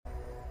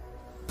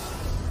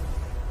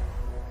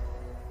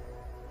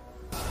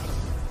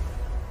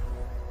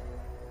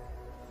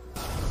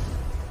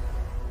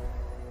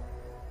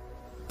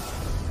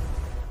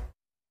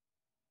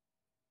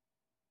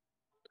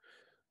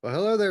Well,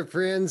 hello there,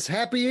 friends.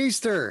 Happy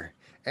Easter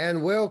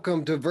and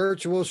welcome to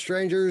Virtual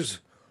Strangers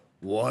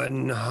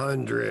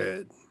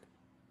 100.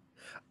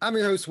 I'm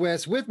your host,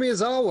 Wes. With me,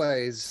 as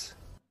always,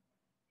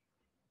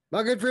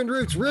 my good friend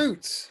Roots.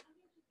 Roots,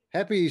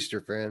 happy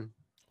Easter, friend.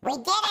 We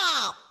did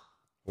it!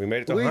 We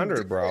made it to We did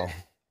 100, bro. it.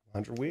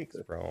 100 weeks,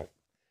 bro.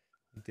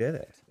 We did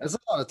it. That's a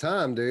lot of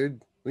time,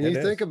 dude. When It you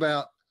is. think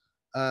about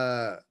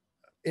uh,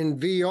 in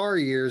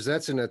VR years,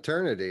 that's an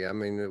eternity. I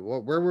mean,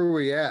 where were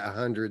we at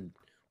 100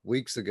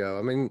 weeks ago?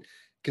 I mean,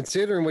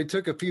 considering we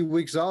took a few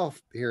weeks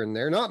off here and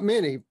there, not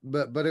many,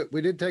 but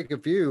we did take a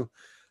few.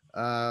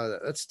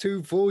 That's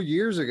 2 full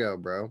years ago,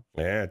 bro.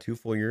 Yeah, 2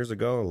 full years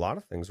ago, a lot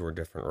of things were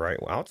different, right?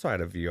 Outside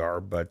of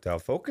VR, but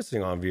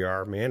focusing on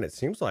VR, man, it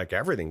seems like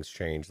everything's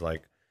changed.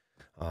 Like,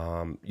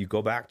 you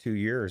go back 2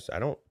 years.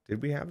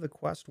 Did we have the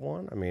Quest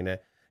one? I mean, there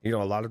was a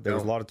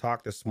No. lot of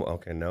talk this,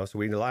 okay, no. So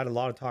we had a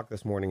lot of talk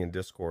this morning in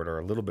Discord, or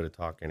a little bit of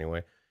talk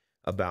anyway,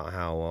 about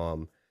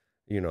how,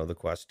 the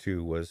Quest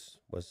 2 was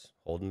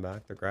holding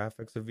back the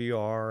graphics of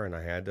VR, and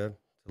I had to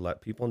let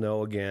people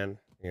know again,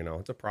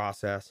 it's a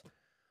process.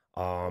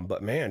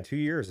 But man, 2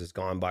 years has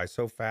gone by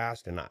so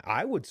fast, and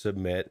I would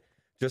submit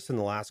just in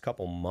the last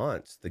couple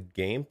months, the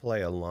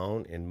gameplay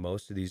alone in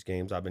most of these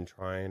games I've been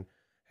trying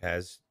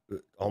has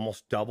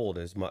almost doubled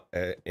as much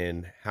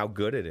in how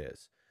good it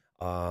is.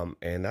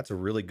 And that's a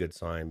really good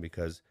sign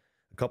because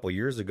a couple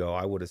years ago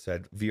I would have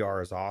said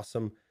VR is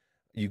awesome.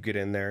 You get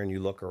in there and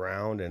you look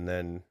around, and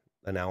then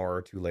an hour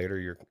or two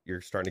later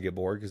you're starting to get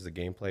bored because the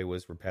gameplay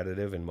was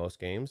repetitive in most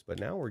games. But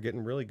now we're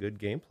getting really good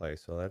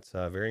gameplay, so that's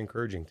very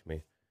encouraging to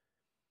me.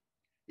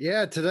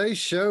 Yeah, today's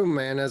show,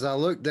 man, as I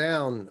look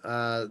down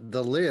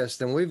the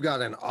list, and we've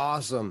got an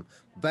awesome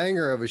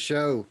banger of a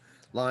show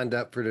lined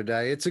up for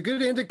today. It's a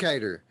good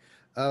indicator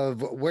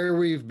of where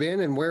we've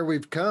been and where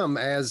we've come,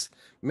 as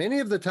many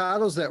of the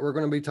titles that we're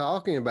going to be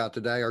talking about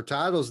today are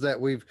titles that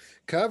we've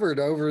covered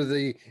over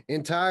the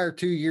entire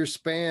 2 year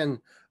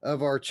span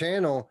of our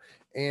channel.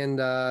 And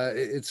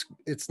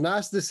it's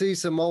nice to see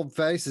some old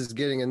faces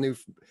getting a new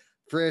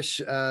fresh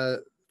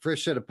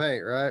set of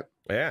paint, right?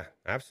 Yeah,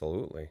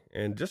 absolutely.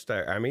 And just,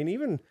 I mean,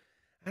 even,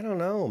 I don't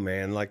know,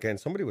 man. Like, and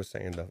somebody was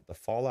saying the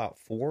Fallout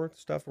 4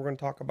 stuff we're going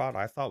to talk about,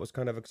 I thought was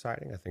kind of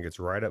exciting. I think it's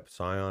right up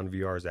Scion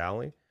VR's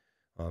alley.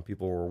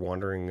 People were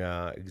wondering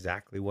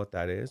exactly what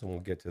that is, and we'll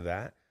get to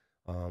that.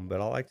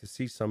 But I like to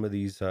see some of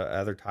these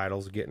other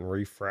titles getting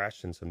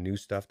refreshed and some new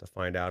stuff to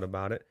find out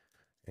about it.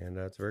 And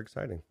it's very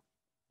exciting.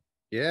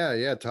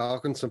 Yeah.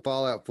 Talking some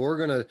Fallout 4.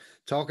 Going to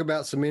talk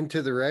about some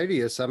Into the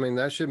Radius. I mean,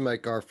 that should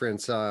make our friend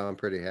Sion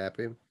pretty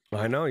happy.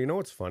 I know. You know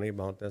what's funny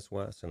about this,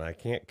 Wes, and I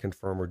can't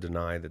confirm or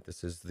deny that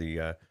this is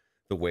the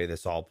way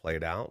this all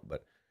played out,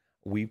 but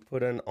we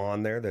put in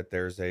on there that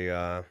there's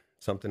a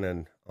something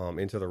in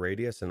Into the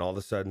Radius, and all of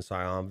a sudden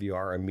Scion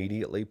VR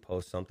immediately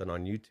posts something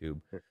on YouTube.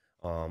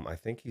 I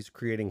think he's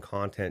creating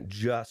content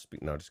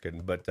no, just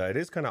kidding. But it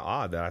is kind of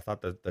odd that I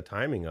thought the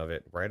timing of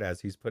it, right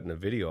as he's putting a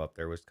video up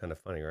there, was kind of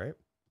funny, right?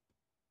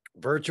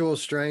 Virtual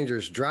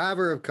Strangers,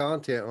 driver of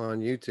content on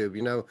YouTube.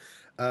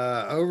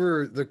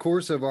 Over the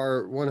course of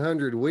our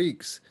 100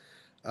 weeks,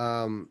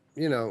 um,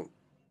 you know,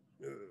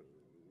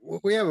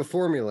 we have a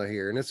formula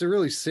here, and it's a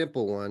really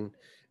simple one,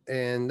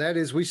 and that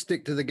is we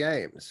stick to the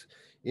games.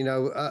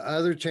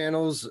 Other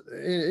channels,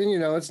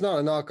 and it's not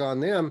a knock on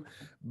them,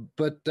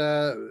 but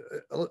a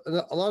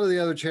lot of the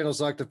other channels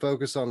like to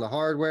focus on the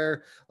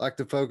hardware, like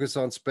to focus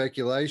on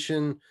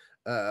speculation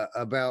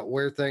about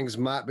where things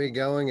might be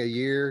going a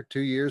year,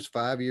 2 years,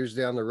 5 years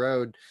down the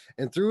road.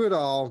 And through it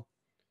all,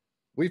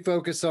 we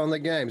focus on the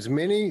games,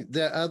 many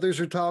that others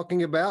are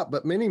talking about,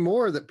 but many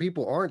more that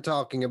people aren't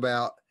talking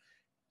about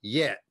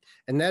yet.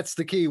 And that's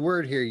the key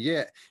word here,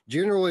 yet.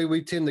 Generally,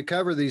 we tend to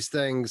cover these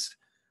things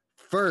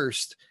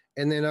first,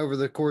 and then over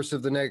the course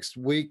of the next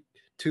week,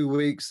 2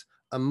 weeks,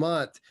 a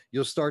month,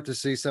 you'll start to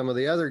see some of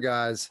the other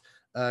guys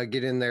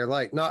get in there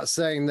late. Not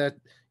saying that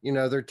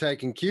they're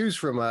taking cues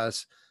from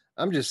us.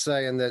 I'm just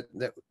saying that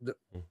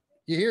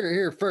you hear it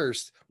here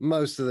first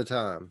most of the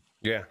time.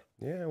 Yeah.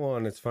 Yeah. Well,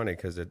 and it's funny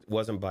because it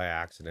wasn't by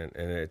accident,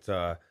 and it's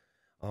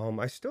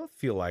I still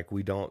feel like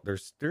we don't.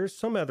 There's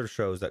some other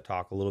shows that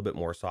talk a little bit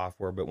more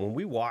software, but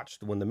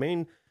when the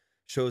main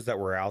shows that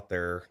were out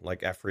there,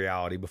 like F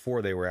Reality,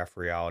 before they were F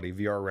Reality,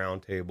 VR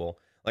Roundtable,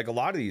 like a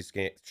lot of these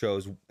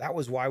shows, that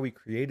was why we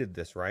created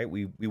this, right?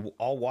 We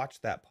all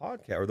watched that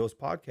podcast or those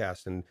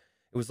podcasts, and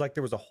it was like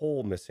there was a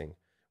hole missing.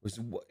 It was,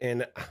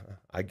 and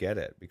I get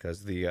it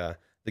because the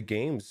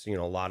games, a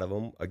lot of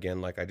them,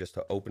 again, like I just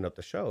opened up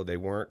the show, they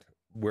weren't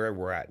where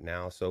we're at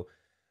now, so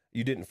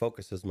you didn't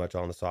focus as much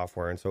on the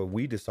software. And so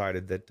we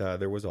decided that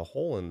there was a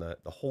hole in the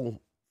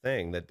whole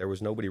thing, that there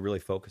was nobody really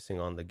focusing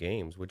on the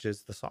games, which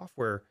is the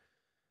software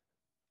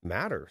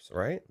matters,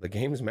 right? The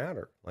games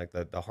matter. Like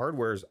the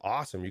hardware is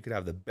awesome. You could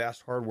have the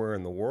best hardware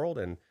in the world.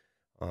 And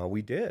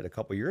we did a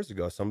couple years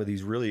ago. Some of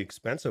these really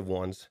expensive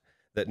ones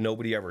that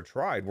nobody ever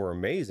tried were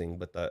amazing,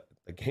 but the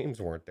games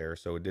weren't there.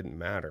 So it didn't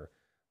matter.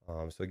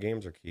 So the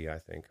games are key, I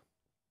think.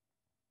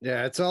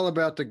 Yeah, it's all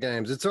about the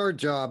games. It's our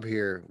job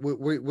here.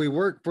 We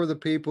work for the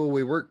people.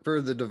 We work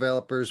for the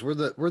developers. We're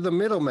the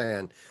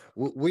middleman.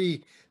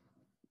 We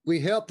we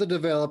help the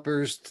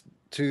developers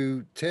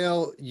to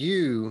tell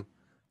you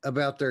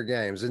about their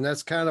games, and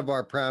that's kind of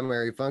our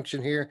primary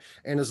function here.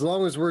 And as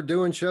long as we're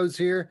doing shows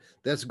here,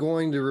 that's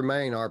going to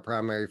remain our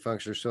primary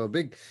function. So a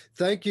big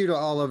thank you to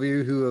all of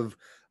you who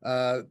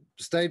have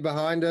stayed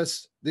behind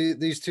us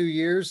these 2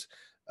 years.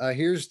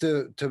 Here's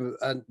to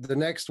the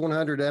next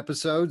 100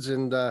 episodes,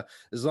 and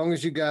as long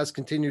as you guys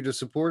continue to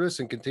support us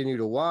and continue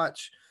to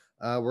watch,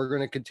 we're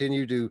going to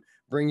continue to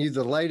bring you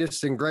the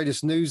latest and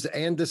greatest news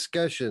and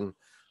discussion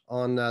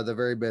on the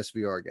very best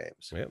VR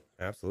games. Yep,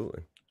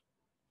 absolutely.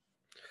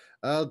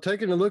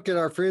 Taking a look at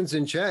our friends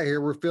in chat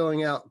here, we're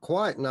filling out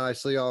quite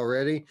nicely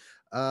already.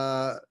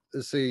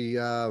 Let's see.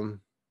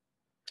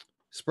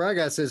 Spry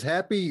Guy says,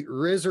 "Happy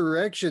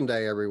Resurrection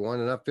Day, everyone."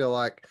 And I feel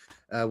like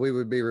we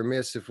would be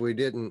remiss if we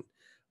didn't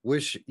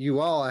wish you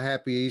all a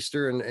happy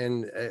Easter.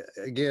 And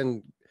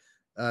again,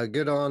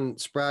 good on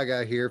Spry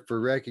Guy here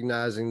for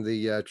recognizing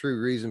the true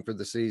reason for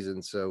the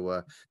season.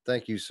 So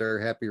thank you, sir.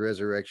 Happy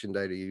Resurrection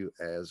Day to you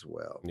as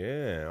well.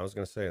 Yeah, I was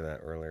going to say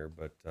that earlier,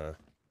 but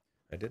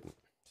I didn't.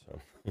 So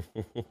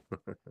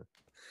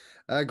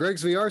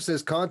Greg's VR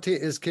says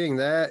content is king.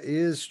 That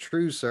is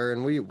true, sir.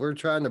 And we're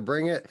trying to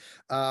bring it.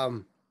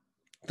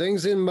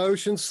 Things in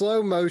motion,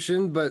 slow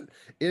motion, but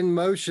in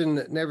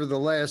motion,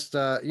 nevertheless.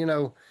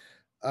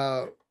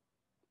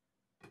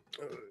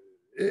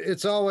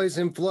 It's always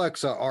in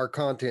flux, our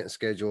content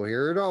schedule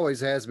here. It always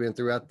has been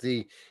throughout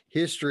the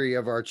history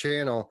of our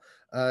channel.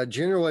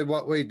 Generally,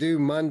 what we do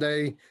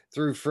Monday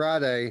through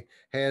Friday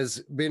has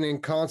been in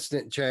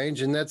constant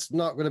change, and that's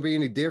not going to be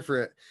any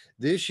different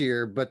this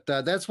year. But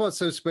that's what's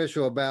so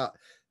special about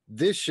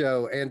this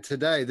show and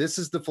today. This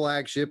is the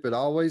flagship. It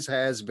always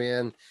has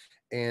been,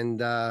 and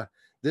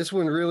this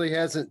one really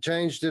hasn't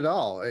changed at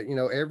all.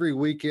 Every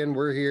weekend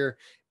we're here,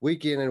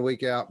 week in and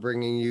week out,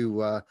 bringing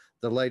you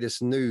the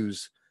latest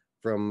news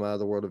from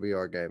the world of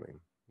VR gaming.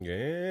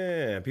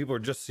 Yeah, people are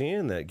just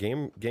seeing that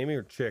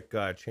gamer chick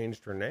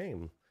changed her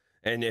name.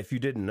 And if you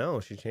didn't know,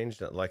 she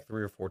changed it like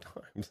 3 or 4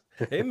 times.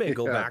 It may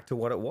go back to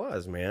what it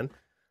was, man.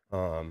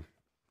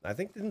 I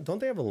think, don't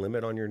they have a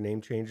limit on your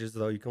name changes,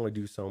 though? You can only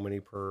do so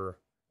many per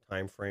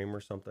time frame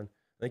or something.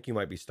 I think you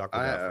might be stuck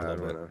with that for a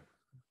little bit.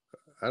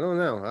 I don't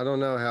know. I don't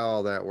know how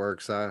all that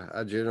works.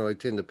 I generally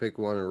tend to pick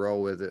one and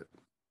roll with it.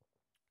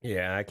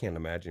 Yeah, I can't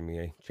imagine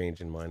me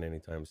changing mine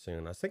anytime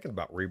soon. I was thinking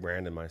about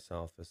rebranding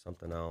myself as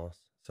something else,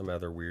 some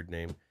other weird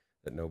name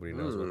that nobody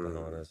knows what the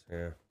hell it is.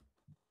 Yeah.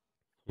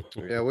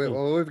 Yeah,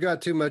 we've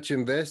got too much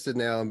invested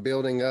now in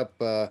building up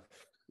the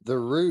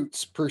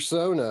Roots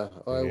persona.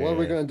 What are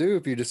we going to do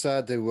if you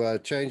decide to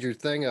change your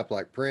thing up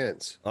like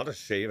Prince? I'll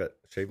just shave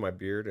my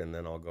beard, and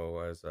then I'll go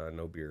as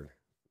no beard.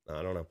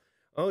 I don't know.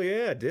 Oh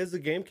yeah, Diz the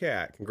Game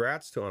Cat.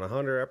 Congrats on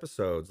 100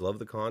 episodes. Love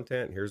the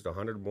content. Here's to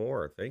 100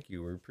 more. Thank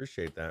you. We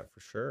appreciate that for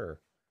sure.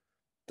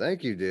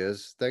 Thank you,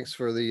 Diz. Thanks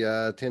for the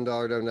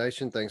 $10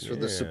 donation. Thanks for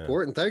the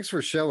support, and thanks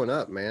for showing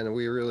up, man. And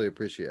we really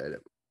appreciate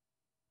it.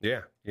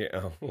 Yeah.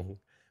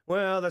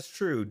 Well, that's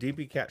true.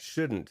 DB Cat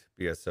shouldn't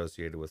be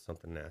associated with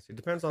something nasty. It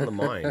depends on the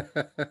mind.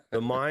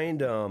 The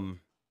mind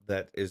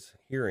that is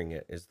hearing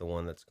it is the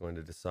one that's going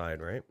to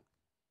decide, right?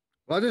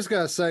 Well, I just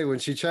gotta say, when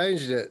she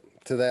changed it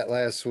to that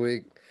last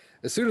week,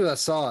 as soon as I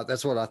saw it,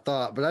 that's what I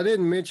thought. But I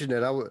didn't mention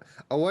it.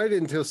 I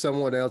waited until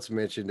someone else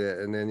mentioned it,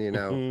 and then it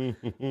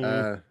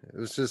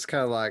was just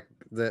kind of like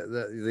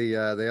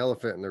the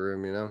elephant in the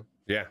room,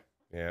 Yeah,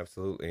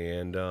 absolutely.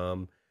 And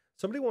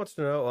somebody wants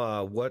to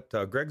know what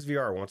Greg's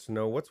VR wants to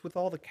know. What's with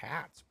all the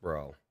cats,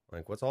 bro?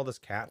 Like, what's all this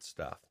cat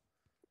stuff?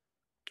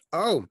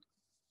 Oh,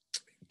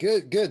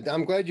 good.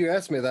 I'm glad you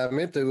asked me that. I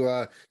meant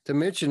to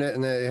mention it,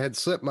 and it had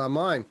slipped my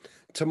mind.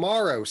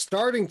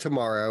 Starting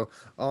tomorrow,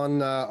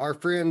 on our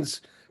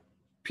friends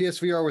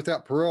PSVR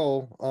Without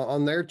Parole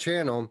on their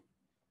channel,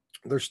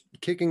 they're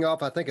kicking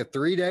off, I think, a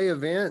 3-day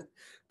event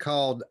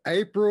called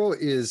April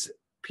is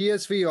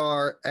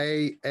PSVR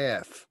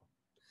AF.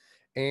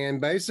 And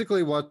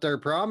basically what they're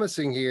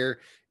promising here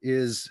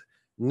is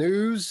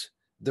news,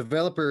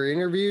 developer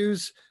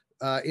interviews,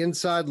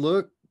 inside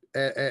look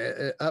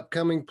at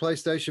upcoming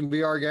PlayStation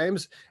VR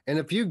games, and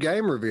a few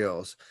game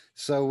reveals.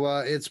 So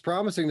it's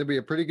promising to be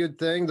a pretty good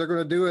thing. They're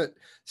going to do it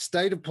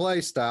state of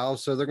play style.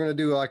 So they're going to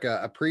do like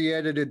a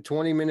pre-edited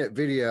 20-minute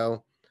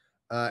video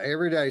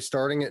every day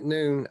starting at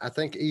noon, I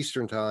think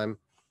Eastern time.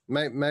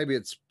 Maybe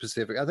it's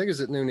Pacific. I think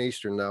it's at noon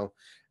Eastern though.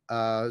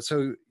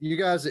 So you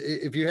guys,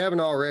 if you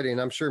haven't already,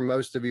 and I'm sure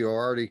most of you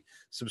are already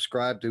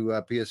subscribed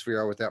to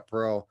PSVR Without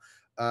Parole,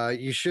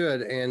 you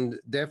should, and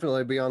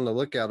definitely be on the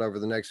lookout over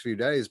the next few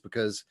days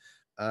because,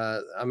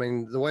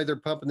 the way they're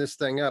pumping this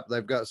thing up,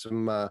 they've got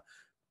some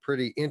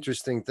pretty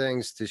interesting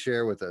things to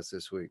share with us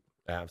this week.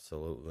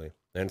 Absolutely.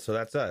 And so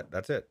that's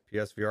it.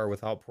 PSVR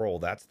Without Parole.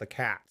 That's the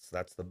cats.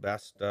 That's the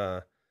best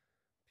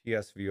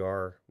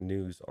PSVR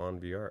news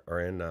on VR or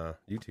in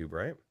YouTube,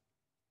 right?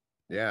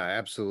 Yeah,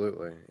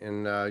 absolutely.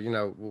 And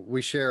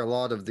we share a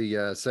lot of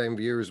the same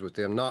viewers with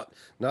them. Not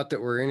that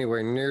we're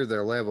anywhere near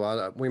their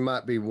level. We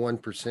might be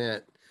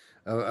 1%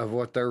 of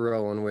what they're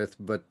rolling with,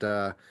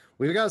 but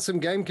we've got some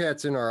game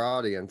cats in our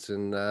audience,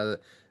 and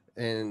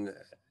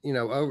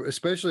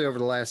especially over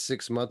the last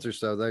 6 months or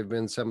so, they've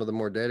been some of the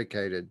more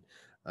dedicated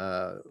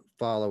uh,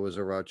 followers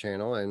of our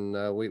channel, and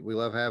we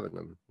love having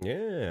them.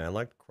 Yeah, I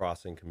like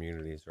crossing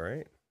communities,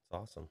 right? It's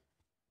awesome.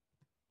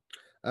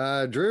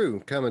 Drew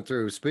coming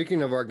through.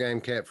 Speaking of our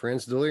game cat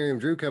friends, Delirium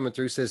Drew coming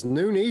through says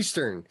noon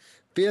Eastern,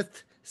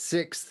 5th,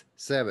 6th,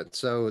 7th.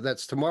 So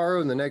that's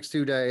tomorrow and the next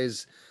 2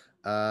 days,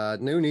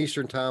 noon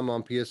Eastern time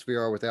on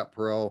PSVR without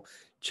parole.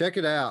 Check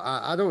it out.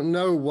 I don't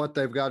know what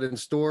they've got in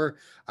store.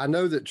 I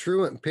know that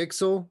Truant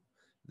Pixel,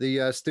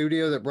 the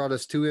studio that brought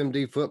us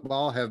 2MD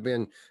football, have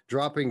been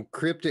dropping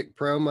cryptic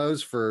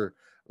promos for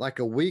like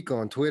a week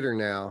on Twitter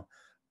now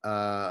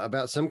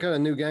about some kind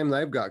of new game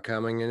they've got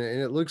coming, and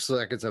it looks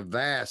like it's a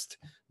vast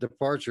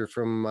departure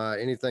from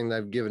anything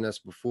they've given us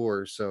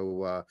before.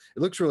 So it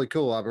looks really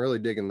cool. I'm really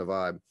digging the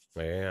vibe.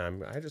 Yeah,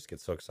 I just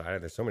get so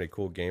excited. There's so many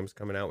cool games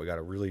coming out. We got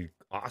a really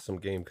awesome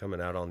game coming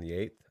out on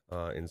the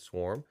 8th in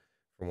Swarm,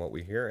 from what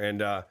we hear.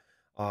 And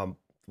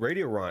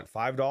Radio Runt,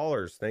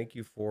 $5. Thank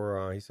you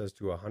for, he says,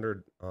 to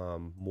 100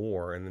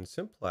 more. And then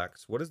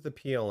Simplex, what is the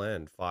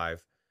PLN?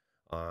 5.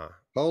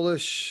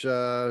 Polish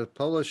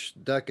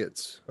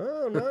ducats.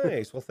 Oh,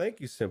 nice. Well, thank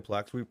you,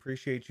 Simplex. We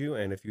appreciate you.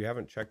 And if you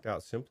haven't checked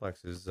out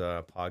Simplex's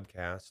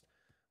podcast,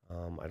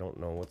 I don't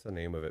know what's the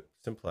name of it.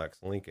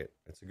 Simplex, link it.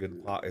 It's a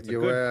good it's a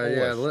good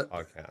Polish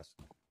podcast.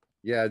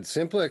 Yeah,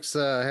 Simplex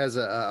has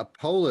a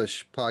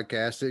Polish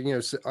podcast.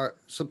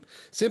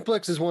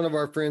 Simplex is one of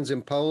our friends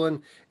in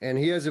Poland, and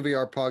he has a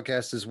VR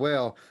podcast as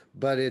well.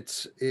 But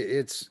it's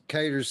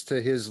caters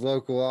to his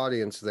local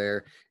audience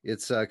there.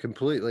 It's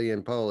completely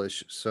in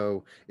Polish.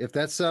 So if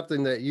that's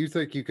something that you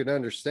think you can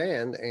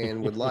understand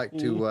and would like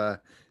to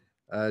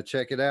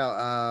check it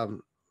out,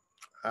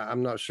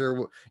 I'm not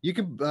sure. You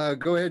can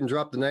go ahead and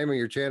drop the name of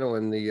your channel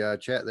in the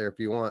chat there if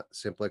you want,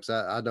 Simplex.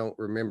 I don't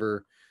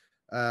remember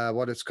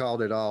what it's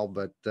called at all,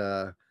 but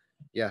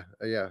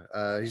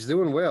he's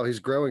doing well. He's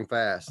growing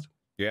fast.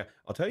 Yeah,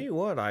 I'll tell you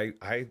what, I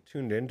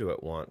tuned into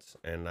it once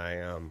and I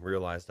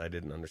realized I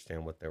didn't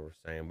understand what they were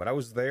saying, but I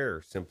was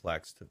there,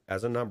 Simplex,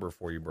 as a number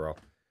for you, bro.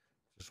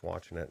 Just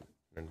watching it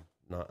and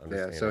not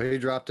understanding. Yeah, so he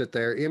dropped it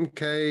there.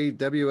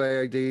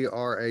 MKWADRAT.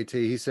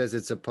 He says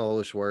it's a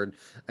Polish word.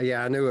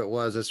 Yeah, I knew it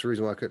was. That's the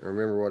reason why I couldn't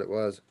remember what it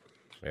was.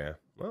 Yeah,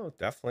 well,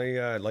 definitely,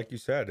 like you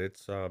said,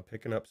 it's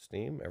picking up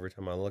steam. Every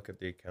time I look at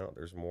the account,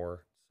 there's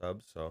more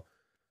subs, so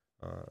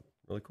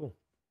really cool.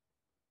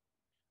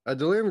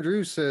 Delirium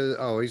Drew says,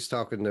 oh, he's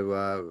talking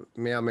to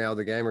Meow Meow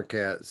the Gamer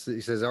Cat. He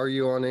says, are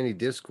you on any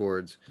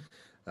Discords?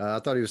 I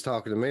thought he was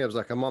talking to me. I was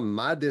like, I'm on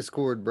my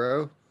Discord,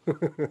 bro.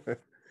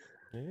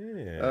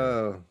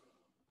 Yeah.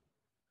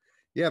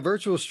 Yeah,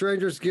 Virtual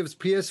Strangers gives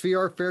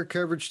PSVR fair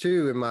coverage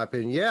too, in my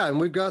opinion. Yeah, and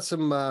we've got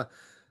some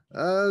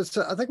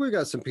so I think we've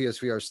got some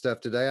PSVR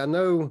stuff today. I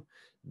know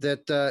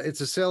that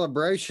it's a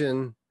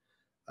celebration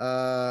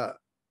of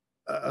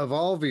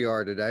all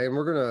VR today, and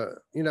we're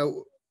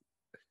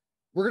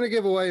gonna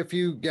give away a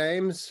few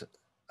games.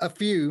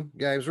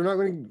 We're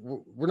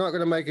not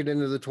gonna make it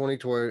into the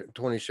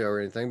 2020 show or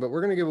anything, but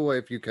we're gonna give away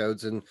a few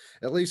codes, and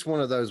at least one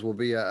of those will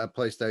be a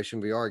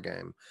PlayStation VR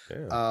game.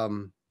 Yeah.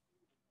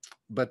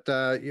 But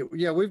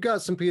we've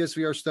got some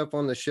PSVR stuff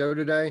on the show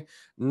today.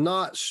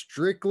 Not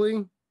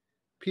strictly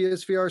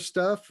PSVR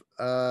stuff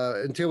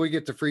until we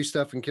get to free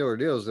stuff and killer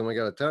deals. Then we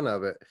got a ton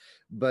of it.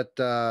 But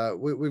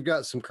we've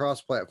got some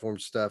cross-platform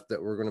stuff that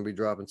we're going to be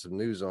dropping some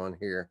news on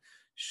here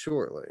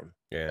shortly.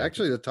 Yeah.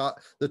 Actually, the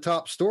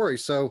top story.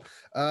 So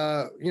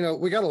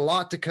we got a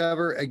lot to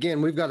cover.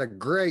 Again, we've got a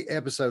great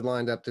episode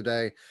lined up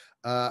today.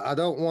 I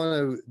don't want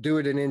to do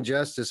it an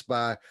injustice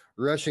by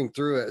rushing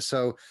through it.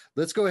 So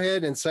let's go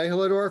ahead and say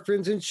hello to our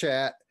friends in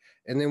chat,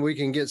 and then we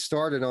can get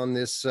started on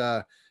this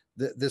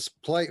this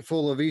plate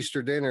full of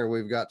Easter dinner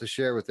we've got to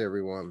share with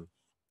everyone.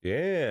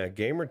 Yeah,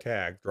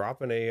 Gamertag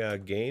dropping a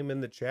game in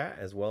the chat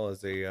as well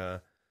as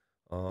a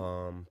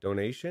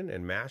donation,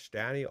 and Mash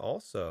Daddy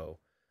also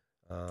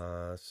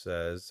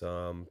says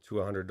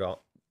 200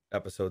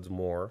 episodes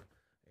more,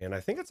 and I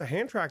think it's a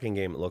hand tracking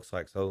game. It looks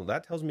like, so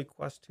that tells me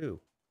Quest 2.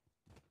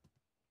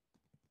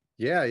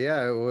 Yeah,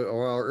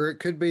 or it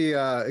could be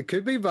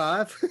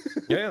Vive.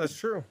 Yeah, that's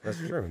true. That's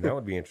true. That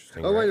would be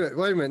interesting. Oh, right?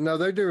 Wait a minute. No,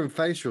 they're doing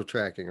facial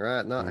tracking,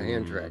 right? Not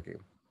hand tracking.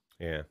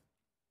 Yeah.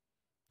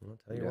 I'll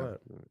tell you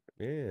what.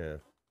 Yeah,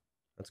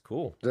 that's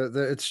cool.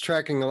 It's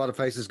tracking a lot of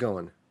faces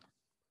going.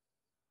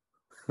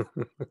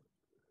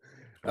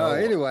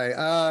 Anyway,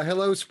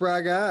 hello, Spry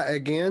Guy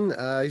again.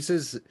 He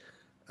says,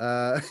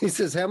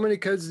 how many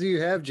codes do you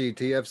have,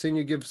 GT? I've seen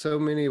you give so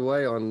many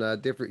away on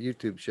different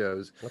YouTube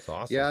shows. That's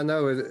awesome. Yeah, I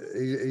know.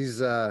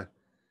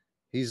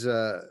 He's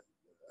a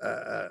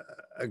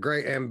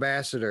great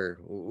ambassador,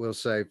 we'll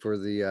say, for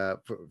the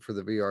for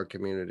the VR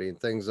community, and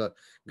things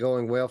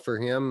going well for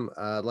him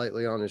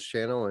lately on his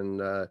channel, and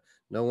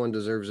no one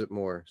deserves it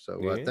more. So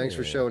thanks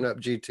for showing up,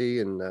 GT,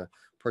 and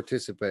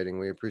participating.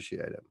 We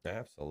appreciate it.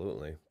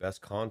 Absolutely.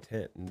 Best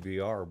content in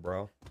VR,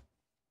 bro.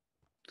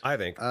 I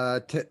think.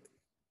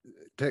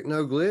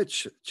 Techno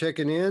Glitch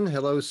checking in.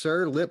 Hello,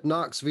 sir.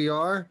 Lipnox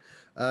VR.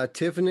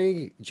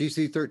 Tiffany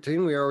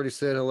GC13. We already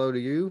said hello to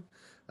you,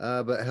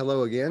 but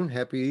hello again.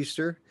 Happy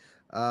Easter.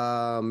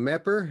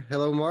 Mepper.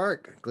 Hello,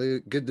 Mark.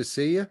 Good to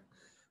see you.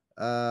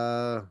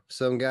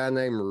 Some guy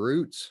named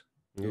Roots,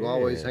 who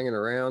always hanging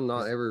around,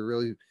 not ever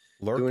really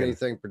doing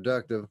anything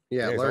productive.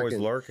 Yeah, he's always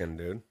lurking,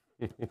 dude.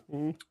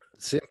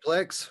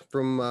 Simplex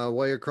from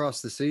way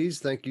across the seas.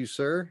 Thank you,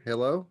 sir.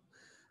 Hello.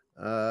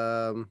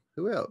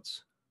 Who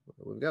else?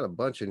 We've got a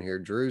bunch in here.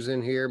 Drew's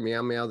in here.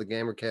 Meow Meow the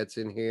Gamer Cat's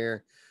in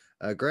here.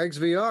 Greg's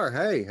VR.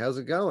 Hey, how's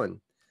it going?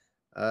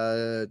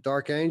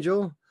 Dark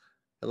Angel.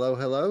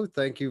 Hello.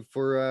 Thank you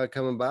for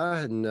coming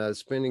by and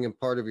spending a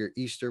part of your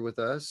Easter with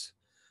us.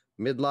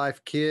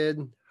 Midlife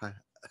Kid.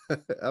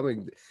 I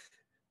mean,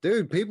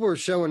 dude, people are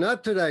showing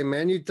up today,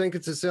 man. You'd think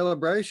it's a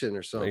celebration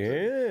or something.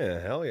 Yeah,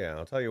 hell yeah.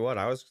 I'll tell you what,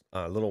 I was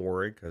a little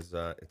worried because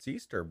it's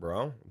Easter,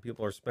 bro.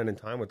 People are spending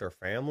time with their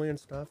family and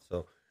stuff.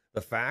 So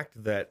the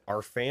fact that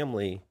our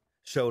family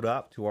showed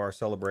up to our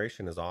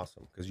celebration is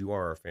awesome because you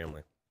are our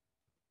family.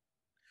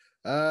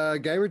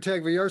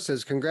 Gamertag VR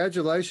says,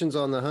 congratulations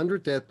on the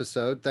 100th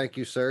episode. Thank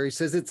you, sir. He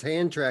says it's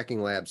Hand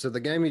Tracking Lab. So the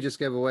game he just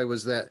gave away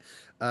was that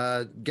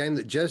game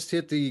that just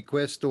hit the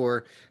Quest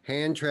Store,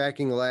 Hand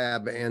Tracking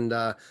Lab. And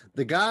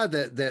the guy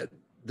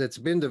that's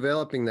been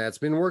developing that's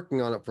been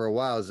working on it for a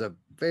while is a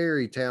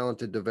very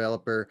talented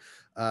developer.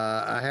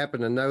 I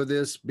happen to know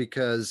this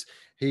because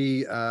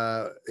he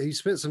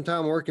spent some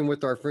time working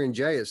with our friend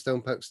Jay at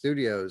Stone Punk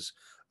Studios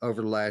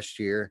over the last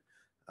year.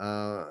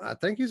 I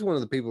think he's one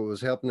of the people who was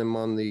helping him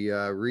on the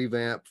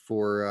revamp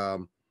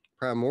for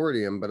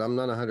Primordium, but I'm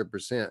not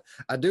 100%.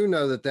 I do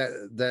know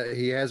that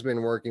he has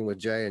been working with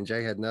Jay, and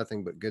Jay had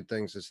nothing but good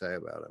things to say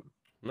about him.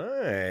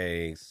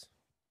 Nice.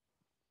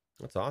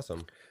 That's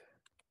awesome.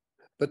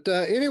 But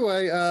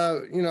anyway,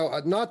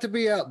 not to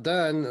be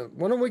outdone,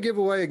 why don't we give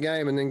away a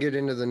game and then get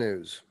into the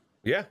news?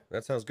 Yeah,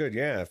 that sounds good.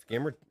 Yeah, if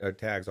Gamer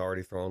Tag's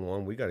already thrown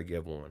one, we got to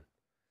give one.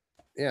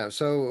 Yeah,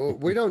 so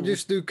we don't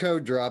just do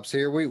code drops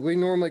here. We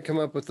normally come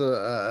up with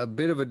a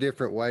bit of a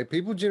different way.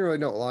 People generally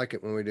don't like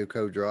it when we do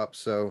code drops.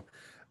 So,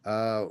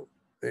 and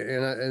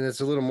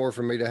it's a little more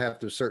for me to have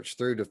to search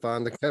through to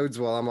find the codes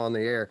while I'm on the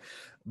air.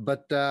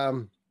 But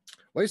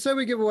we say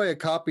we give away a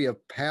copy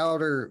of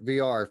Powder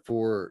VR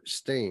for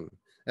Steam.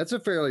 That's a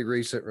fairly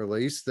recent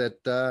release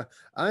that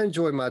I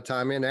enjoyed my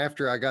time in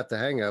after I got the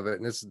hang of it.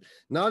 And it's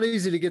not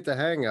easy to get the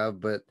hang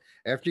of, but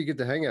after you get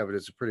the hang of it,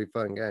 it's a pretty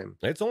fun game.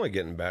 It's only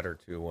getting better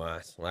too.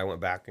 So I went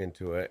back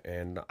into it,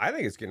 and I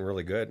think it's getting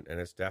really good, and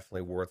it's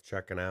definitely worth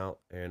checking out.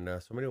 And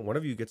one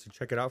of you gets to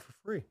check it out for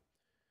free.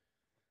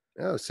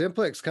 Oh,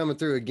 Simplex coming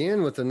through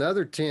again with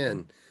another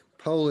 10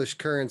 Polish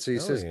currency.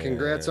 Says,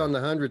 congrats on the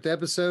 100th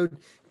episode.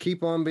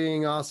 Keep on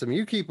being awesome.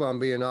 You keep on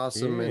being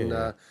awesome. Yeah.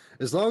 And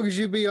as long as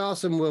you be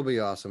awesome, we'll be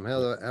awesome.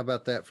 How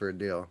about that for a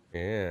deal?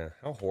 Yeah.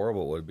 How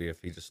horrible it would be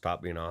if he just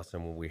stopped being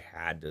awesome when we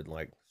had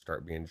to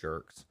start being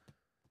jerks.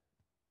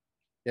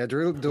 Yeah,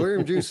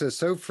 Delirium Juice says,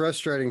 so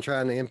frustrating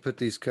trying to input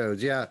these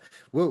codes. Yeah,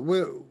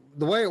 the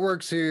way it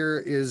works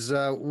here is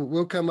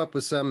we'll come up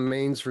with some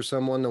means for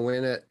someone to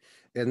win it,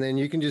 and then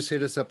you can just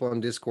hit us up on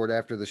Discord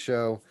after the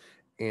show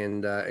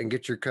and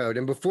get your code.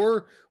 And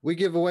before we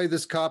give away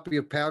this copy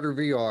of Powder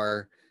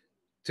VR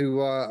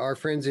to our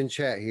friends in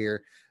chat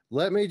here,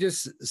 let me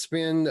just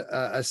spend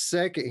a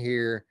second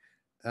here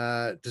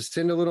to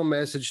send a little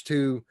message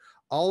to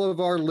all of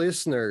our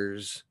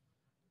listeners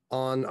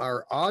on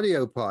our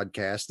audio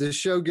podcast. This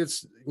show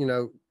gets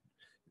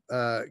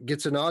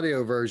an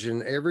audio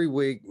version every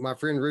week. My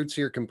friend Roots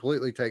here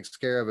completely takes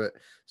care of it.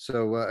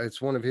 So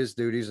it's one of his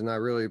duties, and I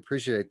really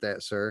appreciate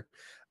that, sir.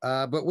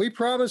 But we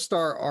promised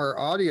our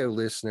audio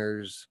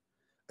listeners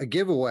a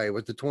giveaway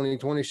with the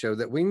 2020 show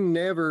that we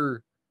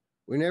never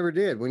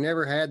did. We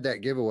never had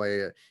that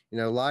giveaway.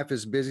 Life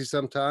is busy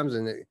sometimes,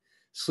 and it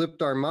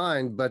slipped our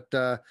mind. But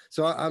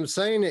so I'm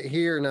saying it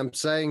here, and I'm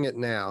saying it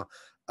now.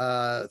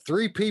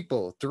 3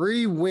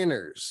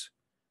 winners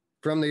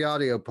from the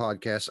audio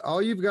podcast.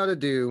 All you've got to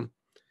do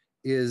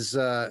is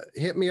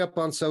hit me up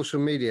on social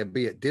media,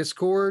 be it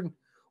Discord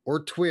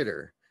or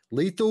Twitter,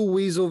 Lethal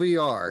Weasel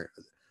VR.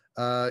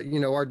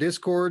 Our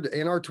Discord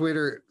and our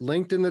Twitter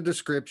linked in the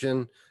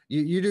description.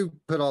 You do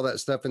put all that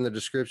stuff in the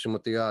description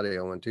with the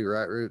audio one too,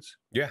 right, Roots?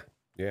 Yeah.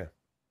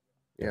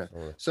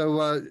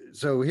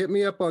 So hit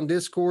me up on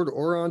Discord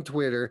or on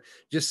Twitter.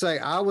 Just say,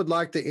 I would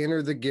like to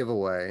enter the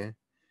giveaway.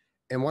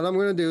 And what I'm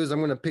going to do is I'm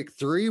going to pick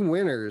 3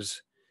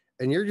 winners,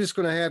 and you're just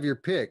going to have your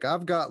pick.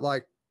 I've got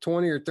like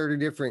 20 or 30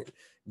 different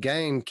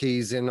game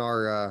keys in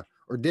our,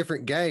 or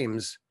different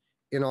games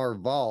in our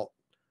vault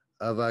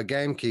of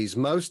game keys.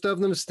 Most of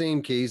them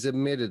Steam keys,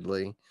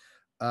 admittedly.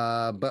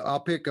 But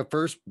I'll pick a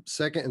first,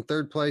 second, and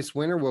third place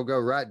winner. We'll go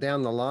right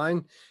down the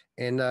line,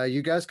 and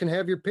you guys can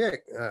have your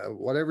pick,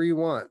 whatever you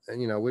want.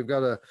 And, we've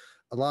got a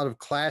lot of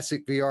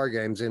classic VR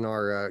games in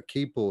our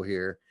key pool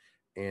here.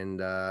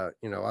 And, I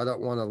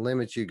don't want to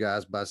limit you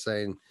guys by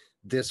saying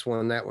this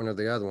one, that one, or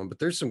the other one. But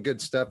there's some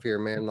good stuff here,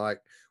 man.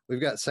 Like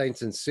we've got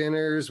Saints and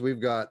Sinners.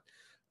 We've got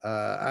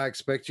I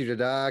Expect You to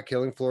Die,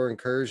 Killing Floor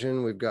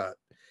Incursion. We've got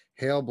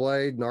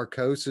Hellblade,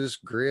 Narcosis,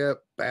 Grip,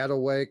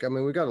 Battle Wake. I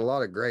mean, we got a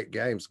lot of great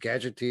games.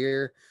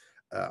 Gadgeteer,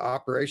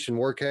 Operation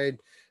Warcade,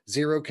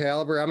 Zero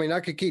Caliber. I mean, I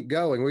could keep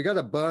going. We got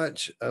a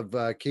bunch of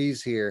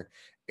keys here,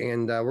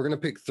 and we're going to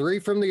pick 3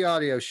 from the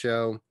audio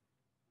show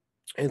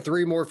and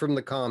 3 more from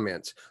the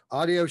comments.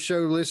 Audio show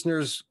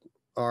listeners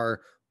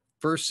are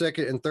first,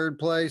 second, and third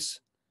place,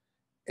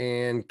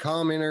 and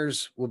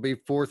commenters will be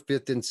 4th,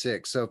 5th, and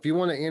 6th. So if you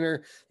want to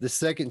enter the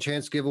second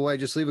chance giveaway,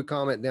 just leave a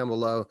comment down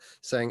below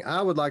saying,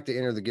 I would like to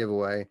enter the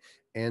giveaway,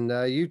 and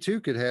you too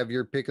could have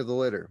your pick of the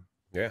litter.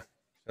 Yeah,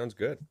 sounds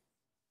good.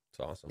 It's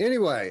awesome.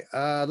 Anyway,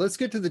 let's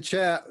get to the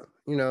chat.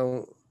 You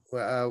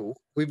know,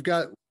 we've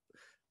got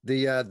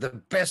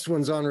the best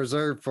ones on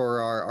reserve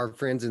for our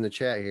friends in the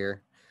chat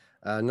here.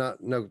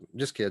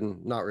 Just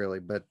kidding. Not really,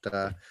 but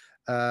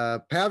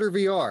Powder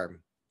VR.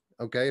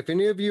 Okay, if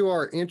any of you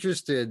are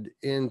interested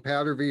in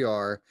Powder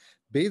VR,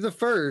 be the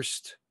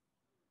first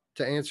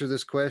to answer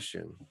this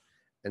question.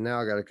 And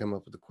now I got to come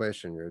up with a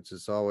question.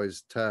 It's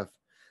always tough.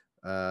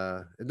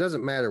 It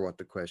doesn't matter what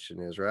the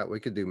question is, right? We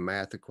could do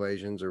math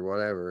equations or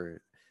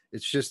whatever.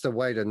 It's just a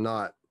way to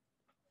not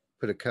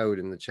put a code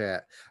in the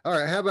chat. All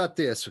right, how about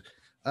this?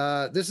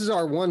 This is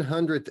our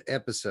 100th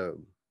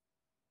episode.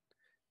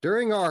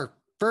 During our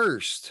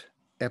first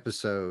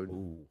episode,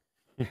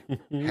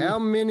 how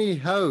many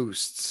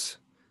hosts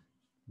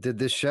did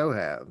this show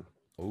have?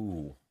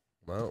 Ooh,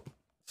 well,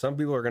 some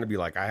people are going to be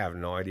like, I have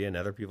no idea. And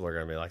other people are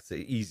going to be like, it's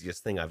the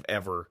easiest thing I've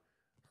ever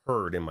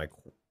heard in my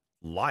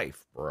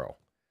life, bro.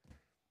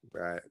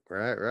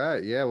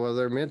 Right. Yeah, well,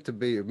 they're meant to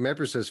be.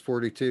 Mepper says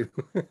 42.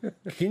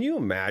 Can you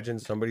imagine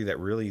somebody that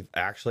really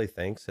actually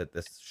thinks that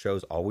this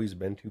show's always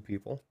been 2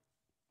 people?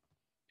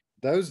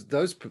 Those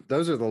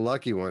are the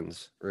lucky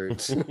ones,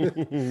 Roots.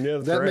 Yeah,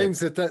 that means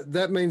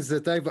that means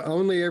that they've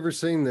only ever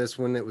seen this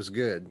when it was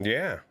good.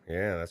 Yeah,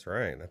 that's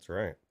right.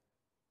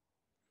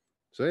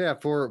 So yeah,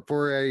 for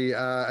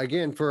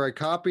a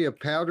copy of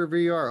Powder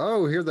VR.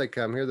 Oh, here they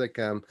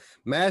come.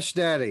 Mash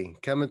Daddy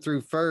coming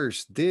through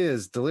first.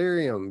 Diz,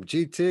 Delirium,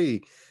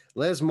 GT,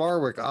 Les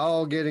Marwick,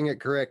 all getting it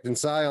correct. And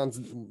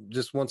Scion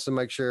just wants to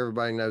make sure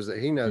everybody knows that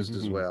he knows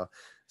as well.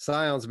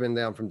 Scion's been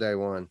down from day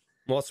one.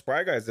 Well,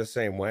 Spry Guy's the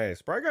same way.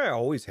 Spry Guy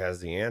always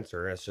has the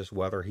answer. It's just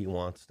whether he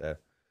wants to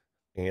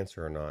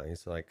answer or not.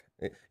 He's like,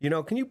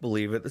 can you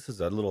believe it? This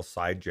is a little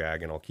side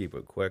jag, and I'll keep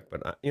it quick.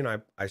 But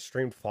I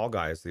streamed Fall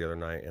Guys the other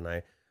night, and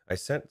I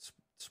sent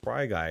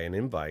Spry Guy an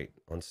invite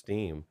on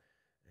Steam,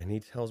 and he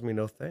tells me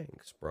no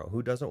thanks, bro.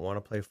 Who doesn't want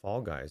to play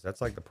Fall Guys?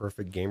 That's like the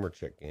perfect gamer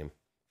chick game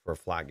for a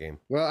flat game.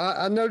 Well,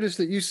 I noticed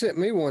that you sent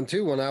me one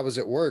too when I was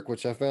at work,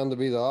 which I found to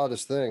be the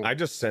oddest thing. I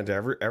just sent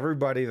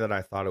everybody that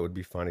I thought it would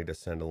be funny to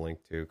send a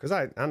link to, because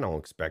I don't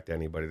expect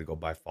anybody to go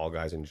buy Fall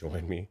Guys and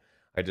join me.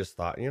 I just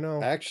thought,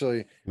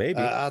 actually, maybe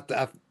I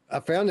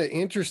found it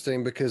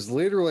interesting because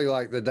literally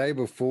like the day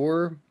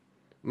before,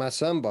 my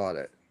son bought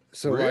it.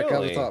 So really? like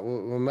I thought,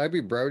 well,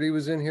 maybe Brody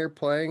was in here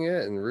playing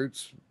it and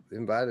Roots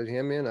invited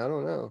him in. I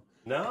don't know.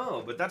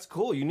 No, but that's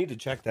cool. You need to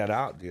check that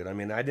out, dude. I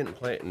mean, I didn't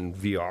play it in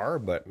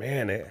VR, but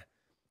man,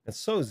 it's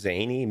so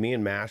zany. Me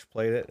and Mash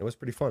played it. It was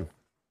pretty fun.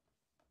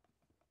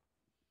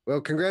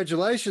 Well,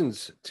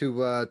 congratulations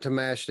to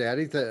Mash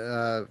Daddy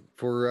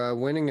for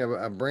winning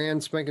a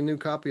brand spanking new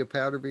copy of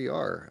Powder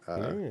VR.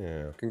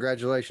 Yeah.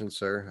 Congratulations,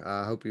 sir.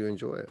 I hope you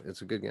enjoy it.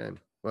 It's a good game.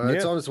 Well,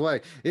 it's on its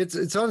way.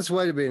 It's on its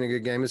way to being a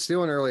good game. It's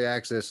still in early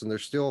access, and they're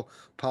still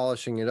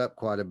polishing it up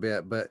quite a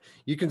bit. But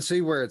you can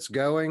see where it's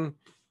going,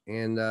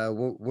 and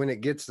when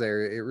it gets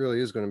there, it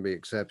really is going to be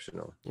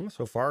exceptional. Well,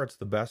 so far, it's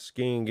the best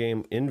skiing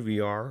game in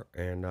VR,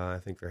 and I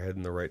think they're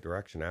heading the right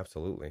direction.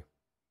 Absolutely.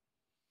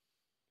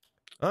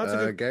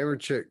 Gamer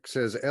Chick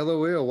says,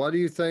 LOL, why do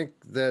you think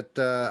that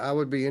I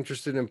would be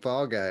interested in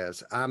Fall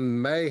Guys? I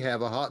may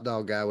have a hot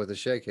dog guy with a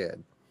shake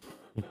head.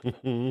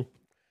 Well,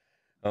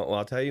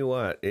 I'll tell you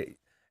what,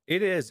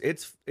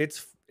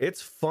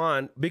 it's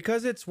fun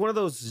because it's one of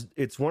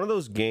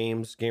those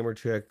games, Gamer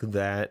Chick,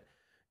 that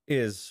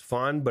is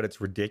fun, but it's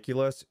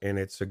ridiculous, and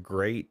it's a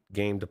great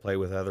game to play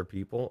with other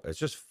people. It's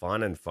just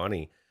fun and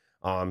funny.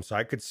 So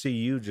I could see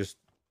you just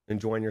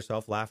enjoying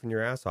yourself, laughing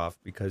your ass off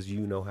because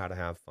you know how to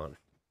have fun.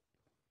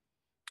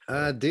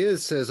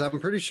 Diaz says,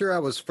 I'm pretty sure I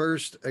was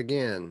first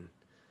again.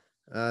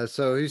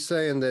 So he's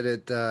saying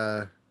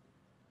that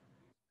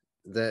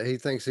that he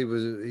thinks he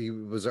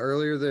was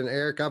earlier than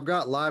Eric. I've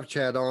got live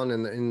chat on,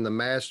 and in the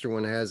master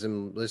one has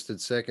him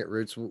listed second.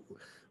 Roots,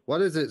 what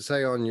does it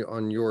say on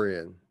your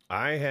end?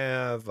 I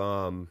have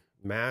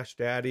Mash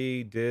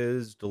Daddy,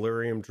 Diz,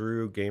 Delirium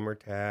Drew, Gamer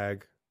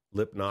Tag,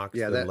 Lipnox,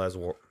 and Les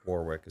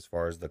Warwick as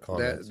far as the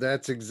comments.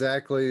 That's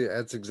exactly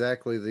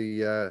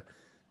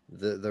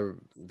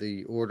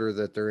the order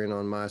that they're in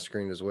on my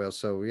screen as well.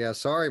 So yeah,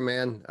 sorry,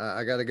 man.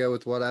 I got to go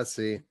with what I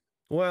see.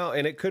 Well,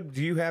 and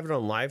do you have it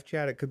on live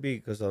chat? It could be,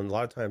 because a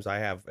lot of times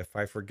if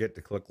I forget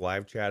to click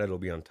live chat, it'll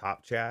be on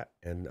top chat.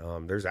 And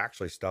there's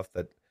actually stuff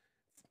that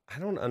I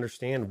don't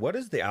understand what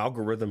is the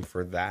algorithm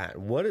for that.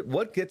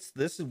 What gets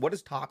this is what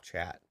is Top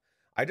Chat?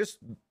 I just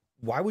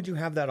why would you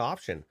have that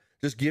option?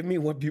 Just give me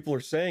what people are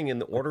saying in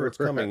the order it's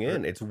coming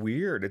in. It's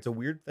weird. It's a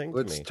weird thing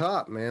Well, to it's me.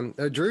 top, man.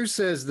 Drew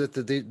says that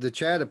the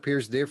chat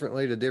appears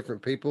differently to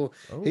different people.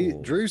 Oh,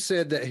 Drew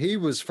said that he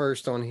was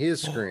first on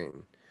his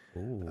screen.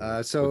 ooh,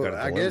 we So got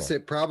a I guess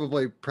dilemma. it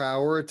probably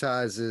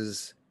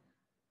prioritizes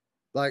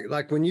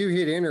like when you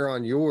hit enter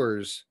on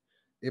yours,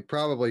 it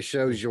probably Hmm.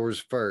 shows yours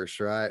first,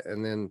 right?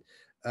 And then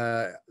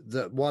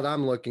the what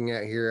I'm looking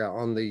at here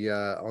on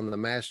the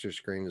master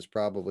screen is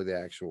probably the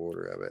actual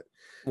order of it.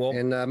 Well,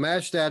 And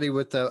Mash Daddy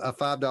with a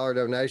 $5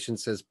 donation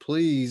says,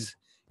 please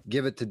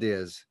give it to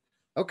Diz.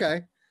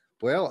 Okay.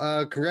 Well,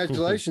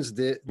 congratulations,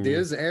 yeah.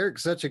 Diz.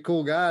 Eric's such a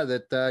cool guy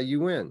that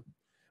you win.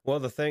 Well,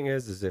 the thing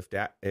is if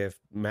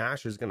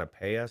Mash is gonna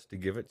pay us to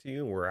give it to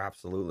you, we're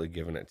absolutely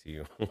giving it to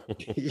you.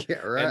 Yeah,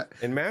 and right.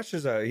 and Mash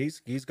is a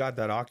he's got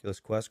that Oculus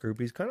Quest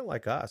group. He's kind of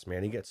like us,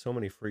 man. He gets so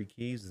many free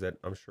keys that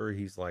I'm sure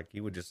he's like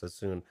he would just as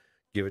soon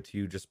give it to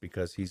you just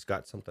because he's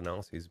got something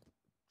else he's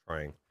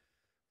trying.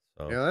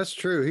 So Yeah, that's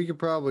true. He could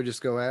probably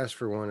just go ask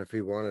for one if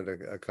he wanted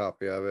a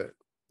copy of it.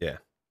 yeah.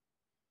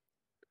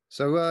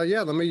 So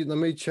yeah, let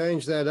me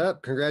change that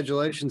up.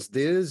 Congratulations,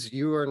 Diz.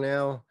 You are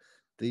now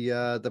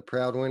the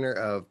proud winner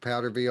of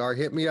Powder VR.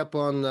 Hit me up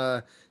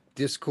on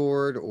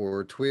Discord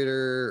or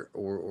Twitter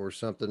or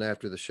something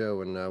after the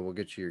show, and we'll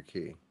get you your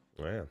key.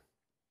 Yeah.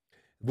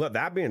 Well,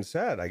 that being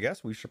said, I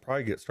guess we should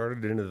probably get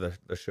started into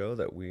the show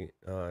that we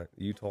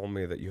you told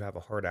me that you have a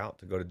heart out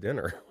to go to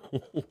dinner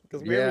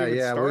because we haven't Yeah, even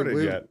yeah,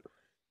 started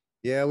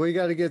yet. we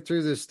got to get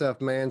through this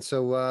stuff, man.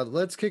 So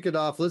let's kick it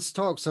off. Let's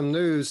talk some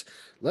news.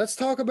 Let's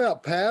talk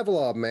about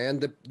Pavlov, man.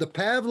 The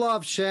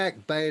Pavlov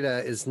Shack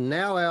beta is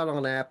now out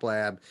on App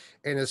Lab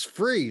and is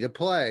free to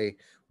play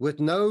with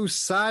no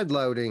side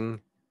loading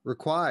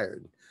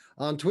required.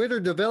 On Twitter,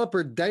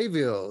 developer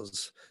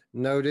Davills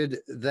noted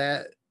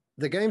that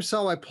the game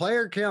saw a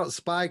player count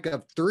spike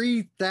of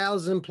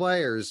 3,000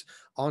 players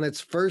on its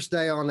first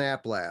day on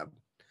App Lab.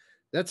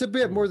 That's a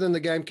bit more than the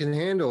game can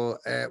handle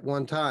at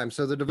one time.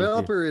 So the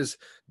developer is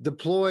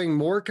deploying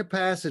more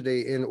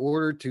capacity in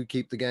order to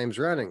keep the games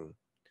running.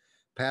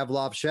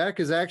 Pavlov Shack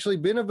has actually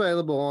been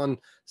available on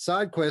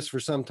SideQuest for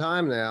some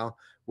time now,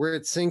 where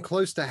it's seen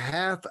close to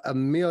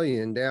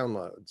 500,000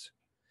 downloads.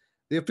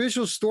 The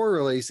official store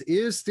release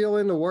is still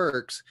in the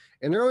works,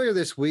 and earlier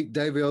this week,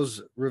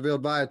 Davills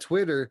revealed via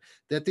Twitter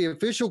that the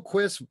official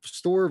Quest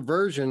store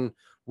version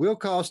will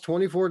cost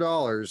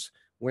 $24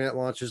 when it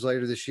launches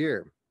later this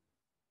year.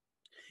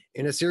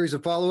 In a series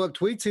of follow-up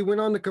tweets, he went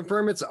on to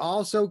confirm it's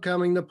also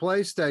coming to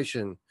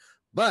PlayStation,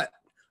 but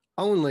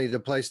only the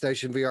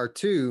PlayStation VR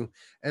 2,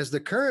 as the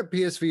current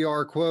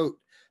PSVR, quote,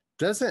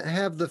 doesn't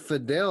have the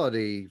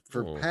fidelity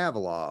for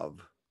Pavlov.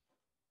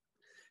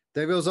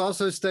 Davills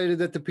also stated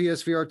that the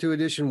PSVR 2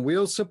 edition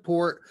will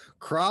support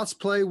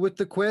cross-play with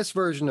the Quest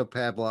version of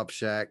Pavlov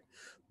Shack,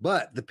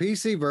 but the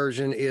PC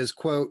version is,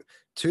 quote,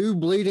 too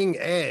bleeding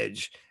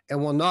edge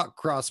and will not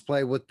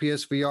cross-play with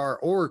PSVR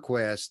or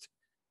Quest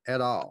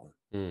at all.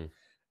 In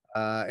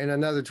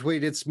another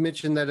tweet, it's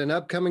mentioned that an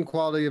upcoming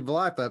quality of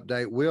life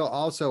update will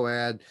also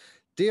add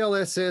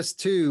DLSS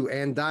 2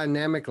 and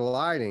dynamic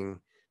lighting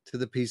to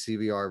the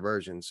PCVR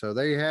version. So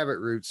there you have it,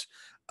 Roots.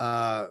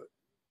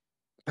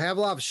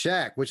 Pavlov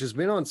Shack, which has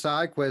been on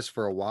SideQuest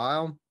for a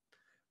while.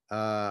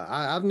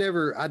 I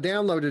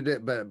downloaded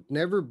it, but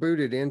never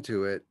booted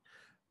into it.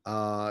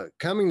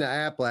 Coming to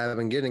App Lab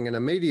and getting an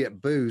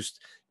immediate boost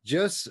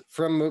just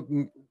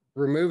from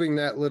removing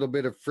that little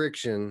bit of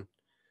friction,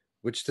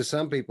 which to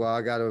some people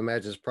I got to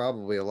imagine is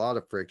probably a lot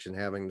of friction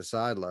having the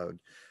side load.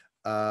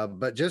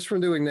 But just from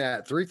doing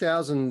that,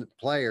 3,000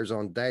 players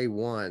on day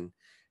one.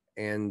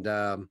 And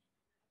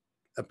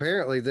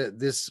apparently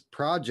this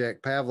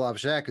project, Pavlov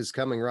Shack, is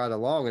coming right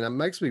along. And it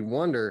makes me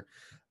wonder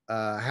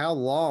how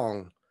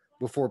long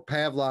before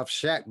Pavlov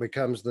Shack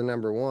becomes the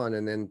number one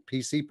and then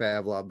PC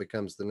Pavlov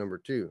becomes the number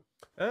two.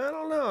 I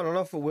don't know. I don't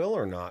know if it will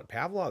or not.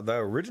 Pavlov, the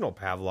original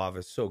Pavlov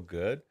is so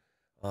good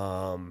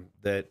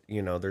that,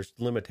 you know, there's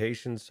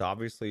limitations,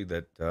 obviously,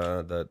 that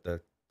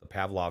the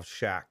Pavlov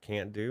Shack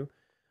can't do.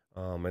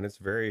 And it's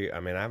very, I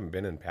mean, I haven't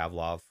been in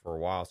Pavlov for a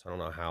while, so I don't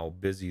know how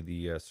busy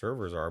the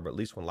servers are, but at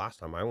least when last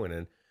time I went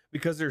in,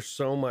 because there's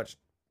so much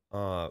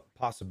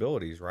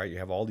possibilities, right? You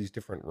have all these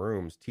different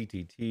rooms,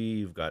 TTT,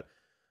 you've got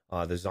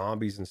the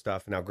zombies and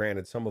stuff. Now,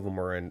 granted, some of them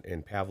are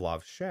in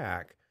Pavlov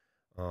Shack,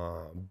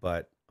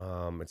 but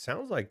it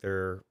sounds like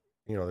they're,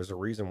 you know, there's a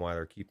reason why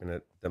they're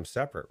keeping them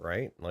separate,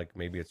 right? Like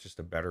maybe it's just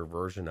a better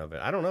version of it.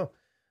 I don't know.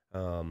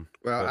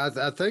 Well,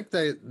 I think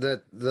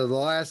that the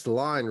last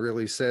line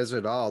really says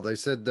it all. They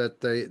said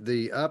that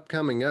the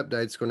upcoming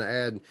update is going to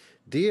add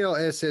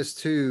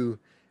DLSS2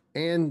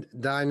 and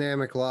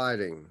dynamic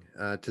lighting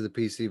to the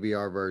PC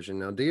VR version.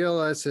 Now,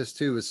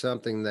 DLSS2 is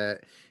something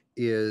that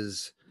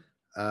is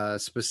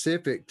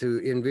specific to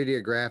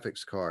NVIDIA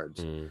graphics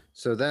cards.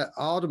 So that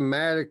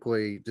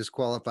automatically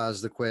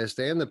disqualifies the Quest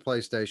and the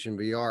PlayStation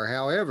VR.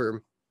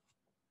 However,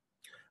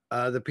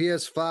 the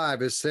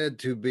PS5 is said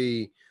to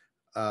be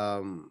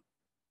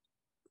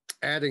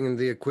adding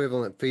the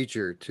equivalent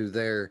feature to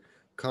their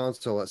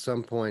console at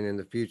some point in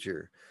the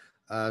future.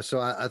 So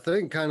I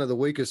think kind of the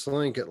weakest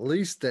link, at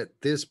least at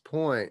this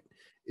point,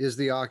 is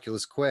the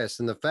Oculus Quest,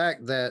 and the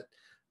fact that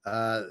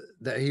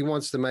he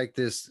wants to make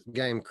this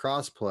game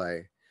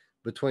crossplay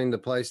between the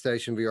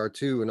PlayStation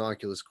VR2 and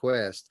Oculus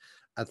Quest,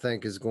 I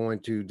think is going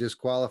to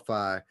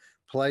disqualify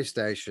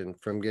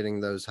PlayStation from getting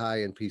those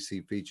high-end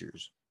PC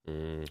features.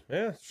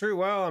 Yeah, it's true.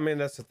 Well, I mean,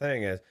 that's the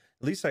thing is,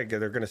 at least like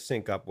they're going to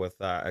sync up with.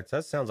 It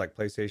does sounds like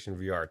PlayStation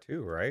VR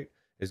too, right?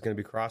 Is going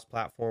to be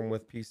cross-platform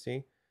with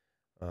PC.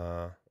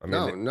 I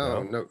mean,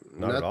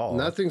 not at all.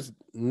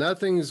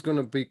 Nothing's going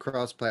to be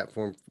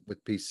cross-platform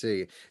with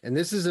PC, and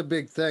this is a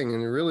big thing,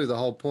 and really the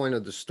whole point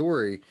of the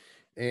story.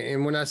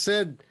 And when I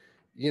said,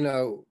 you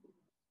know,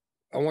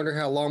 I wonder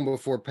how long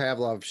before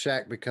Pavlov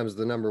Shaq becomes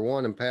the number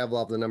one and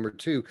Pavlov the number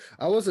two.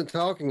 I wasn't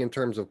talking in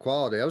terms of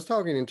quality. I was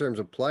talking in terms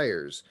of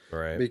players,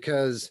 Right.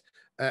 because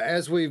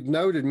as we've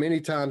noted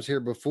many times here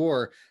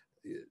before,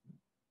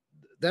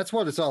 that's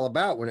what it's all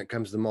about when it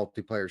comes to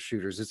multiplayer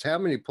shooters. It's how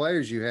many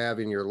players you have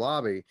in your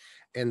lobby,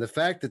 and the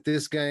fact that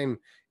this game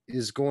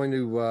is going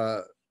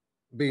to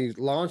be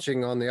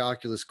launching on the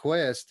Oculus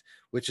Quest,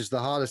 which is the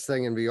hottest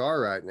thing in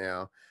VR right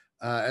now,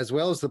 as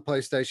well as the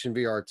PlayStation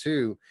VR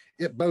 2,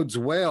 it bodes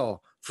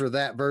well for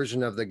that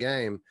version of the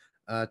game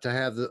to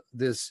have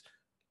this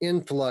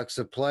influx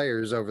of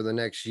players over the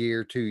next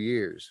year, 2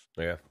 years.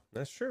 Yeah,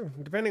 that's true.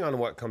 Depending on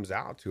what comes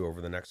out to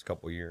over the next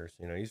couple of years,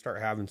 you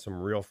start having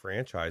some real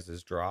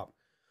franchises drop.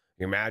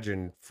 You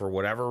imagine, for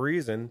whatever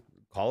reason,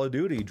 Call of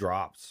Duty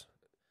drops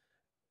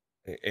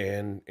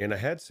in a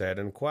headset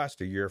and Quest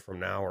a year from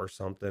now or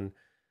something.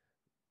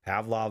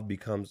 Pavlov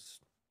becomes,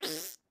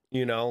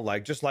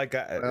 like just like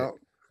a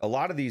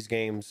lot of these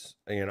games.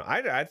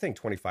 I think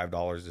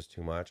 $25 is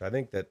too much. I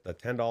think that the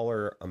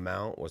 $10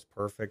 amount was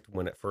perfect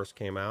when it first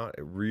came out.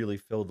 It really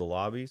filled the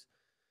lobbies.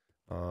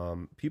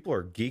 People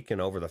are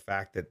geeking over the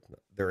fact that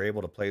they're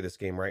able to play this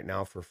game right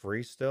now for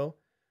free still.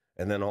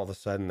 And then all of a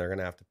sudden they're going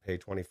to have to pay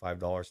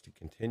 $25 to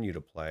continue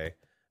to play.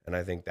 And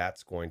I think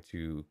that's going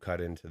to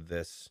cut into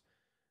this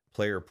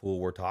player pool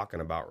we're talking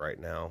about right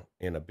now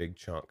in a big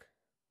chunk.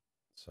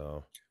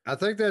 So I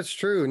think that's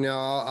true. Now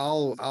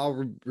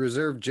I'll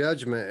reserve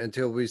judgment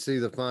until we see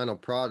the final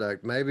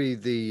product. Maybe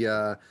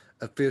the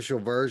official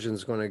version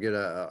is going to get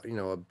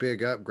a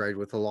big upgrade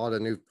with a lot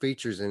of new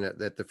features in it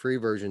that the free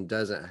version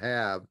doesn't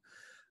have.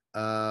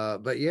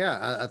 But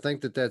yeah, I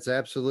think that that's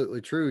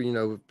absolutely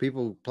true. If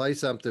people play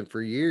something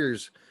for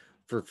years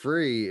for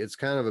free, it's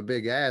kind of a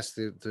big ask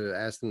to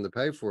ask them to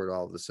pay for it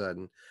all of a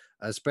sudden,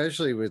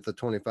 especially with the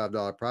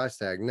 $25 price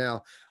tag.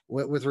 Now,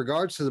 with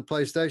regards to the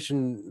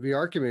PlayStation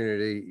VR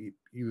community,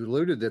 you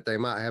alluded that they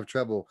might have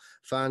trouble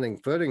finding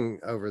footing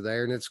over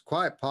there, and it's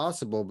quite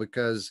possible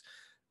because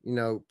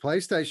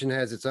PlayStation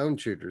has its own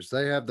shooters.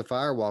 They have the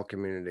Firewall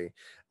community,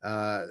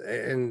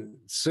 and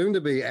soon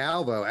to be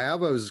Alvo.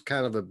 Alvo is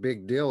kind of a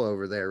big deal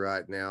over there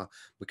right now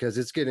because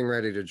it's getting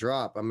ready to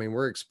drop. I mean,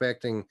 we're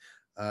expecting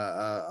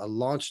a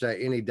launch date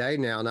any day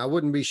now, and I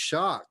wouldn't be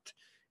shocked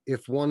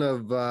if one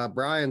of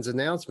Brian's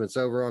announcements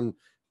over on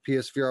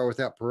PSVR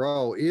Without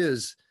Parole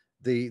is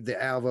the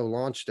Alvo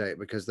launch date,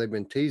 because they've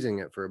been teasing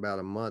it for about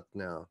a month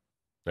now.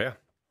 Yeah,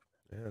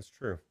 that's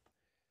true.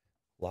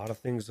 A lot of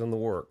things in the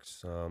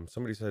works.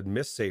 Somebody said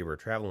Miss Saber,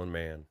 Traveling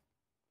Man.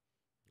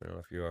 I don't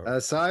know if you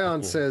are.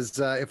 Scion says,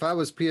 if I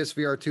was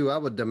PSVR 2, I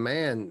would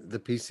demand the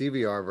PC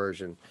VR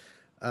version.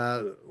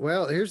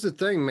 Well, here's the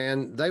thing,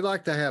 man. They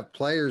like to have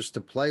players to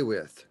play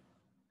with.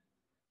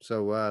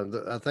 So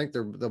I think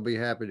they'll be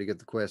happy to get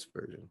the Quest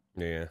version.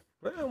 Yeah.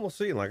 Well, we'll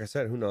see. Like I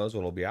said, who knows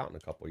what'll be out in a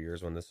couple of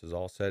years when this is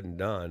all said and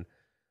done.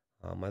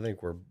 I think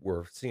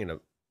we're seeing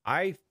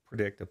I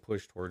predict a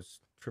push towards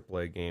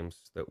AAA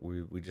games that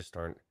we just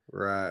aren't.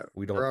 Right.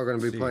 We're all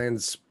going to be playing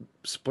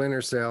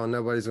Splinter Cell, and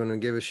nobody's going to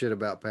give a shit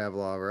about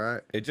Pavlov,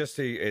 right?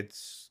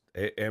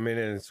 I mean,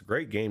 and it's a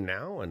great game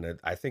now, and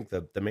I think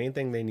the main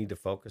thing they need to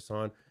focus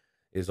on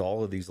is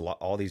all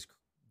these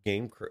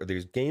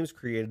games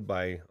created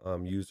by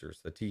users,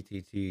 the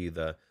TTT,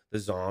 the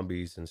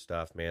zombies and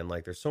stuff, man.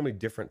 Like, there's so many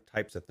different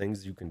types of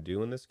things you can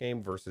do in this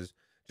game versus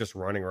just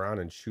running around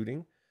and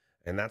shooting.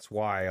 And that's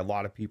why a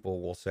lot of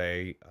people will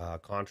say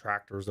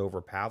contractors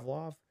over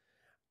Pavlov.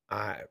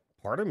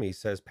 Part of me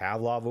says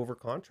Pavlov over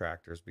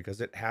contractors,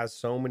 because it has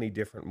so many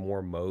different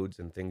more modes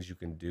and things you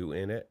can do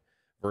in it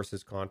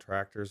versus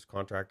contractors.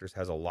 Contractors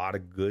has a lot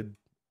of good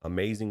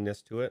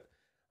amazingness to it,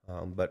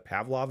 but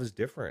Pavlov is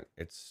different.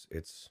 It's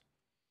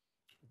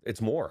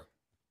more.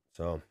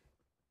 So,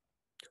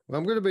 well,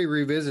 I'm going to be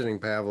revisiting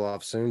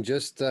Pavlov soon,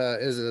 just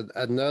as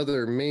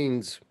another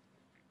means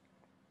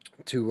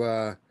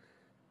to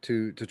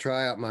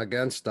try out my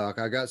gun stock.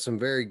 I got some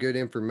very good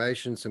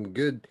information, some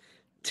good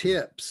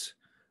tips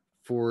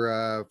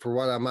for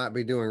what I might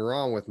be doing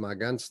wrong with my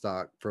gun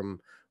stock from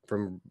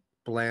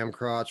Blam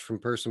Crotch, from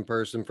Person,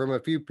 from a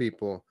few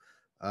people.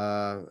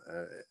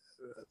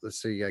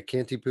 Let's see,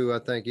 Kenty Poo, I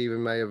think,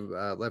 even may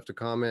have left a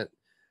comment.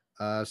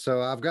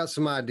 So I've got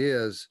some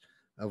ideas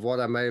of what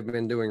I may have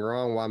been doing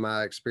wrong, why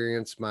my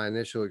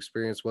initial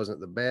experience wasn't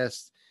the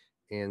best,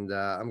 and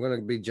I'm going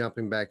to be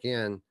jumping back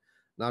in,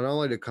 not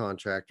only to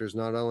Contractors,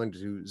 not only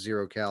to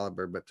Zero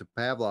Caliber, but to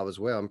Pavlov as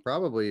well, and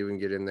probably even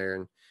get in there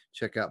and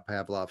check out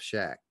Pavlov's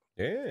Shack.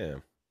 Yeah,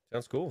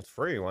 sounds cool. It's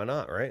free. Why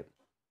not? Right?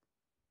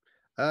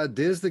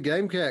 Diz the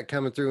Game Cat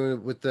coming through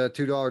with the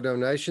 $2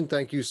 donation.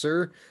 Thank you,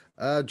 sir.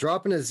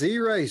 Dropping a Z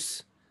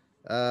Race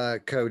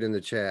code in the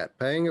chat,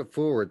 paying it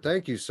forward.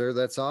 Thank you, sir.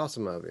 That's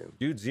awesome of you.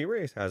 Dude,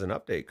 Z-Race has an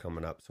update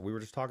coming up. So we were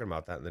just talking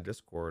about that in the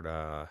Discord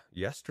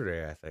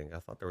yesterday, I think. I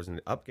thought there was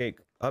an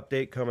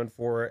update coming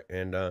for it.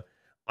 And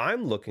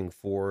I'm looking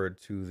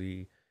forward to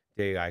the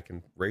day I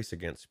can race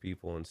against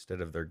people instead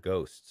of their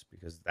ghosts,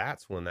 because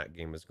that's when that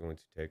game is going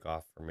to take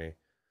off for me.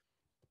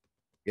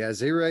 Yeah,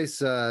 Z Race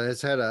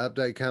has had an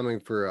update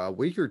coming for a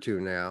week or two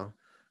now.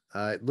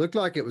 It looked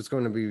like it was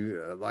going to be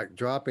like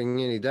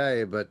dropping any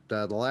day, but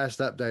the last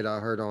update I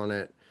heard on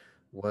it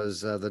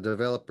was the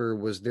developer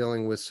was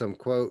dealing with some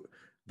quote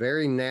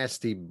very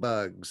nasty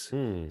bugs.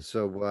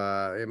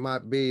 So it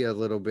might be a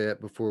little bit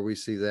before we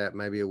see that,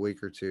 maybe a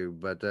week or two,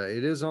 but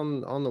it is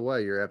on the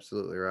way. You're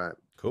absolutely right.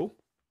 Cool.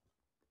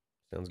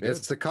 Sounds good.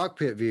 It's the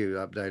cockpit view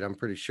update. I'm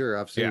pretty sure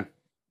I've seen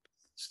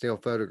still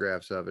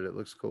photographs of it. It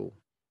looks cool.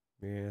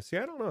 Yeah, see,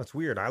 I don't know. It's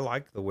weird. I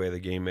like the way the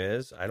game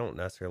is. I don't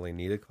necessarily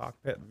need a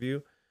cockpit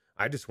view.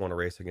 I just want to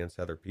race against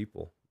other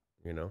people,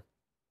 you know?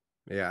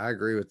 Yeah, I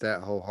agree with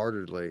that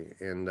wholeheartedly.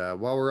 And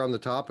while we're on the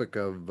topic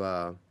of,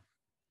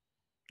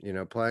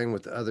 playing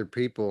with other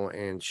people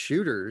and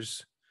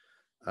shooters,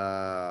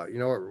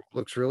 what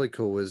looks really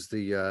cool is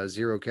the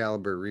Zero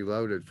Caliber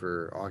Reloaded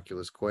for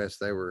Oculus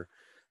Quest.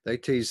 They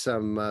teased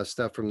some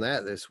stuff from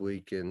that this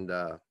week, and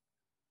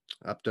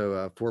up to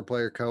a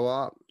 4-player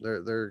co-op.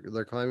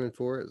 They're claiming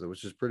for it,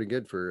 which is pretty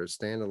good for a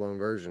standalone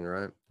version,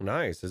 right?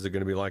 Nice. Is it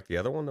going to be like the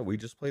other one that we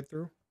just played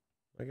through,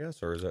 I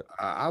guess, or is it?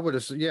 I would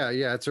assume, yeah.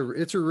 It's a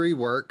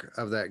rework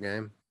of that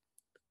game.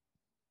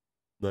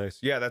 Nice.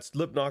 Yeah, that's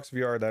Lipnox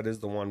VR. That is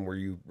the one where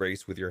you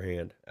race with your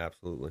hand.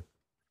 Absolutely.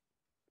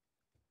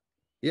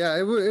 Yeah,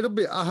 it'll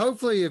be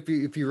hopefully if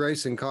you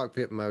race in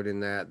cockpit mode in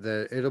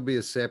that it'll be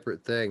a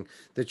separate thing,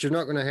 that you're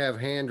not going to have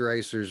hand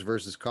racers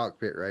versus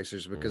cockpit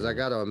racers, because I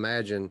got to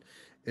imagine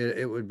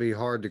it would be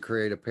hard to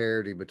create a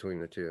parity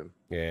between the two.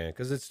 Yeah,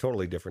 because it's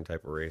totally different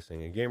type of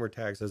racing. And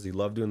Gamertag says he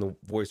loved doing the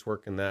voice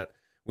work in that.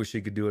 Wish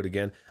he could do it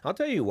again. I'll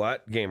tell you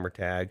what,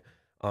 Gamertag,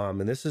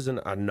 and this isn't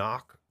a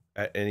knock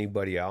at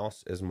anybody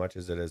else as much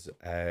as it is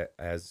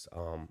as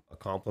a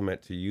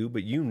compliment to you,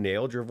 but you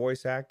nailed your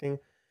voice acting.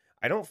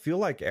 I don't feel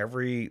like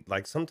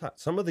sometimes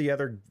some of the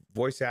other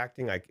voice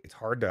acting, like it's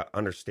hard to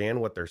understand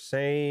what they're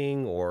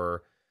saying,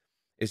 or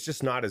it's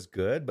just not as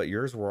good, but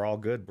yours were all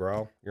good,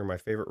 bro. You're my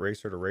favorite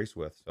racer to race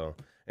with. So,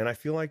 and I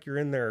feel like you're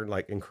in there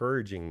like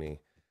encouraging me,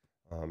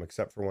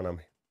 except for when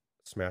I'm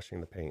smashing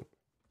the paint.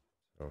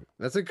 So.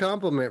 That's a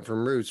compliment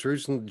from Roots.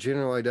 Roots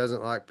generally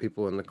doesn't like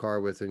people in the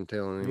car with him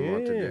telling him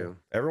what to do.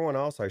 Everyone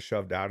else I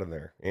shoved out of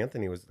there.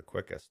 Anthony was the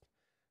quickest,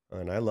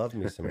 and I love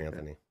me some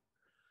Anthony.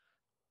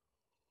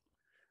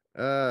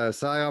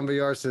 Scion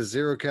VR says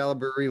Zero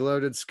Caliber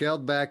Reloaded,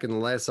 scaled back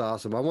and less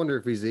awesome. I wonder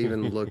if he's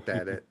even looked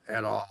at it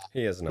at all.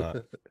 He has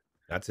not.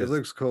 That's it. It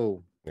looks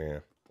cool. Yeah,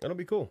 that'll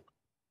be cool.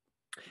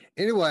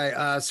 Anyway,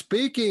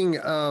 speaking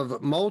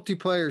of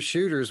multiplayer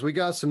shooters, we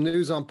got some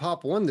news on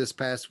Pop One this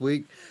past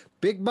week.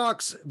 Big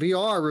Box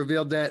VR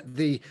revealed that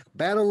the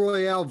Battle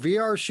Royale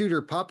VR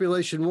shooter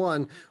Population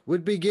One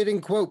would be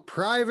getting, quote,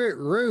 private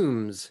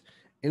rooms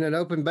in an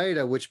open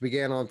beta, which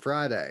began on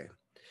Friday.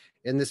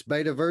 In this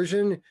beta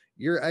version,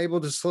 you're able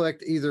to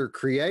select either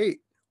create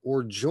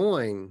or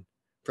join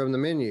from the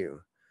menu.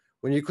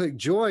 When you click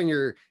join,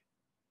 you're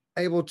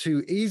able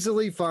to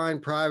easily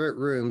find private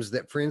rooms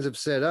that friends have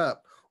set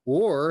up,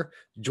 or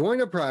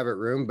join a private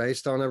room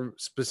based on a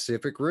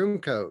specific room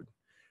code.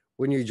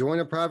 When you join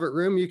a private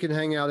room, you can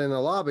hang out in the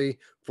lobby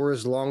for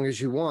as long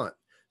as you want.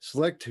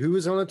 Select who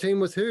is on a team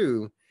with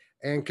who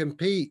and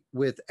compete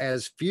with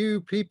as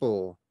few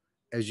people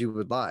as you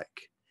would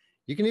like.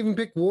 You can even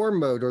pick war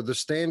mode or the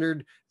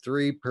standard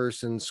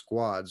 3-person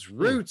squads.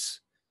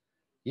 Roots,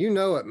 you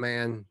know it,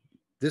 man.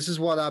 This is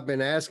what I've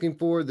been asking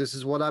for. This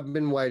is what I've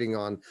been waiting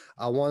on.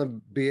 I want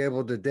to be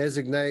able to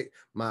designate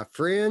my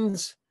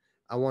friends.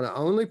 I want to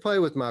only play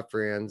with my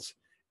friends,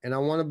 and I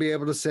want to be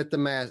able to set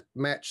the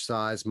match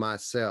size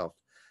myself.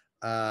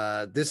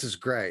 This is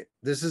great.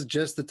 This is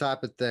just the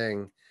type of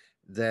thing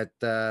that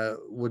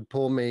would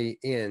pull me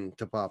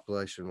into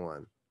Population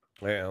One.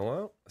 Yeah,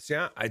 well, see,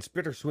 it's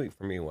bittersweet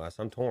for me, Wes.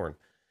 I'm torn,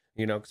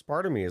 because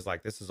part of me is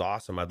like, this is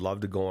awesome. I'd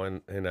love to go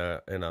in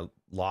a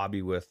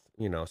lobby with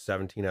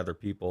 17 other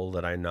people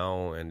that I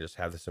know and just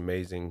have this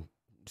amazing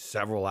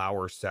several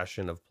hour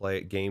session of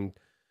game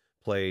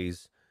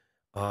plays.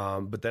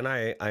 But then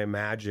I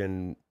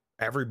imagine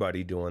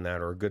everybody doing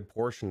that, or a good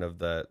portion of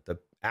the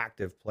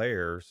active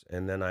players,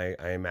 and then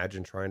I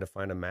imagine trying to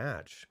find a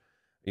match,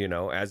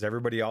 as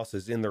everybody else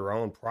is in their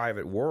own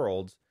private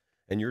worlds.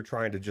 And you're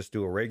trying to just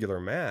do a regular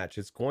match,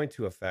 it's going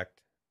to affect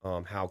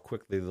how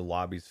quickly the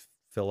lobbies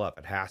fill up.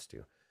 It has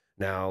to.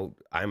 Now,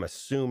 I'm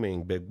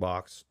assuming Big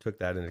Box took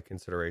that into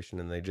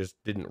consideration and they just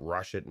didn't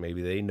rush it.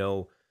 Maybe they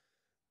know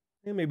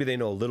And maybe they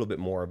know a little bit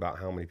more about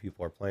how many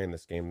people are playing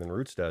this game than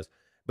Roots does.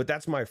 But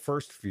that's my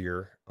first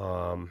fear.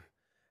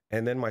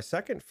 And then my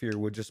second fear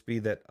would just be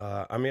that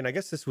I mean, I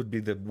guess this would be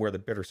the where the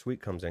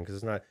bittersweet comes in, because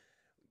it's not,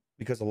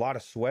 because a lot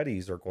of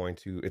sweaties are going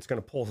to, it's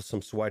going to pull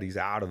some sweaties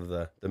out of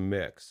the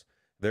mix.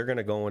 They're going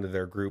to go into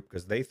their group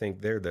because they think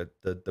they're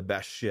the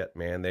best shit,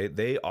 man.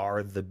 They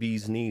are the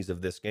bee's knees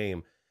of this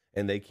game,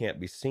 and they can't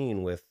be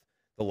seen with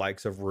the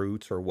likes of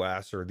Roots or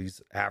Wes or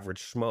these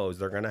average schmoes.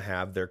 They're going to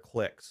have their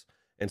clicks,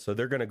 and so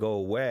they're going to go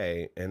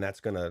away, and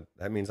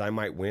that means I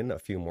might win a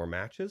few more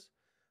matches,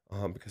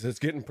 because it's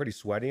getting pretty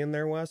sweaty in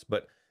there, Wes.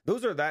 But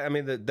those are that. I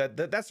mean,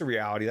 that's the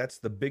reality. That's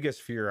the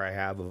biggest fear I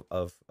have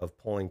of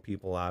pulling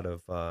people out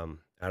of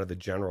the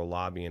general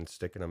lobby and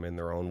sticking them in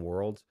their own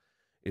worlds.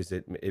 Is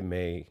it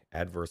may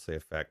adversely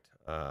affect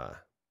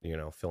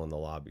filling the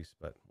lobbies,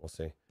 but we'll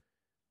see.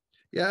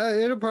 Yeah,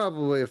 it'll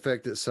probably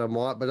affect it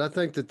somewhat, but I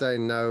think that they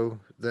know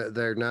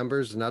their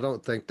numbers, and I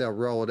don't think they'll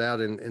roll it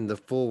out in the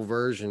full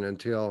version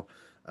until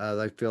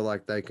they feel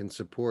like they can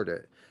support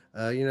it.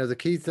 The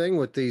key thing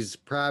with these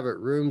private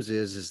rooms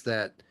is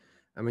that,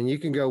 I mean, you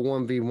can go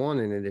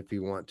 1v1 in it if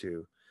you want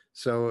to.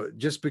 So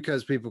just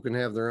because people can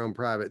have their own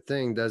private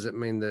thing doesn't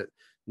mean that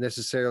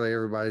necessarily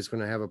everybody's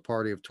going to have a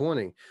party of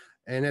 20.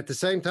 And at the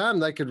same time,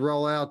 they could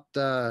roll out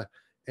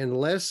and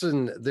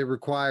lessen the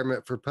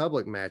requirement for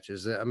public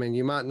matches. I mean,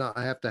 you might not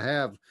have to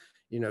have,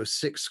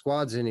 6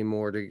 squads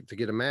anymore to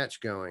get a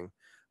match going.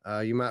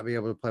 You might be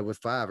able to play with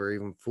 5 or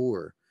even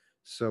 4.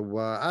 So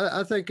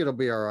I think it'll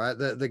be all right.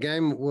 The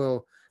game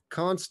will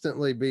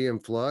constantly be in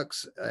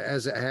flux,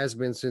 as it has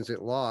been since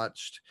it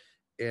launched.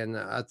 And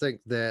I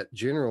think that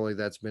generally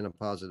that's been a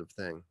positive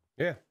thing.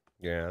 Yeah.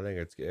 I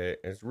think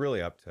it's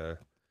really up to,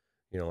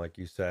 like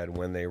you said,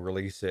 when they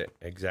release it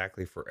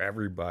exactly for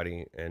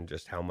everybody, and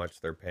just how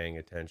much they're paying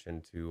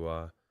attention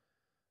to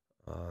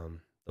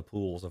the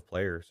pools of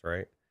players,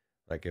 right?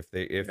 Like if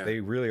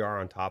they really are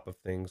on top of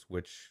things,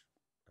 which,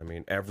 I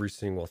mean, every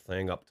single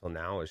thing up till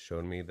now has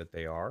shown me that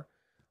they are.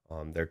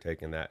 They're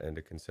taking that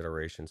into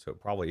consideration, so it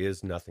probably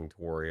is nothing to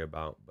worry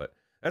about. But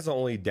that's the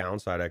only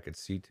downside I could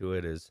see to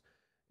it is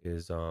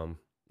there's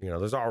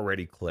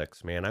already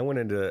clicks, man. I went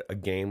into a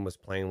game, was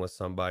playing with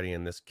somebody,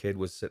 and this kid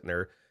was sitting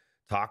there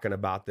talking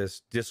about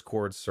this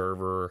Discord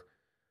server,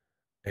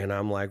 and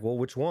I'm like, well,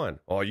 which one?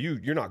 Oh,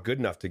 you're not good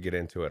enough to get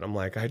into it. I'm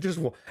like, I just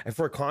want, and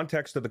for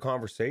context of the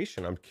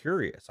conversation, I'm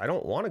curious. I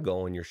don't want to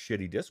go in your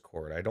shitty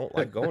Discord. I don't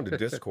like going to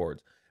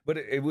Discords. But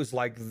it was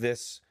like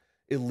this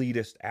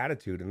elitist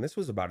attitude, and this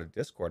was about a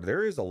Discord.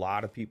 There is a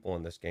lot of people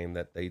in this game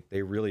that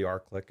they really are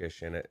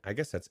cliquish, and I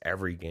guess that's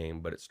every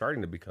game, but it's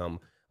starting to become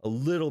a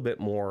little bit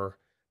more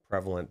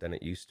prevalent than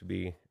it used to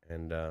be.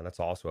 And that's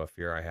also a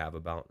fear I have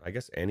about, I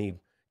guess, any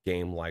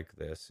game like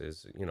this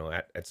is,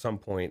 at some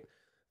point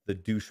the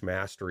douche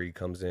mastery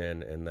comes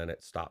in, and then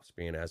it stops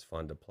being as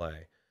fun to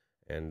play.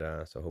 And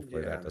so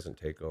hopefully that doesn't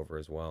take over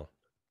as well.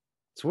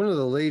 It's one of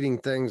the leading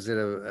things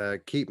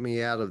that keep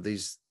me out of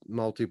these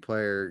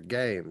multiplayer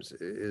games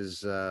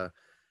is, there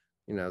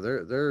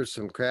are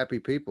some crappy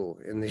people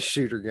in these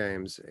shooter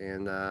games,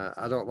 and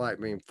I don't like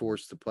being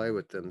forced to play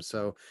with them.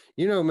 So,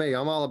 me,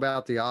 I'm all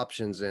about the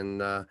options,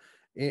 and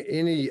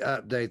any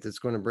update that's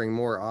going to bring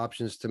more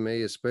options to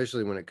me,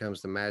 especially when it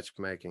comes to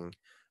matchmaking,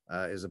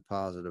 is a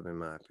positive in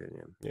my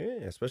opinion.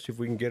 Yeah, especially if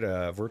we can get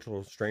a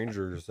Virtual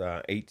Strangers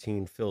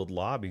 18 filled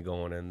lobby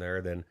going in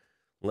there, then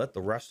let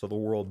the rest of the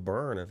world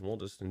burn, and we'll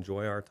just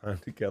enjoy our time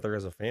together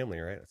as a family,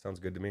 right? That sounds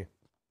good to me.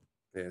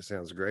 Yeah, it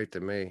sounds great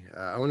to me.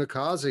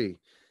 Onakazi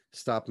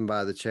stopping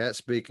by the chat.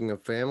 Speaking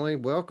of family,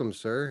 welcome,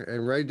 sir.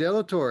 And Ray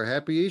Delator,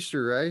 happy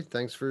Easter, Ray.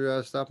 Thanks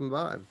for stopping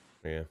by.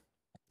 Yeah,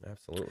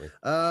 absolutely.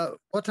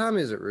 What time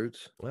is it,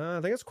 Roots?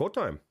 I think it's quote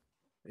time.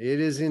 It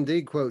is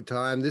indeed quote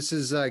time. This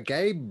is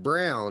Gabe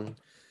Brown,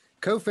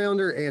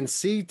 co-founder and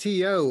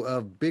CTO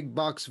of Big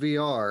Box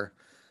VR,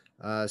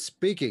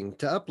 speaking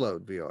to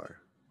Upload VR.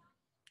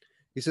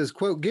 He says,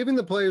 quote, giving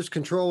the players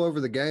control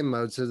over the game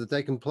mode so that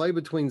they can play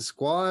between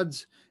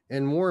squads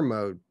and war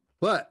mode,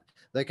 but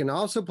they can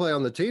also play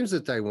on the teams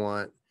that they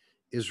want,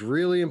 is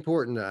really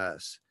important to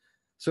us.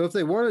 So if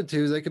they wanted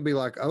to, they could be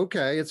like,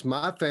 okay, it's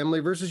my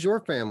family versus your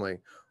family.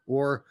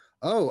 Or,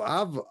 oh,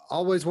 I've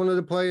always wanted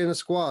to play in a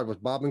squad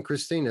with Bob and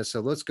Christina, so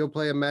let's go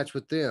play a match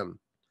with them.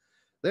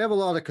 They have a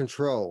lot of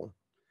control.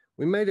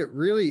 We made it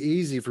really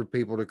easy for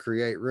people to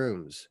create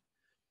rooms.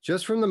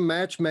 Just from the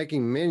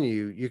matchmaking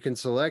menu, you can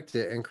select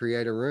it and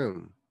create a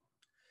room.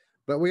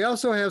 But we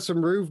also have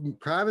some room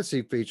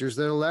privacy features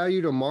that allow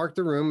you to mark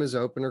the room as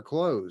open or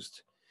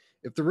closed.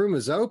 If the room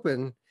is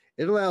open,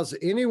 it allows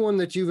anyone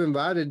that you've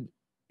invited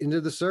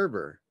into the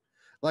server.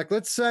 Like,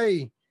 let's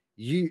say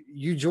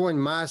you join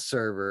my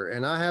server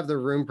and I have the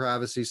room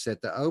privacy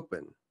set to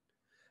open.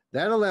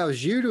 That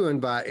allows you to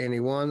invite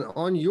anyone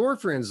on your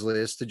friends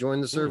list to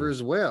join the server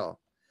as well.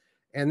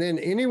 And then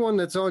anyone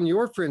that's on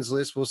your friends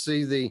list will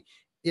see the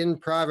in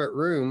private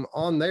room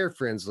on their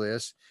friends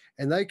list,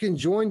 and they can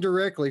join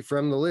directly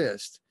from the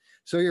list.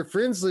 So your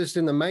friends list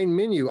in the main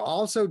menu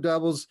also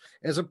doubles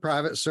as a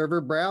private server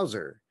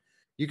browser.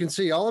 You can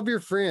see all of your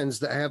friends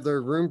that have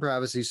their room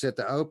privacy set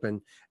to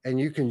open, and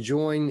you can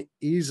join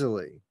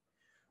easily.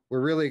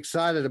 We're really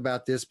excited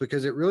about this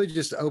because it really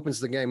just opens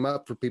the game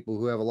up for people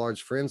who have a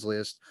large friends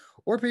list,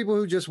 or people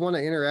who just want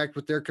to interact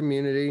with their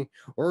community,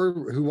 or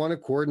who want to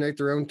coordinate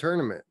their own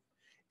tournament.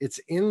 It's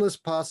endless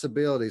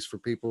possibilities for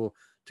people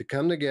to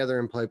come together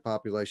and play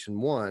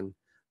Population One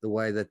the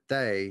way that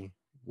they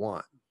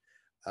want.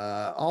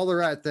 All the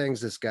right things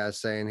this guy's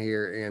saying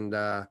here. And,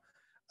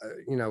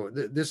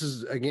 this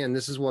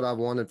is what I've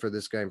wanted for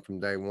this game from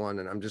day one.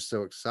 And I'm just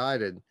so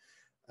excited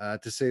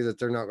to see that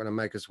they're not going to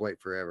make us wait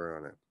forever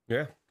on it.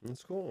 Yeah,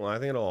 that's cool. I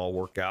think it'll all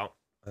work out.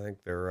 I think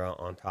they're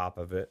on top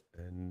of it.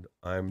 And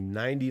I'm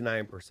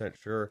 99%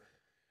 sure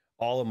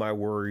all of my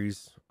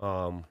worries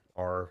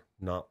are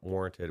not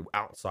warranted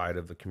outside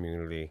of the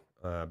community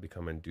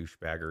becoming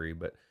douchebaggery,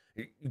 but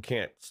you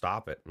can't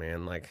stop it,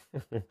 man. Like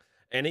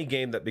any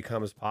game that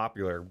becomes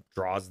popular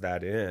draws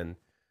that in,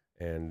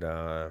 and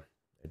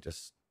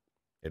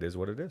it is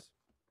what it is.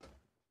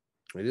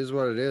 It is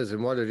what it is.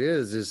 And what it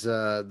is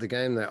the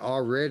game that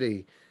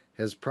already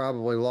has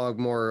probably logged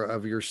more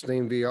of your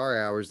Steam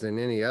VR hours than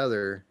any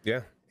other.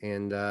 Yeah.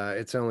 And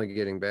it's only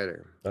getting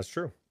better. That's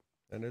true.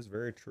 That is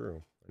very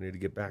true. I need to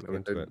get back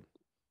into it.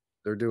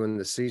 They're doing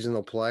the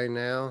seasonal play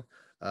now.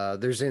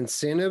 There's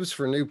incentives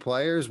for new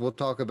players. We'll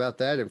talk about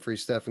that in Free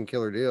Stuff and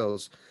Killer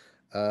Deals.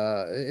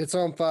 It's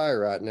on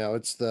fire right now.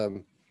 It's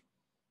the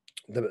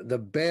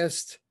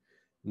best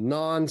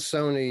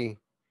non-Sony,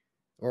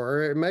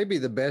 or it may be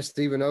the best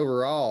even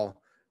overall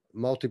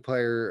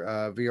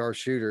multiplayer VR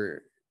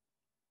shooter,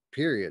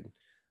 period.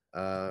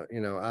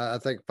 I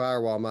think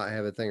Firewall might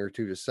have a thing or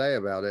two to say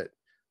about it,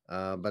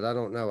 but I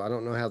don't know. I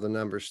don't know how the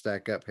numbers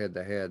stack up head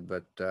to head,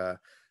 but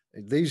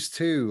these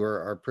two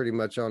are pretty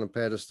much on a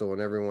pedestal,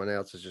 and everyone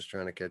else is just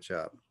trying to catch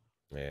up.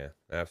 Yeah,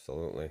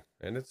 absolutely.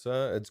 And it's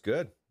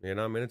good.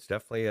 It's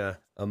definitely a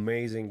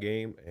amazing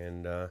game,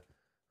 and I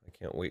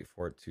can't wait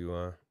for it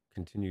to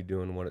continue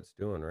doing what it's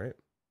doing, right?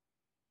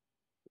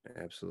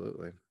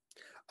 Absolutely.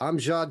 I'm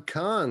Jad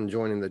Khan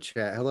joining the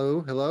chat.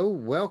 Hello,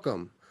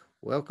 welcome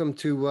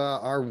to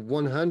our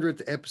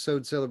 100th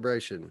episode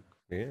celebration.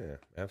 Yeah,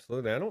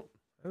 absolutely.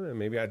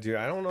 Maybe I do.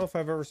 I don't know if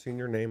I've ever seen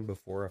your name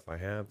before. If I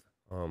have,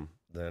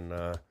 then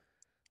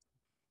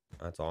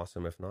that's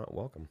awesome. If not,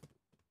 welcome.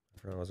 I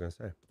forgot what I was gonna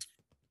say.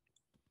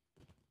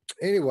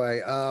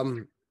 Anyway,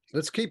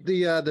 let's keep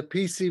the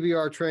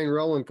PCVR train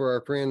rolling for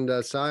our friend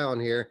Scion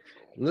here.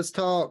 And let's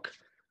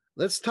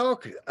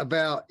talk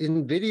about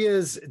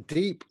NVIDIA's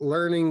deep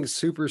learning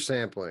super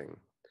sampling,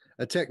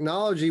 a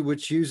technology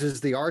which uses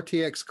the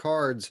RTX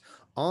card's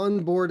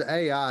onboard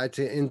AI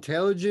to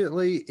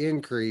intelligently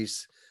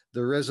increase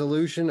the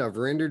resolution of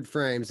rendered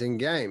frames in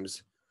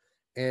games.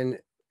 And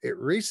it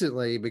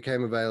recently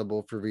became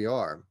available for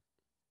VR.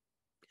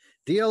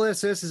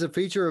 DLSS is a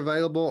feature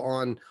available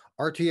on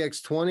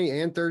RTX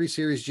 20 and 30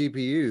 series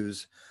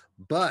GPUs,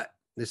 but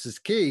this is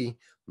key,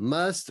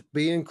 must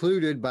be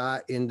included by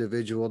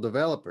individual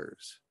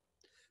developers.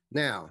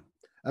 Now,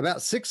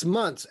 about 6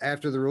 months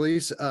after the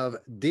release of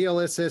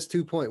DLSS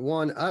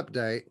 2.1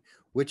 update,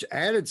 which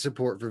added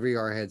support for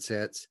VR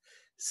headsets,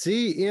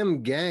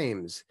 CM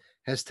Games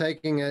has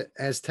taken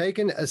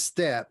a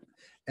step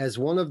as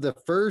one of the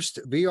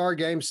first VR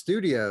game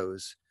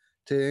studios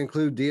to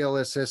include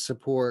DLSS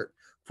support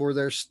for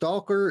their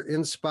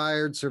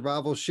Stalker-inspired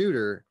survival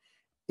shooter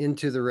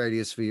Into the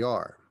Radius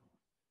VR.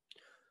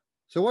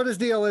 So what does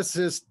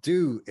DLSS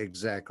do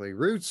exactly?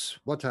 Roots,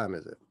 what time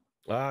is it?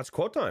 It's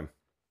quote time.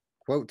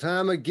 Quote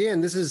time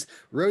again. This is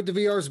Road to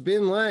VR's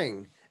Ben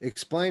Lang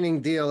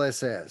explaining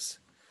DLSS.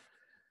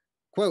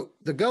 Quote,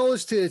 the goal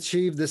is to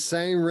achieve the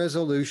same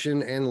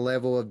resolution and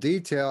level of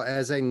detail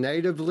as a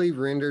natively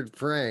rendered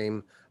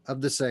frame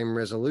of the same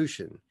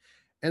resolution,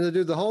 and to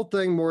do the whole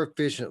thing more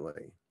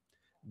efficiently.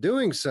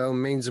 Doing so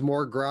means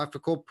more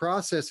graphical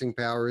processing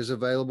power is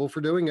available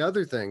for doing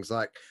other things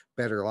like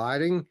better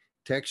lighting,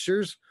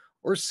 textures,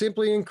 or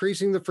simply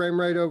increasing the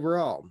frame rate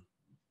overall.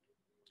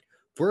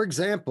 For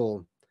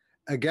example,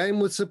 a game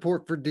with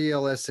support for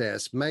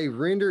DLSS may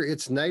render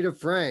its native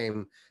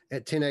frame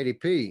at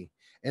 1080p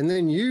and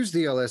then use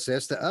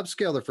DLSS to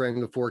upscale the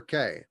frame to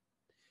 4K.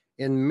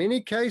 In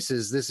many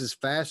cases, this is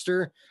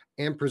faster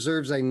and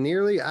preserves a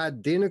nearly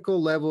identical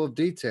level of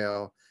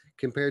detail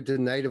compared to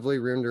natively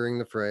rendering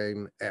the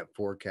frame at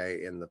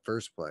 4K in the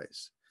first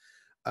place.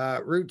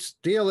 Roots,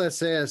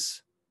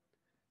 DLSS,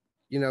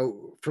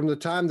 from the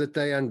time that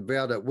they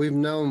unveiled it, we've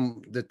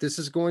known that this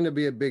is going to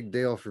be a big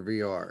deal for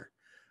VR.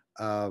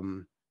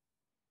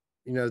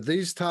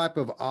 These type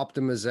of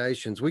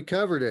optimizations, we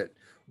covered it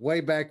way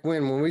back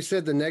when we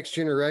said the next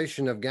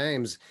generation of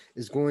games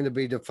is going to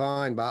be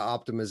defined by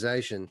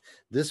optimization.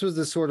 This was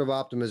the sort of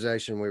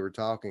optimization we were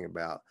talking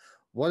about.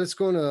 What it's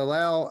going to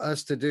allow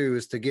us to do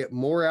is to get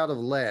more out of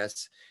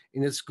less,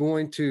 and it's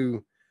going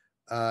to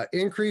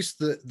increase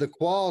the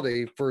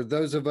quality for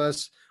those of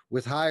us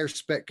with higher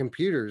spec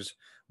computers,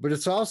 but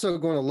it's also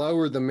going to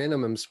lower the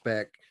minimum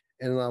spec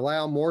and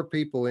allow more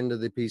people into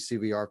the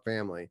PCVR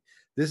family.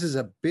 This is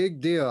a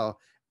big deal,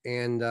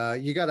 and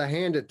you got to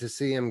hand it to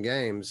CM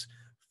Games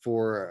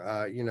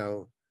for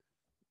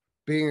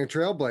being a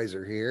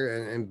trailblazer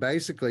here and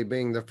basically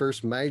being the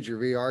first major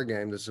VR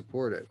game to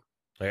support it.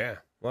 Yeah.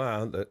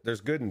 Well,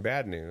 there's good and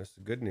bad news.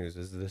 The good news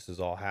is this is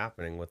all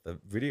happening with the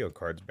video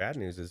cards. Bad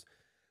news is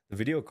the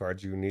video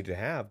cards you need to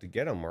have to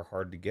get them are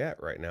hard to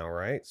get right now,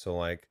 right? So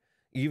like,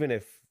 even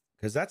if,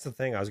 because that's the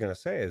thing I was gonna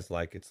say is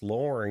like it's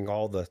lowering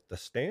all the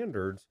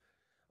standards,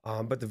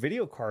 but the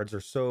video cards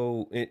are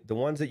the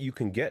ones that you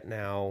can get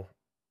now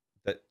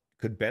that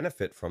could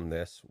benefit from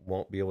this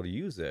won't be able to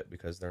use it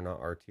because they're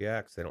not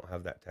RTX. They don't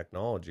have that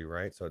technology,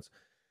 right? So it's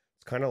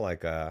kind of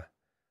like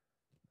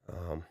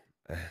um,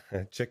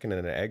 a chicken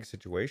and an egg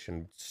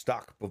situation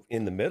stuck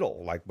in the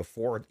middle, like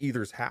before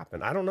either's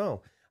happened. I don't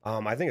know.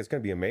 I think it's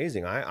going to be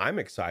amazing. I'm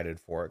excited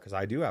for it because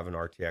I do have an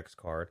RTX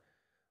card.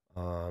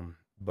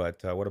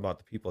 But what about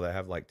the people that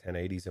have like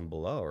 1080s and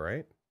below,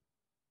 right?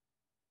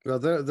 Well,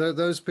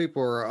 those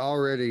people are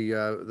already,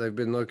 they've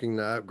been looking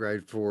to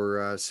upgrade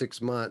for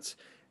 6 months,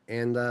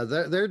 and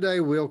their day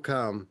will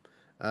come.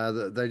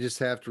 They just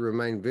have to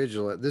remain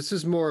vigilant. This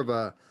is more of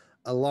a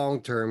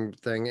long term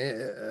thing.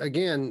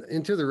 Again,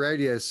 Into the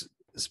Radius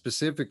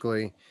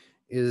specifically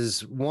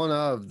is one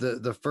of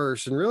the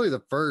first, and really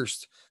the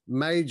first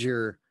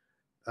major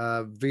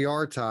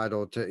VR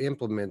title to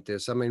implement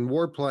this. I mean,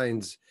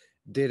 Warplanes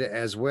did it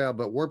as well,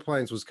 but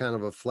Warplanes was kind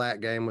of a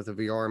flat game with a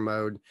VR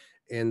mode,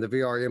 and the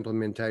VR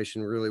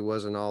implementation really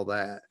wasn't all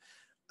that.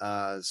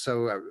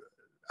 So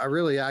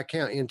I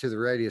count Into the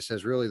Radius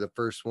as really the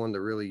first one to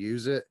really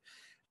use it.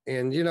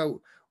 And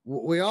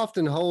we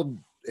often hold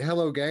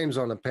Hello Games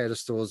on a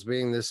pedestal as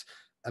being this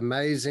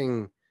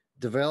amazing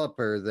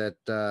developer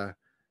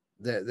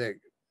that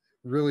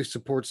really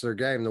supports their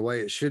game the way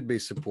it should be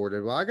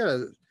supported. Well, I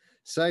gotta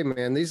say,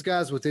 man, these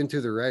guys with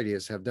Into the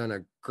Radius have done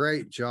a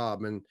great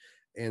job, and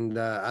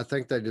I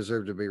think they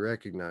deserve to be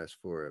recognized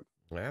for it.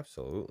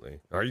 Absolutely.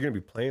 Are you going to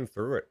be playing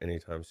through it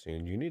anytime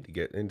soon? You need to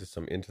get into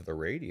some Into the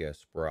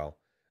Radius, bro.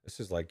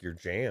 This is like your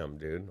jam,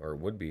 dude, or it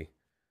would be.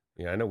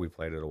 Yeah, I know we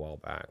played it a while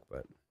back,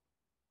 but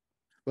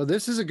Well,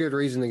 this is a good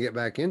reason to get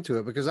back into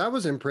it because I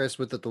was impressed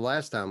with it the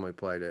last time we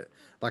played it.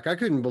 Like, I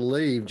couldn't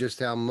believe just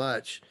how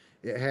much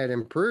it had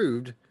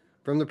improved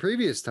from the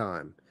previous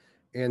time.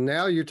 And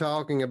now you're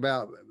talking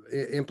about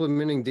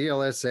implementing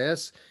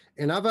DLSS.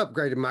 And I've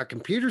upgraded my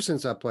computer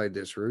since I played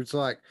this, Roots.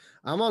 Like,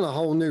 I'm on a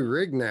whole new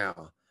rig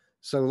now.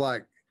 So,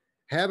 like,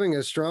 having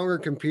a stronger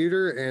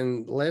computer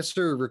and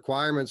lesser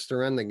requirements to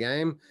run the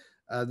game,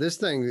 this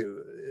thing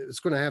is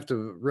going to have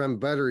to run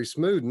buttery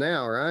smooth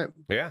now, right?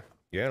 yeah,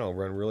 yeah, it'll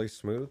run really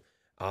smooth,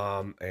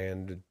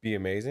 and be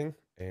amazing.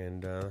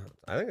 And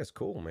I think it's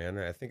cool, man.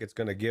 I think it's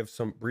going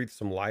to breathe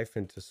some life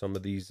into some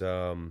of these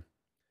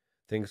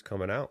things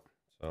coming out.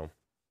 So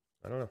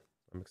I don't know.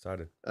 I'm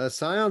excited.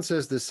 Scion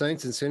says the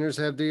Saints and Sinners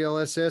have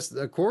DLSS.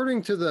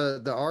 According to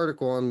the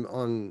article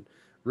on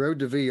Road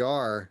to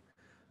VR,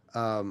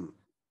 um,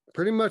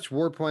 pretty much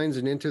Warplanes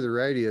and Into the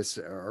Radius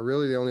are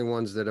really the only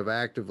ones that have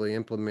actively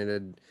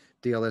implemented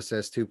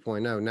DLSS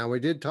 2.0. Now we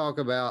did talk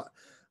about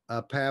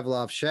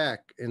Pavlov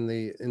Shack in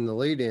the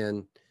lead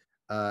in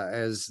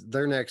as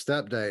their next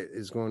update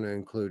is going to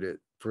include it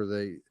for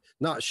the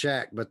not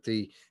Shack but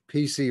the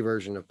PC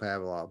version of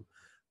Pavlov.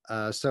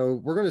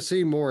 So we're going to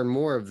see more and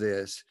more of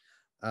this.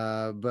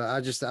 But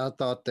I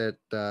thought that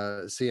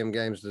CM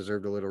Games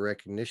deserved a little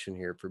recognition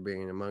here for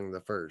being among the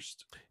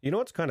first. You know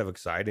what's kind of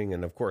exciting,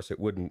 and of course it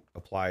wouldn't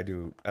apply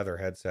to other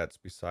headsets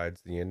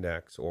besides the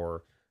Index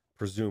or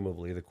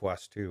presumably the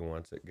Quest 2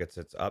 once it gets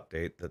its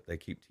update that they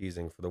keep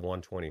teasing for the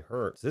 120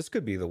 hertz. This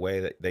could be the way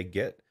that they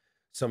get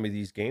some of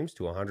these games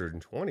to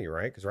 120,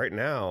 right? Because right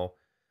now,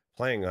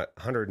 playing at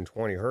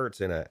 120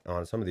 hertz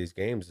on some of these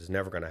games is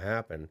never going to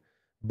happen.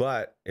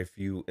 But if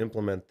you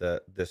implement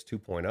this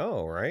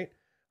 2.0, right?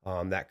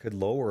 That could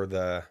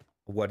lower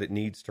what it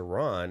needs to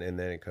run, and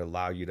then it could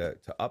allow you to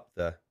up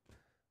the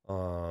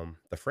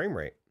frame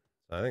rate.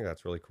 So I think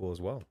that's really cool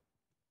as well.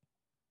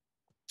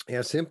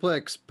 Yeah,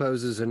 Simplex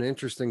poses an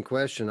interesting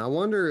question. I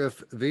wonder if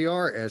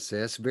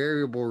VRSS,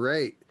 variable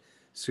rate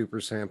super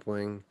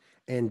sampling,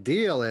 and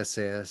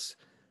DLSS,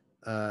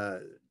 uh,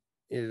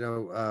 you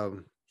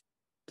know,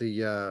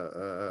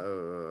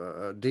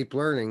 the deep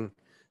learning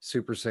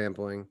super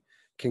sampling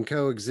can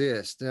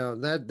coexist. Now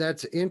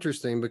that's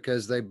interesting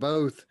because they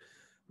both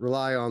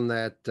rely on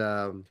that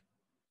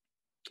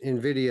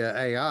NVIDIA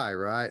AI,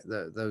 right?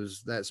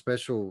 Those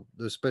special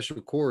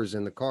cores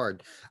in the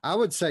card. I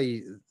would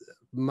say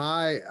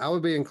I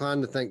would be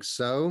inclined to think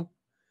so,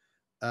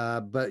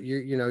 but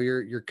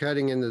you're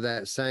cutting into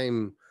that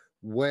same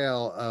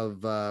well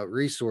of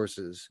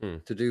resources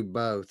to do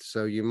both.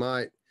 So you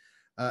might.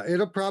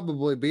 It'll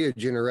probably be a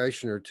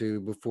generation or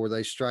two before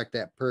they strike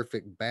that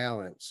perfect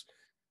balance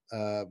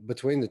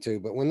between the two.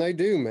 But when they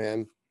do,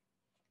 man,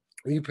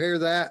 you pair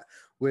that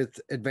with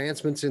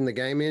advancements in the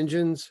game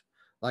engines,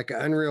 like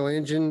Unreal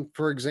Engine,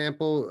 for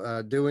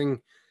example,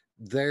 doing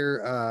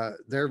their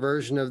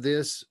version of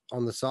this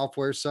on the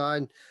software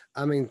side.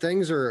 I mean,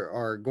 things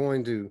are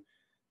going to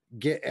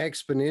get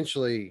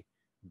exponentially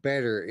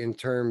better in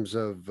terms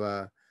of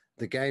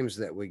the games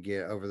that we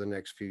get over the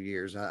next few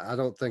years. I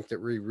don't think that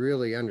we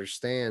really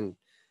understand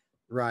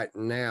right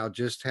now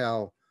just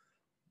how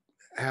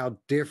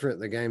different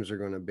the games are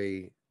going to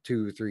be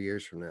 2 or 3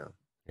 years from now.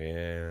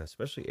 Yeah,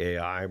 especially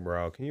AI,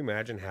 bro. Can you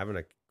imagine having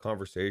a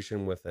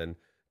conversation with an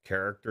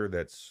character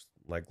that's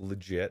like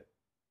legit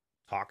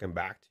talking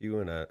back to you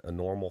in a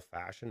normal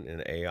fashion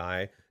in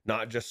AI,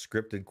 not just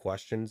scripted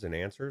questions and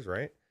answers,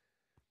 right?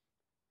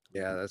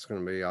 Yeah, that's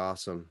going to be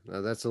awesome.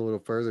 That's a little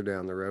further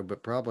down the road,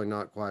 but probably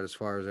not quite as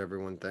far as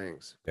everyone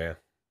thinks. Yeah,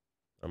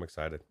 I'm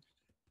excited.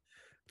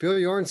 Phil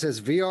Yorn says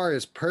VR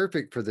is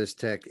perfect for this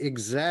tech.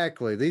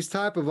 Exactly. These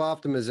type of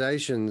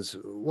optimizations,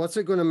 what's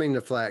it going to mean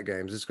to flat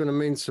games? It's going to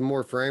mean some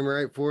more frame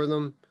rate for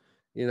them.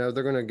 You know,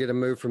 they're going to get a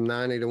move from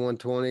 90 to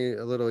 120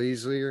 a little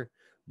easier.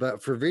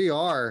 But for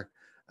VR,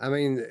 I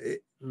mean,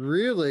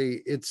 really,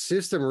 its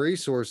system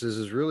resources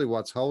is really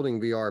what's holding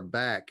VR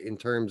back in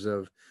terms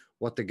of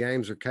what the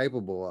games are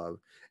capable of.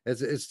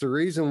 It's the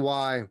reason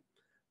why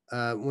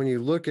when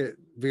you look at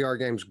VR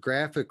games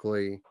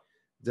graphically,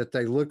 that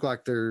they look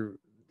like they're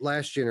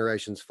last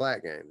generation's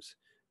flat games.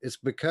 It's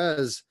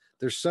because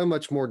they're so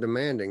much more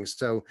demanding.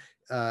 So,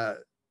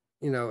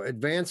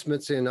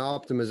 advancements in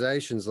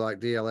optimizations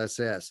like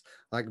DLSS,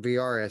 like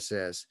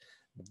VRSS,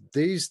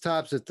 these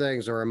types of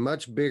things are a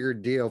much bigger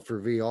deal for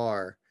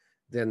VR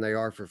than they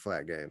are for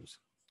flat games.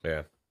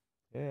 Yeah,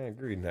 yeah,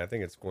 agreed. And I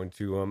think it's going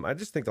to. I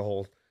just think the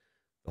whole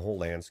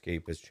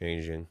landscape is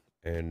changing,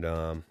 and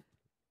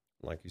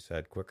like you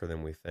said, quicker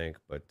than we think.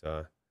 But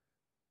it'll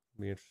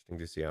be interesting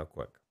to see how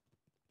quick.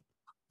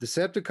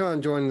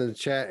 Decepticon joined the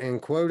chat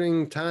and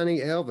quoting Tiny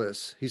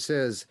Elvis, he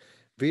says,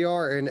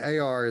 VR and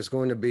AR is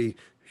going to be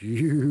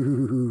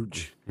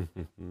huge.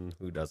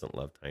 Who doesn't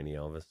love Tiny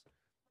Elvis?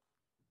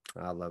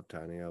 I love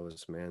Tiny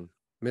Elvis, man.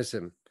 Miss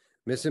him.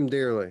 Miss him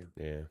dearly.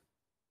 Yeah.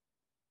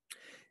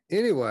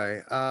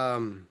 Anyway,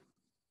 so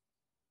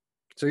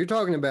you're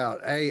talking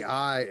about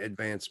AI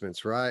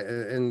advancements, right?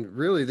 And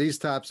really these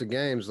types of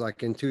games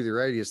like Into the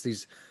Radius,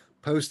 these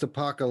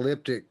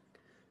post-apocalyptic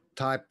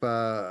type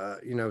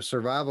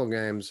survival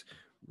games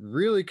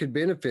really could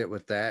benefit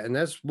with that. And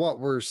that's what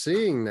we're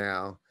seeing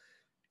now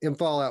in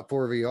Fallout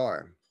 4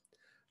 VR.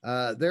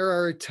 There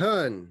are a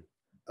ton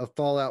of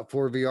Fallout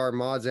 4 VR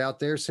mods out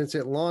there since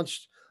it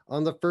launched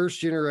on the first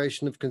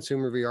generation of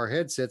consumer VR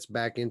headsets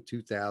back in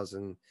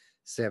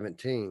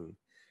 2017.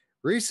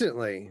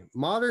 Recently,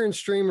 modern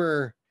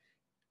streamer,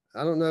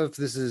 I don't know if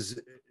this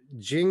is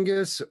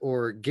Genghis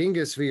or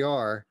Genghis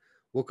VR,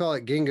 we'll call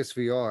it Genghis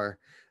VR,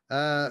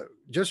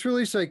 just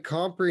released a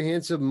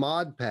comprehensive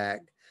mod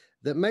pack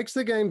that makes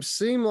the game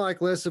seem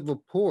like less of a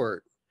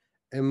port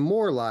and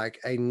more like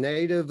a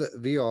native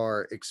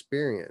VR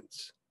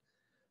experience.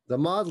 The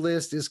mod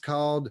list is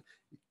called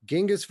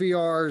Genghis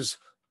VR's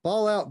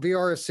Fallout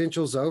VR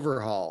Essentials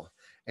Overhaul,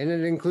 and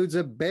it includes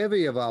a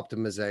bevy of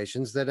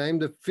optimizations that aim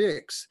to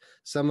fix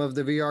some of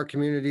the VR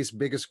community's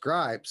biggest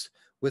gripes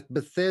with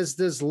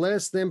Bethesda's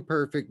less than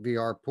perfect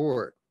VR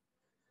port.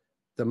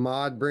 The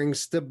mod brings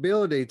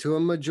stability to a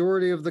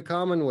majority of the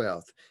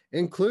Commonwealth,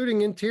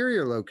 including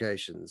interior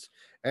locations,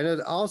 and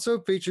it also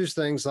features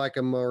things like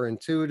a more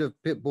intuitive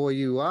Pip-Boy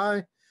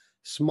UI,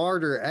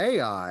 smarter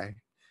AI,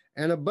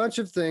 and a bunch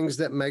of things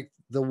that make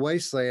the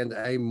wasteland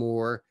a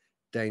more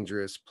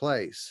dangerous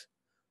place.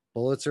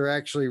 Bullets are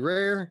actually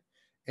rare,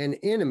 and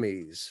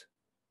enemies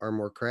are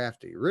more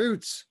crafty.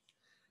 Roots,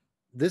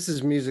 this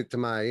is music to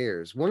my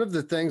ears. One of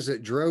the things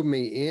that drove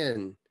me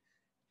in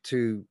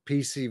to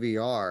PC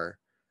VR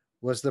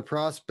was the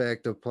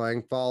prospect of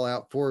playing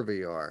Fallout 4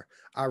 VR.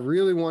 I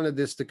really wanted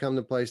this to come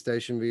to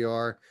PlayStation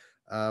VR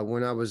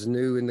when I was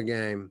new in the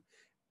game.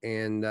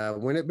 And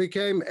when it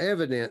became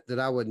evident that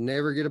I would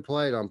never get to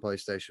play it on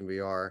PlayStation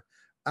VR,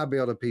 I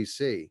built a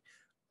PC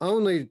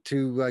only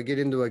to get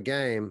into a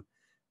game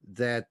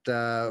that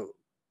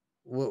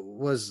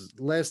was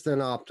less than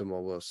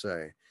optimal, we'll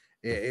say.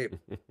 It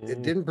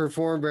didn't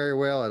perform very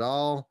well at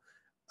all.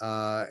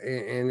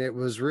 And it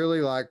was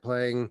really like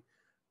playing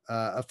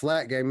a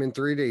flat game in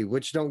 3D,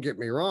 which, don't get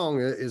me wrong,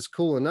 is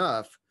cool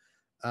enough.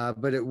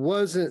 But it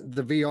wasn't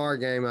the VR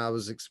game I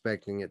was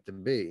expecting it to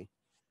be,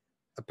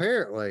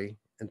 apparently,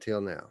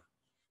 until now.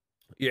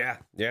 Yeah,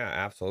 yeah,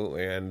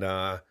 absolutely. And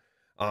a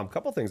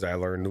couple things I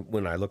learned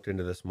when I looked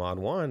into this mod.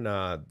 One,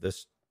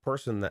 this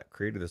person that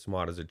created this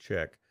mod is a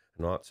chick.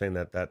 I'm not saying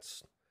that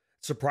that's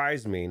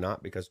surprised me,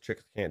 not because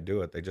chicks can't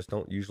do it. They just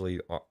don't usually.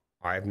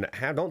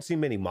 Don't see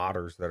many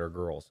modders that are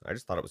girls. I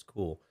just thought it was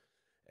cool.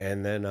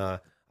 And then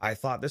I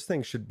thought this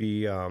thing should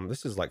be.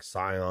 This is like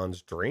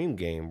Scion's dream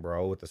game,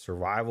 bro, with the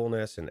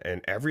survivalness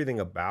and everything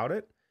about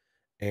it.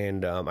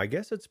 And I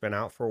guess it's been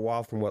out for a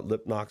while. From what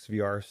Lipnox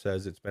VR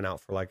says, it's been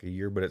out for like a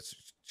year. But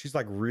she's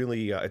like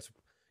really it's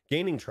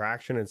gaining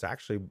traction. It's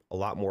actually a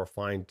lot more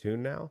fine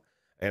tuned now.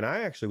 And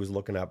I actually was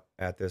looking up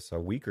at this a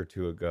week or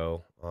two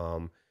ago,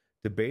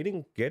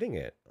 debating getting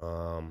it.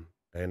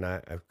 And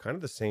I kind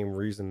of the same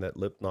reason that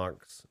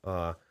Lipnox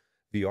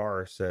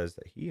VR says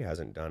that he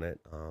hasn't done it.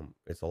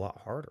 It's a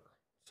lot harder,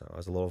 so I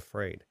was a little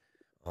afraid.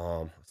 I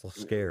was a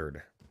little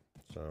scared.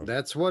 So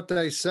that's what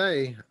they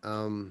say.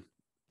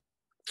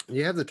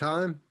 You have the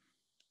time?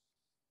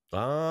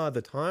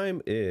 The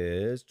time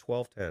is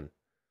 12:10.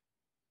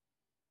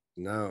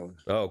 No.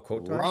 Oh,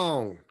 quote time?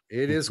 Wrong.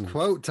 It is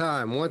quote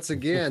time. Once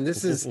again,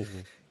 this is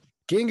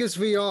Genghis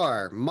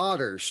VR,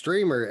 modder,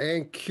 streamer,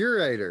 and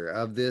curator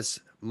of this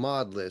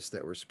mod list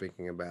that we're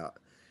speaking about.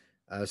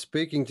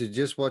 Speaking to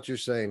just what you're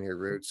saying here,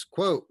 Roots.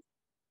 Quote,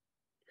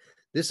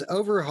 this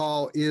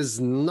overhaul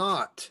is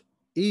not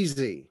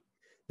easy.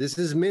 This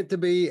is meant to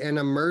be an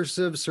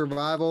immersive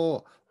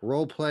survival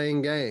role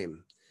playing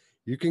game.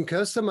 You can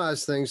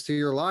customize things to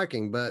your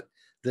liking, but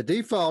the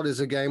default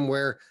is a game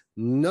where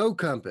no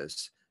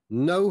compass,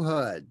 no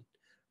HUD,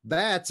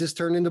 bats is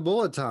turned into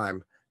bullet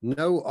time,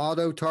 no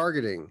auto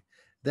targeting.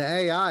 The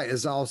AI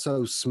is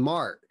also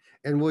smart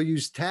and will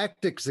use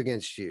tactics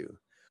against you.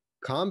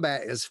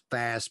 Combat is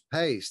fast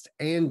paced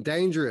and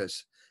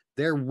dangerous.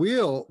 There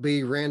will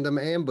be random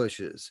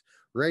ambushes.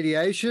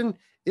 Radiation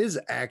is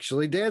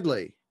actually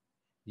deadly.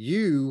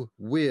 You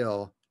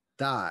will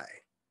die.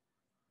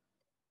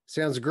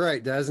 Sounds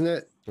great, doesn't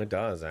it? It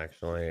does,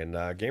 actually.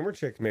 And Gamer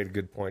Chick made a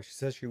good point. She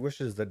says she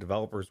wishes that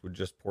developers would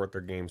just port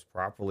their games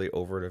properly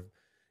over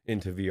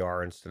into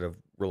VR instead of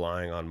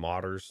relying on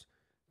modders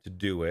to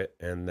do it.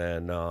 And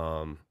then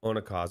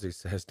Onakazi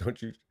says,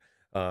 don't you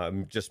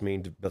just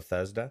mean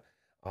Bethesda?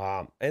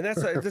 And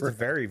that's a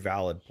very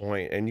valid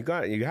point. And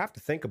you have to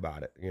think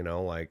about it,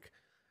 like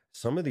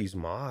some of these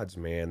mods,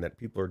 man, that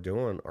people are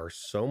doing are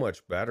so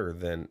much better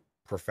than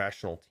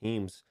professional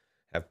teams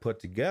have put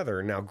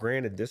together. Now,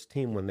 granted, this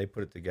team, when they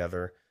put it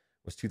together,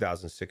 was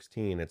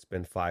 2016. It's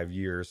been 5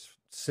 years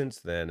since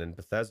then, and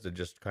Bethesda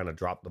just kind of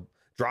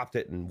dropped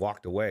it and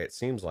walked away. It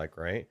seems like,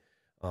 right?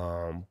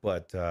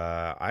 But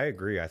I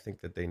agree. I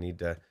think that they need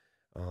to,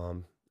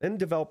 and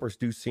developers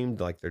do seem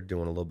like they're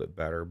doing a little bit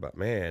better. But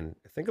man,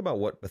 think about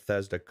what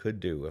Bethesda could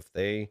do if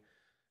they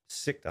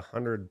sicked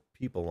 100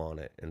 people on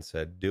it and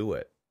said, "Do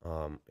it."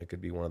 It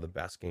could be one of the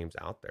best games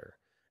out there.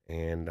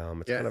 And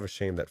it's kind of a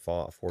shame that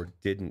Fallout 4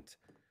 didn't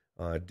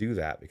do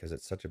that, because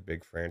it's such a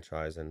big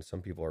franchise and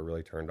some people are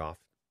really turned off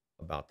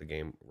about the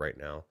game right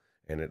now,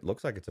 and it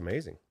looks like it's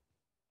amazing.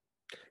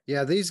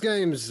 Yeah, these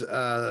games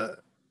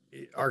are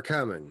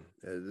coming.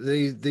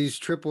 These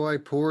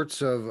AAA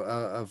ports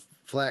of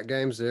flat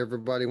games that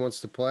everybody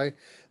wants to play,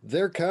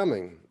 they're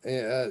coming.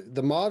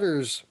 The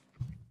modders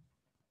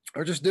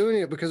are just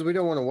doing it because we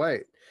don't want to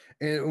wait.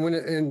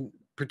 And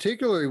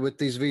particularly with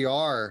these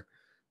VR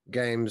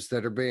games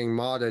that are being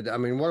modded. I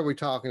mean, what are we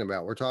talking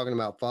about? We're talking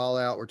about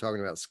Fallout. We're talking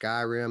about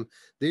Skyrim.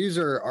 These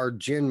are our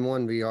Gen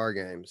 1 VR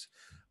games.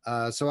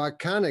 So I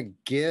kind of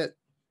get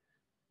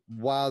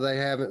why they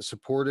haven't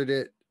supported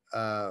it,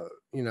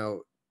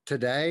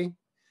 today.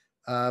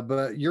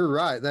 But you're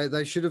right.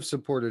 They should have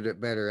supported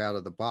it better out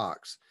of the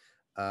box,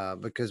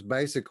 because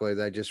basically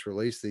they just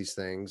released these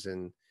things.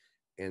 And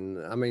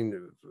I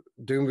mean,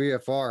 Doom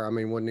VFR, I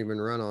mean, wouldn't even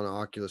run on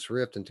Oculus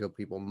Rift until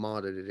people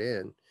modded it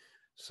in.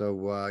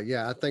 So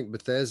yeah, I think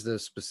Bethesda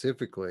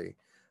specifically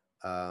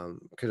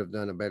could have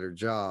done a better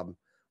job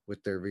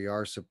with their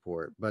VR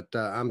support. But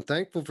I'm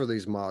thankful for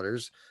these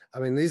modders. I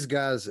mean, these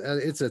guys,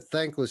 it's a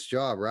thankless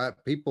job, right?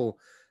 People,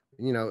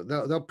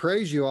 they'll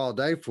praise you all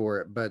day for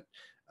it, but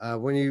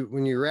when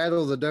you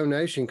rattle the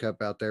donation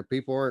cup out there,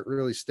 people aren't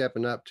really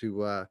stepping up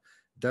to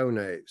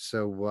donate.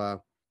 So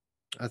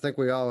I think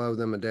we all owe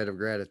them a debt of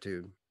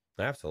gratitude.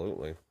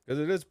 Absolutely, because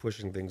it is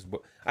pushing things.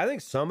 But I think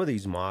some of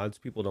these mods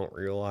people don't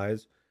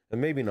realize, and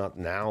maybe not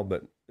now,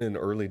 but in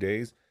early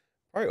days,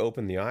 probably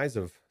opened the eyes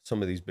of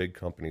some of these big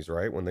companies,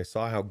 right? When they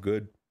saw how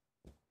good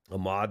a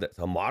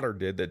modder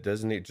did that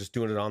doesn't just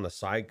doing it on the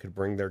side could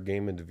bring their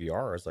game into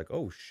VR. It's like,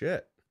 oh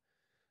shit,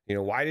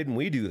 why didn't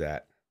we do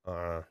that?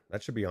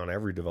 That should be on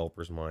every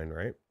developer's mind,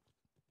 right?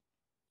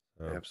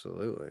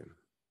 Absolutely.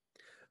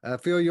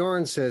 Phil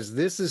Yorn says,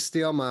 this is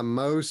still my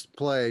most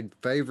played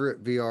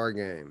favorite VR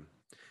game.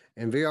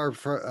 And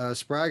VR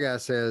Spry Guy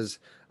says,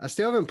 I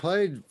still haven't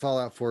played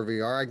Fallout 4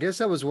 VR. I guess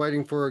I was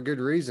waiting for a good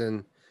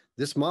reason.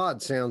 This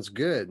mod sounds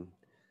good.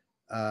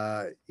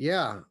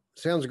 Yeah,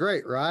 sounds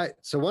great, right?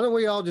 So why don't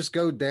we all just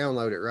go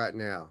download it right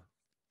now?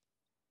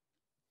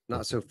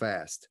 Not so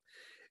fast.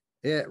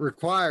 It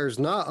requires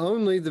not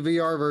only the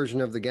VR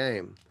version of the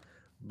game,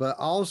 but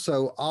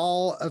also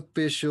all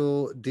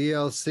official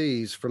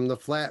DLCs from the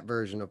flat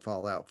version of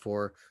Fallout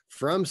 4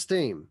 from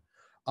Steam,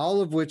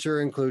 all of which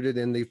are included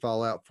in the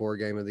Fallout 4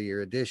 Game of the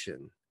Year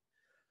edition.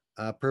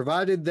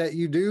 Provided that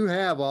you do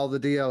have all the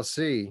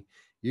DLC,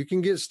 you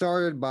can get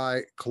started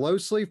by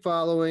closely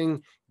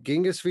following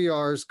Genghis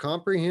VR's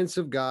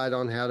comprehensive guide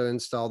on how to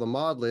install the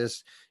mod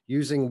list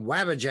using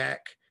Wabbajack,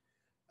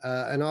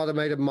 an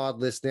automated mod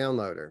list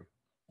downloader.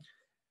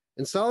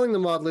 Installing the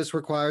mod list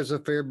requires a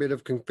fair bit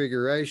of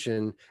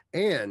configuration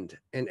and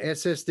an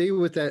SSD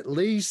with at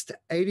least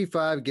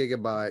 85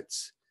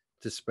 gigabytes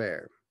to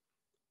spare.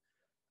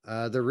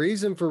 The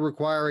reason for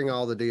requiring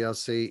all the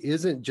DLC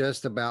isn't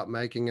just about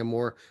making a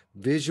more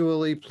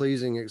visually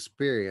pleasing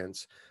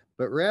experience,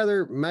 but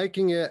rather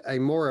making it a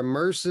more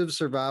immersive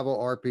survival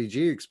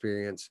RPG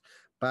experience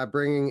by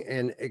bringing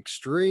an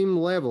extreme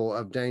level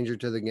of danger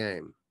to the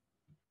game.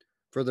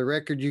 For the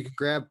record, you can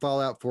grab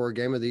Fallout 4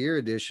 Game of the Year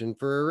edition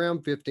for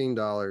around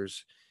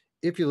 $15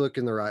 if you look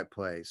in the right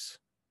place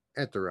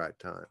at the right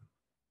time.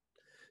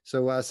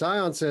 So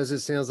Scion says it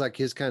sounds like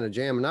his kind of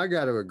jam, and I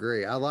got to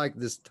agree. I like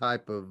this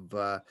type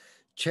of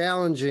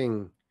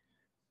challenging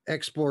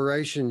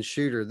exploration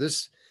shooter.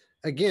 This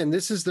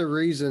is the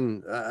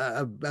reason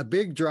a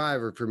big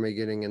driver for me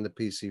getting into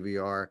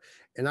PCVR,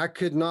 and I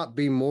could not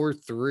be more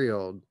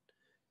thrilled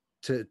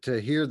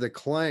to hear the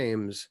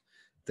claims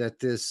that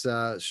this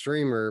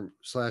streamer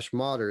slash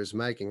modder is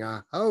making.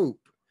 I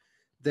hope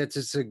that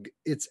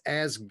it's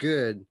as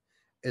good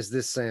as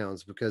this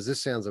sounds, because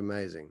this sounds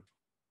amazing.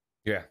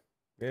 Yeah.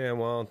 Yeah,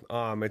 well,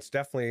 it's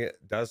definitely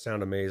does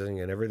sound amazing,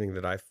 and everything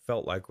that I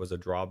felt like was a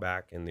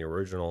drawback in the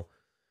original,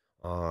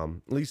 at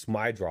least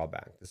my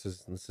drawback. This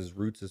is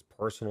Roots'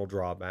 personal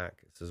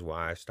drawback. This is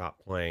why I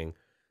stopped playing.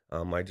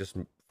 I just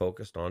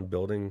focused on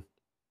building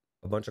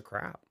a bunch of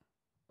crap.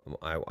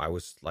 I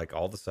was like,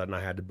 all of a sudden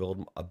I had to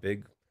build a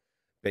big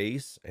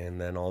base,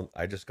 and then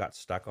I just got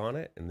stuck on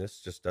it, and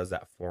this just does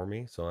that for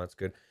me, so that's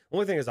good. The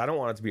only thing is I don't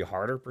want it to be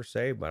harder per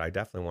se, but I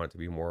definitely want it to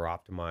be more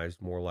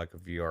optimized, more like a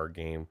VR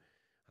game.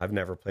 I've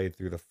never played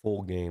through the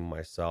full game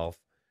myself,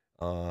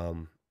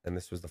 and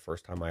this was the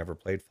first time I ever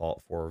played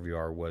Fallout 4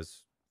 VR,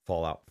 was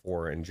Fallout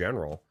 4 in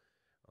general.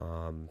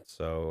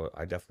 So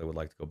I definitely would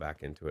like to go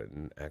back into it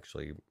and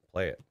actually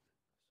play it.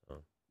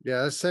 So.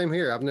 Yeah, same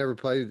here. I've never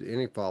played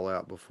any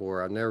Fallout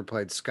before. I've never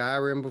played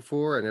Skyrim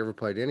before. I never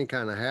played any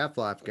kind of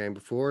Half-Life game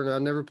before, and I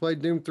never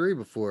played Doom 3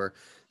 before.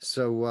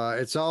 So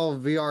it's all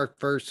VR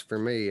first for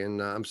me,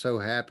 and I'm so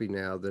happy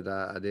now that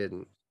I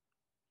didn't.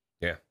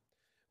 Yeah.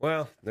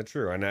 Well, that's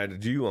true. And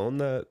do you own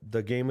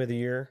the Game of the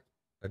Year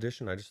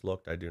edition? I just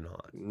looked. I do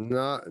not.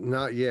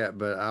 Not yet,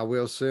 but I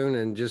will soon.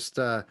 And just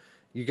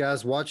you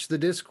guys watch the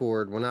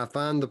Discord. When I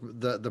find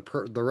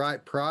the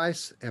right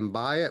price and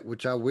buy it,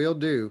 which I will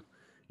do,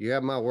 you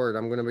have my word.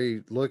 I'm going to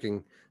be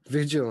looking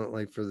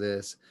vigilantly for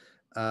this.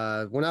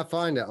 When I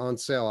find it on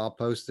sale, I'll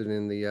post it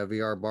in the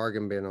VR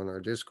bargain bin on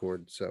our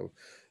Discord. So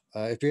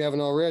if you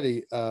haven't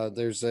already,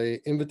 there's a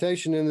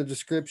invitation in the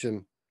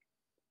description.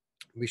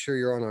 Be sure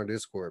you're on our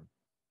Discord.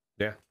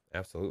 Yeah,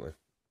 absolutely.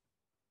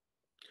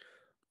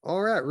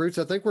 All right, Roots,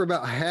 I think we're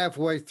about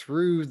halfway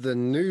through the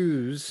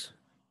news.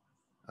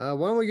 Why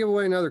don't we give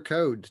away another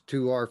code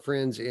to our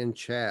friends in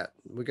chat?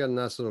 We got a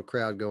nice little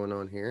crowd going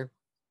on here.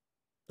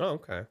 Oh,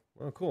 okay.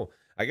 Well, cool.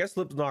 I guess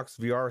Lipnox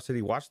VR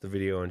City watched the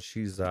video, and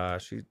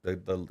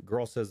the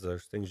girl says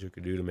there's things you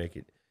could do to make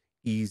it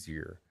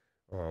easier.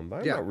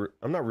 But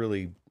I'm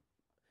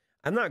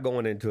not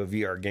going into a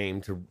VR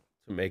game to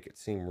make it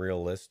seem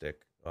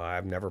realistic.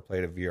 I've never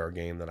played a VR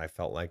game that I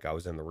felt like I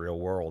was in the real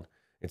world.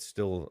 It's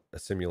still a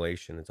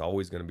simulation. It's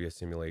always going to be a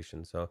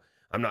simulation. So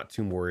I'm not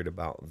too worried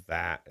about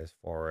that as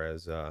far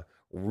as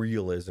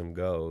realism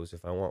goes.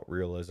 If I want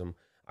realism,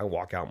 I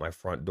walk out my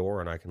front door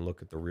and I can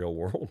look at the real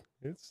world.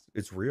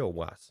 It's real,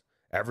 Wes.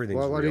 Everything's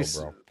real,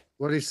 bro.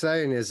 What he's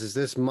saying is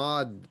this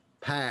mod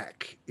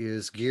pack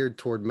is geared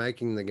toward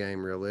making the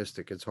game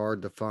realistic. It's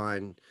hard to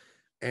find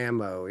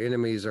ammo.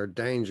 Enemies are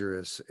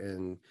dangerous,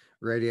 and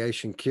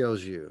radiation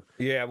kills you.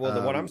 Yeah,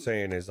 well, what I'm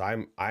saying is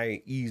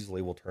I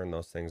easily will turn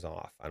those things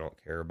off. I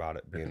don't care about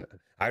it being.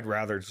 I'd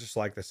rather, just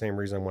like the same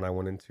reason when I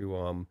went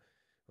into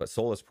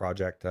Solus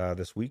Project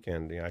this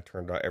weekend. I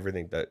turned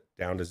everything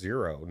down to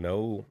zero.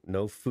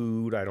 No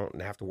food. I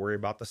don't have to worry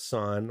about the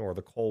sun or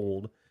the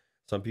cold.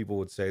 Some people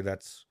would say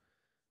that's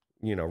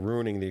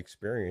ruining the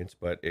experience,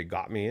 but it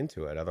got me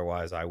into it.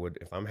 Otherwise, I would,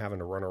 if I'm having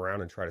to run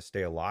around and try to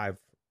stay alive,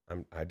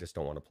 I just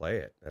don't want to play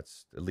it.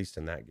 That's at least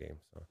in that game.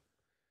 So.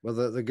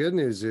 Well, the good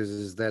news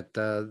is that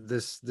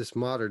this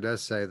modder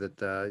does say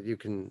that you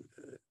can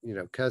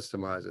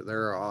customize it.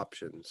 There are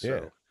options. So.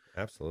 Yeah,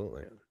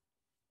 absolutely.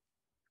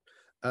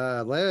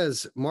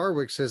 Les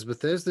Marwick says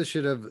Bethesda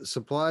should have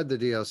supplied the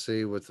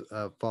DLC with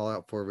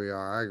Fallout 4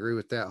 VR. I agree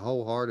with that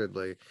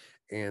wholeheartedly,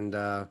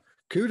 and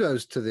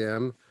kudos to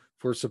them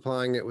for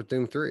supplying it with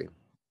Doom 3.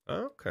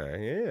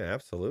 Okay, yeah,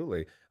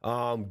 absolutely.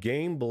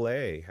 Game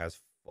Belay has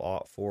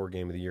Fallout 4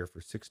 Game of the Year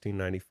for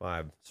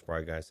 $16.95.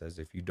 Spry Guy says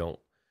if you don't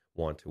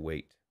want to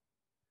wait.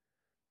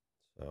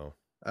 So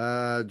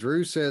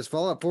Drew says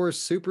Fallout 4 is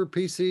super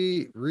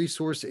PC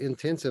resource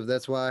intensive.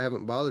 That's why I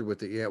haven't bothered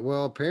with it yet.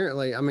 Well,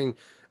 apparently,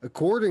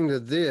 according to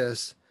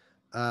this,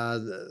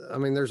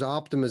 there's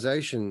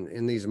optimization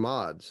in these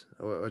mods,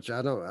 which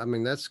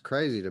that's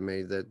crazy to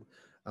me that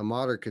a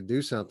modder could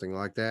do something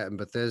like that and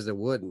Bethesda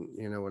wouldn't.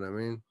 You know what I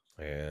mean?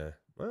 Yeah.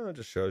 Well, it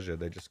just shows you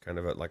they just kind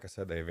of, like I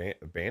said, they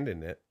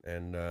abandoned it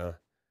and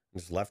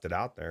just left it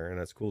out there. And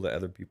it's cool that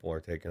other people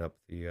are taking up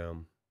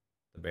the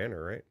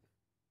banner, right?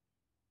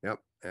 Yep,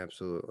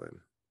 absolutely.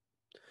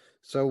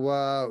 So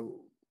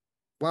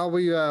while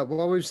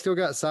we've still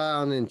got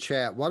Scion in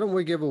chat, why don't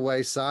we give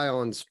away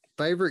Scion's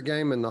favorite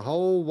game in the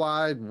whole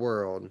wide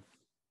world,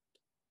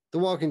 The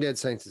Walking Dead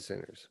Saints and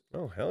Sinners?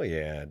 Oh, hell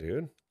yeah,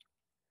 dude.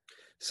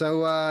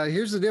 So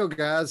here's the deal,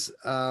 guys.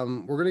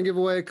 We're going to give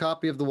away a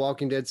copy of The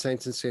Walking Dead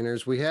Saints and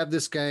Sinners. We have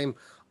this game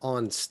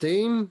on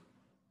Steam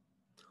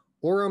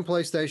or on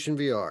PlayStation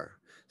VR.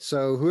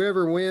 So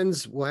whoever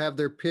wins will have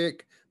their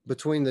pick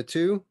between the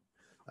two,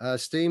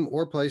 Steam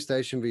or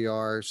PlayStation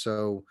VR.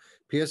 So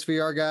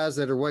PSVR guys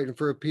that are waiting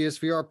for a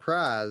PSVR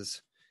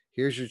prize,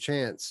 here's your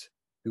chance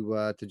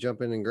to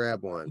jump in and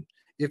grab one.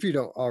 If you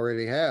don't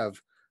already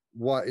have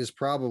what is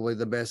probably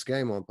the best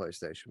game on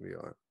PlayStation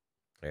VR.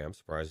 Hey, I'm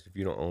surprised if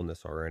you don't own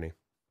this already.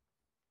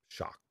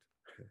 Shocked.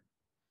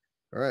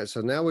 All right,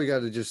 so now we got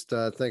to just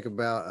think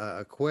about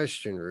a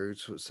question,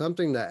 Roots,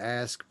 something to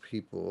ask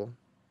people.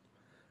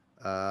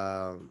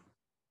 Okay,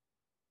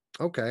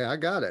 I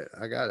got it.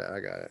 I got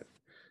it.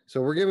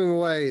 So we're giving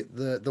away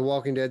the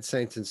Walking Dead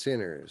Saints and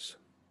Sinners.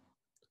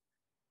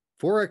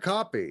 For a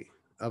copy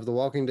of The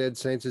Walking Dead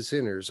Saints and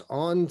Sinners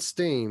on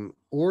Steam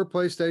or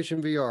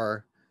PlayStation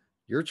VR,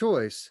 your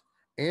choice,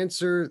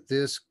 answer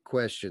this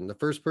question. The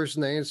first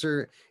person to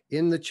answer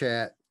in the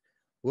chat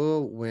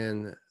will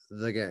win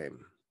the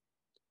game.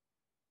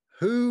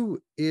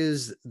 Who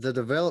is the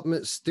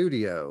development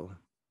studio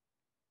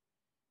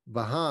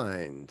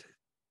behind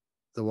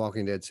The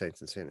Walking Dead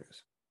Saints and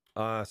Sinners?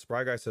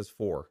 Spry Guy says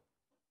 4.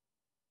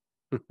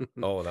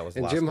 Oh, that was the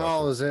And last Jim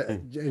Hall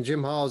question. is at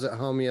Jim Hall is at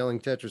home yelling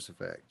Tetris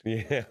Effect.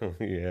 Yeah,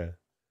 yeah.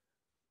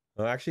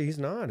 Well, actually, he's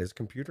not. His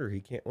computer,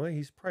 he can't. Well,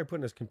 he's probably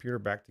putting his computer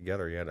back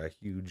together. He had a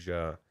huge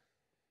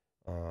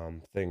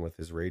thing with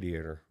his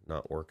radiator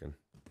not working.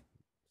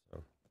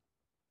 So,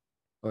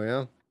 Oh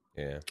yeah,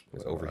 yeah,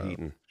 it's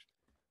overheating.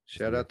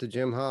 Shout out to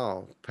Jim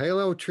Hall.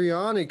 Palo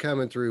Triani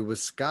coming through with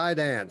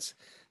Skydance.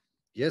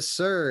 Yes,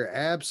 sir.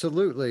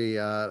 Absolutely.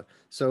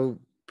 So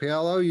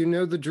Paolo, you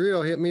know the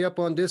drill. Hit me up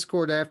on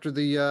Discord after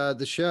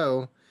the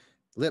show.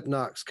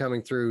 Lipnox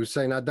coming through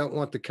saying I don't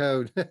want the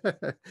code.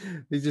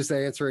 He's just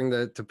answering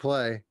to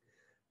play.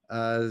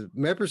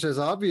 Mepper says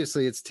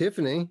obviously it's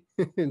Tiffany,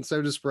 and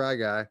so does Spry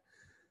Guy.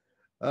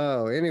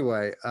 Oh,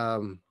 anyway.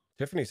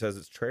 Tiffany says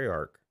it's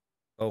Treyarch.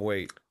 Oh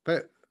wait.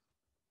 But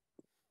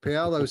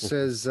Paolo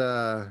says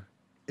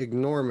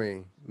ignore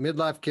me.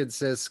 Midlife Kid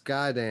says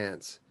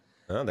Skydance.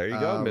 Oh, there you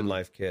go,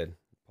 Midlife Kid.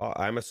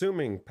 I'm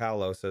assuming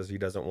Paolo says he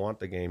doesn't want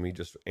the game. He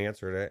just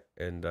answered it,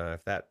 and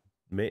if that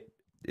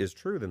is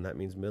true, then that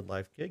means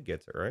Midlife Kid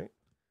gets it, right?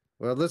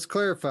 Well, let's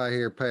clarify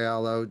here,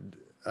 Paolo.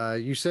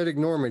 You said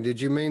ignore me.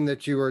 Did you mean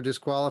that you are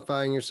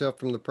disqualifying yourself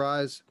from the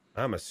prize?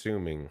 I'm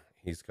assuming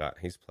he's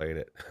played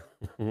it.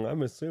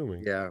 I'm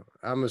assuming. Yeah,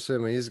 I'm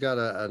assuming he's got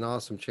an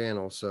awesome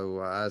channel, so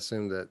I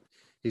assume that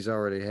he's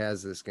already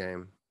has this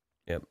game.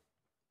 Yep.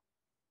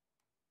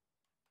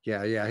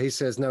 Yeah. He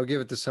says, no,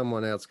 give it to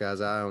someone else,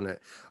 guys. I own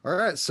it. All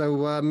right. So,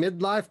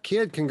 Midlife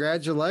Kid,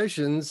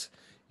 congratulations.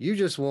 You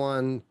just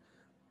won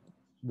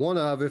one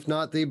of, if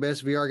not the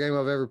best VR game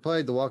I've ever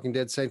played, The Walking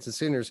Dead Saints and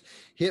Sinners.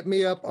 Hit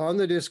me up on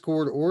the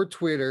Discord or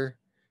Twitter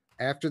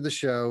after the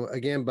show.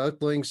 Again,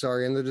 both links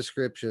are in the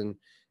description.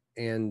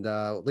 And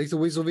Lethal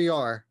Weasel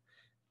VR.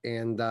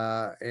 And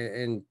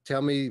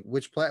tell me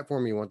which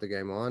platform you want the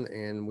game on,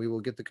 and we will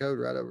get the code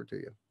right over to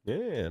you.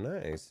 Yeah,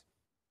 nice.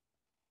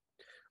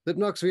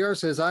 Lipnox VR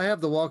says, I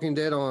have The Walking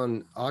Dead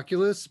on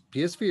Oculus,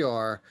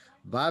 PSVR,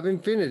 Vive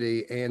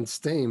Infinity, and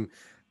Steam.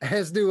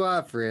 As do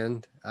I,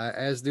 friend.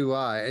 As do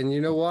I. And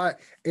you know what?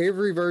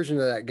 Every version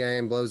of that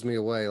game blows me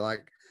away.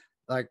 Like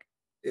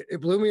it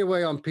blew me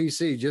away on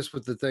PC just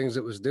with the things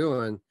it was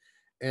doing.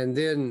 And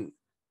then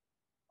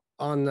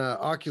on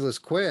Oculus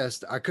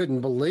Quest, I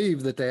couldn't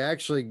believe that they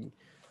actually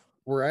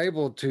were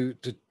able to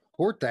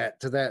port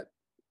that to that,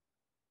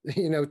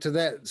 to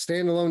that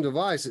standalone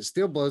device. It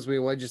still blows me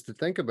away just to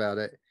think about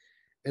it.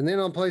 And then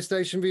on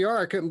PlayStation VR,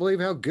 I couldn't believe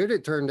how good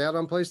it turned out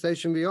on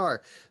PlayStation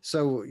VR.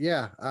 So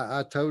yeah,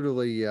 I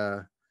totally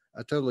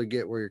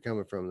get where you're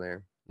coming from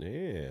there.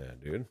 Yeah,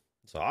 dude.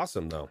 It's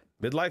awesome though.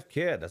 Midlife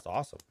Kid, that's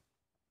awesome.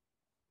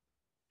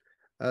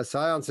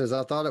 Scion says,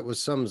 I thought it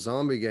was some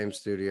zombie game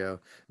studio.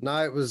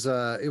 No, it was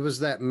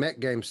that mech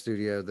game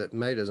studio that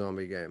made a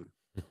zombie game.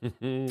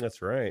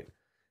 That's right.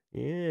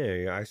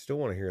 Yeah, I still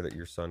want to hear that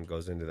your son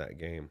goes into that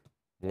game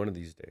one of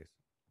these days.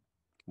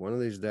 One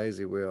of these days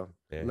he will.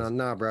 Yeah,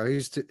 nah, bro.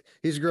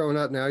 He's growing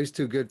up now. He's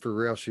too good for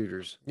rail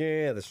shooters.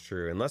 Yeah, that's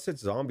true. Unless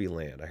it's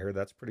Zombieland. I heard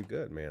that's pretty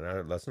good,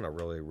 man. That's not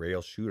really a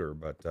rail shooter,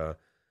 but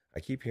I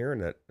keep hearing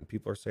that and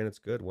people are saying it's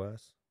good,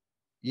 Wes.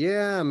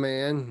 Yeah,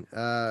 man.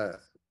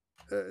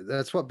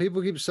 That's what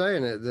people keep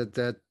saying.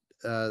 The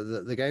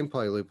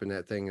gameplay loop in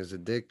that thing is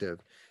addictive.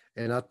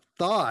 And I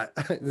thought,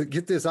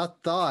 get this, I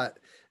thought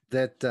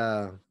that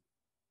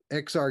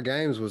XR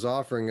Games was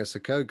offering us a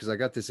code because I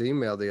got this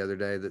email the other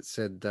day that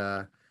said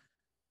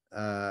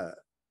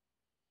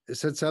it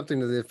said something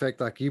to the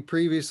effect like you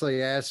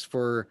previously asked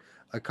for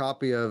a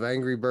copy of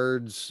Angry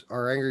Birds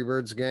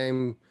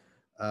game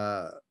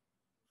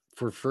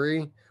for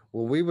free.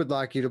 Well, we would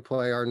like you to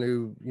play our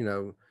new,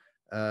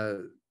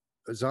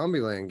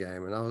 Zombieland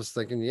game. And I was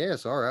thinking,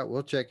 yes, all right,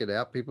 we'll check it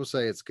out. People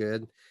say it's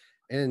good.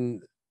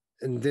 And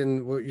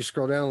then you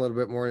scroll down a little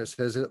bit more and it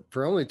says it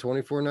for only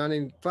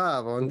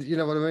 $24.95 on, you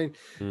know what I mean?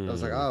 I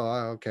was like,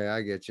 oh, okay,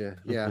 I get you.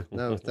 Yeah,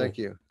 no, thank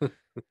you.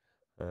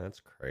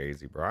 That's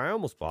crazy, bro. I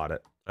almost bought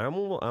it. I'm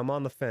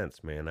on the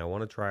fence, man. I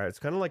want to try it. It's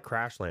kind of like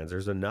Crashlands.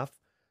 There's enough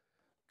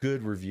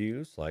good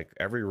reviews. Like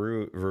every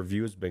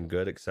review has been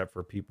good except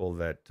for people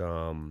that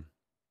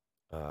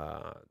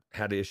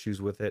had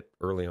issues with it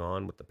early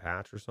on with the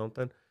patch or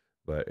something.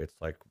 But it's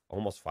like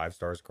almost 5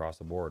 stars across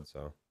the board.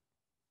 So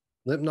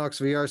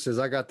Lipnox VR says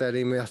I got that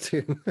email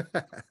too.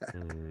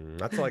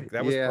 that's like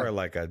that was Yeah, probably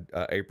like a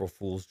April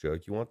Fool's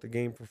joke. You want the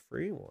game for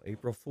free? Well,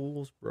 April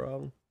Fool's,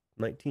 bro.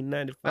 I'll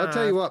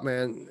tell you 1995. what,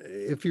 man.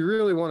 If you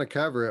really want to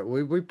cover it,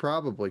 we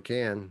probably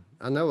can.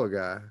 I know a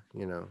guy,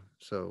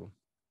 so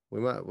we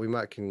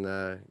might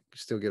can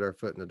still get our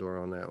foot in the door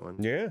on that one.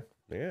 Yeah,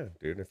 yeah,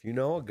 dude. If you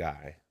know a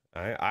guy,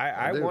 I I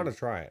I want do. to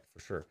try it for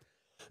sure.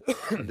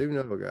 I do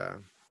know a guy.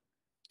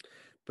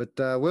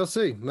 But we'll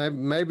see.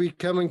 Maybe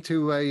coming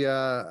to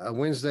a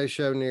Wednesday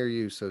show near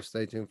you. So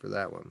stay tuned for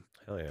that one.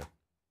 Hell yeah.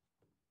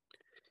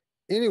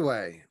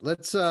 Anyway,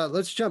 let's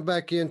jump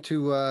back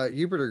into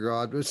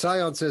Jupiter.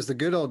 Scion says the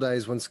good old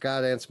days when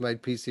Skydance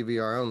made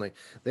PCVR only.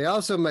 They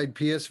also made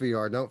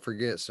PSVR. Don't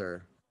forget,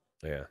 sir.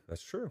 Yeah,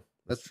 that's true.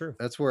 That's That's true.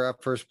 that's where I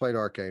first played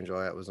Archangel.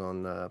 That was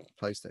on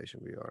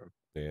PlayStation VR.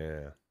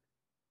 Yeah.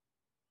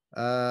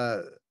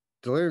 Uh,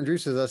 Delirium Drew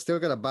says I still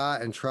got to buy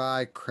and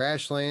try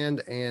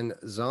Crashland and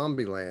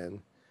Zombieland.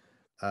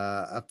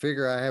 I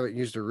figure I haven't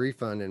used a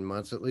refund in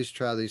months. At least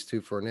try these two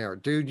for an hour.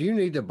 Dude, you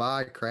need to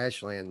buy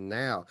Crashland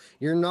now.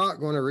 You're not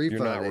going to You're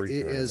not refund it. It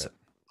refunding is it.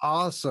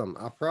 awesome.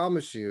 I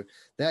promise you.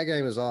 That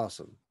game is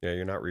awesome. Yeah,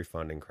 you're not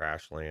refunding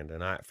Crashland.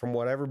 And from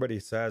what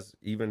everybody says,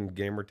 even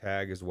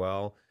Gamertag as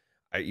well,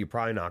 you're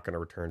probably not going to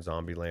return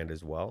Zombieland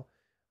as well.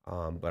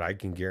 But I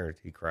can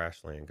guarantee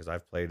Crashland because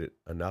I've played it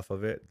enough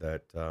of it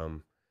that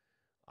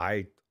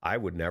I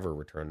would never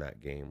return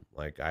that game.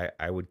 Like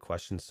I would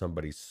question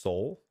somebody's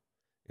soul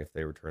if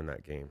they return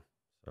that game.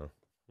 So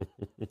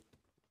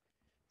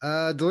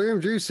Delirium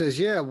Drew says,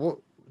 yeah,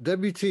 well,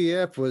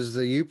 WTF was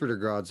the Jupiter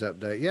Gods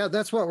update. Yeah,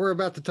 that's what we're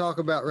about to talk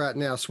about right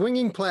now.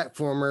 Swinging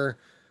platformer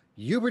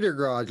Jupiter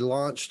God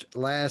launched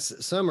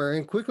last summer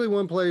and quickly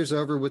won players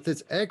over with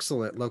its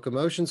excellent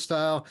locomotion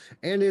style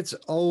and its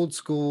old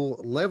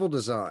school level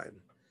design.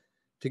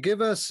 To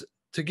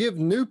give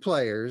new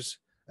players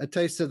a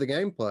taste of the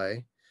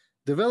gameplay,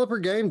 developer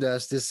Game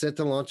Dust is set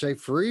to launch a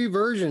free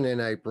version in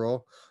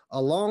April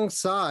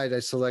alongside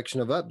a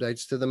selection of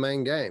updates to the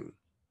main game.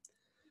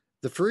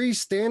 The free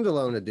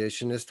standalone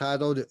edition is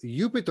titled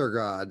Jupiter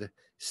God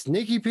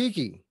Sneaky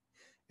Peeky,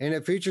 and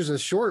it features a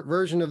short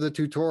version of the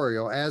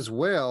tutorial as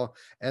well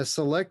as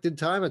selected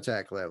time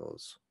attack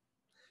levels.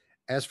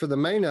 As for the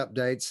main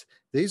updates,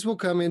 these will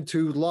come in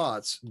two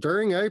lots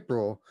during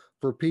April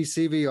for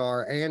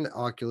PCVR and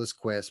Oculus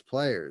Quest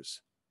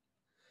players.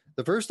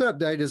 The first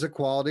update is a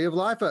quality of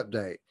life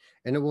update,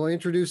 and it will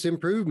introduce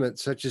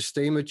improvements such as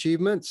Steam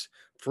achievements,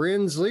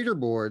 friends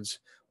leaderboards,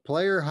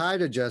 player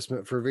height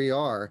adjustment for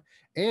VR,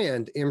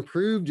 and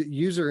improved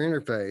user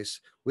interface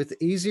with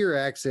easier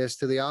access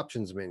to the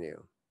options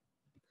menu.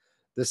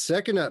 The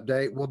second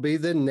update will be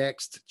the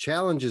next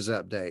challenges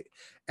update,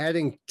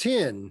 adding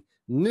 10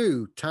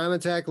 new time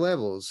attack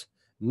levels,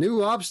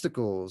 new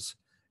obstacles,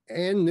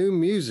 and new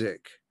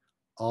music,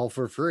 all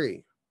for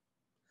free.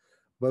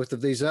 Both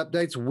of these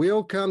updates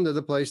will come to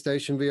the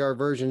PlayStation VR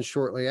version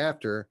shortly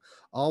after,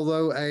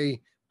 although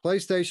a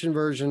PlayStation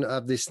version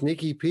of the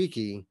Sneaky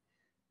Peeky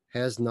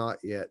has not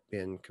yet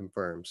been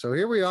confirmed. So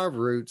here we are,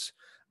 Roots.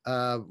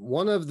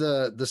 One of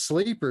the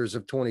sleepers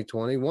of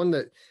 2020, one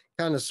that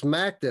kind of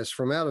smacked us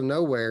from out of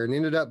nowhere and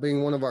ended up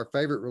being one of our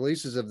favorite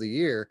releases of the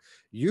year,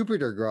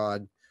 Jupiter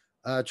God,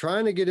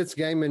 trying to get its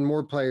game in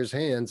more players'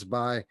 hands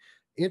by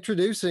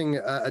introducing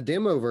a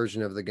demo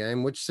version of the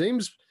game, which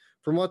seems,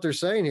 from what they're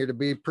saying here, to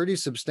be pretty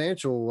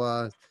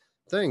substantial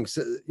things.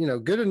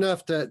 Good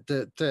enough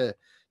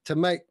to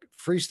make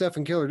free stuff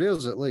and killer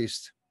deals at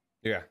least.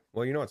 yeah.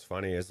 Well, you know what's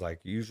funny is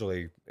like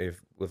usually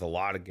if with a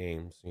lot of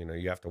games,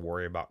 you have to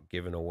worry about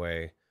giving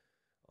away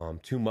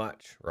too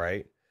much,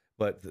 right?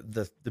 But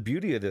the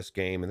beauty of this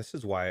game, and this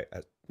is why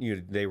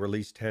they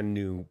release 10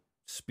 new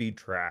speed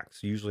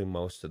tracks. Usually,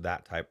 most of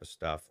that type of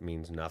stuff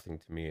means nothing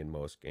to me in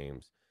most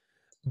games.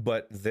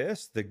 But the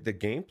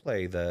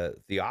gameplay,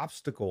 the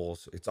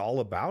obstacles, it's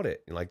all about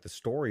it. And like the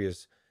story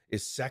is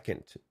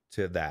second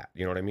to that.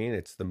 You know what I mean?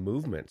 It's the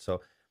movement. So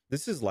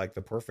this is like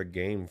the perfect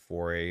game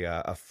for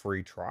a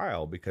free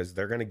trial because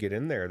they're going to get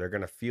in there. They're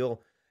going to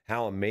feel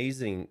how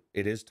amazing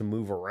it is to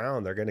move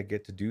around. They're going to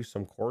get to do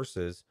some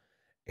courses,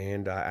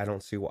 and I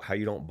don't see how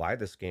you don't buy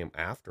this game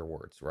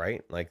afterwards,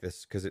 right? Like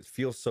this because it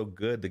feels so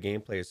good. The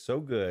gameplay is so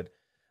good,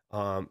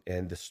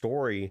 and the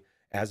story,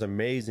 as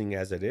amazing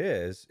as it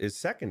is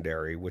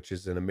secondary, which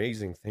is an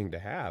amazing thing to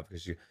have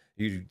because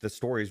the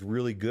story is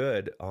really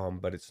good,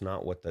 but it's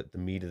not what the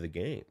meat of the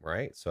game,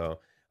 right? So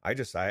I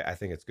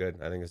think it's good.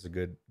 I think it's a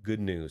good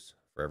news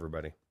for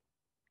everybody.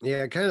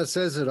 Yeah, it kind of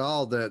says it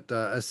all that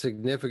a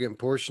significant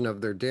portion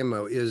of their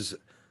demo is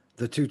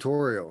the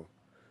tutorial.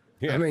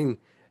 I Yeah. mean,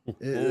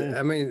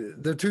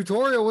 the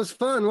tutorial was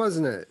fun,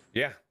 wasn't it?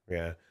 Yeah,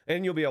 yeah.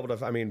 And you'll be able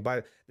to, I mean,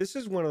 this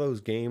is one of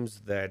those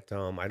games that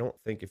I don't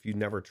think if you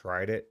never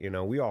tried it,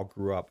 we all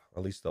grew up,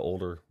 at least the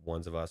older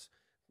ones of us,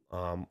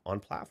 on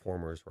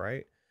platformers,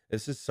 right?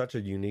 This is such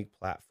a unique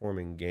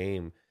platforming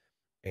game,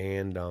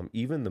 and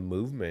even the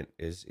movement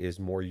is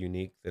more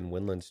unique than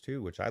Windlands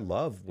 2, which I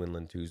love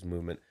Windland 2's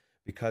movement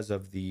because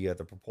of the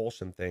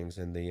propulsion things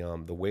and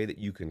the way that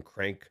you can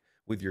crank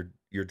with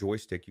your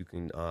joystick. You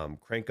can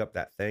crank up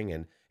that thing,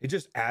 and it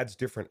just adds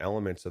different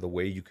elements of the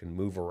way you can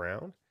move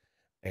around.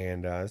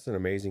 And it's an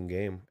amazing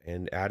game,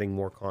 and adding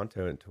more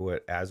content to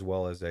it as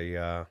well as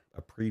a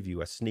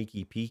preview, a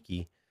sneaky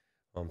peeky,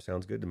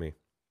 sounds good to me.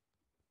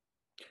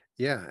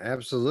 Yeah,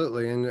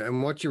 absolutely.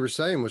 And what you were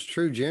saying was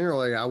true.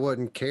 Generally, I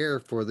wouldn't care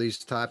for these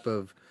type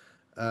of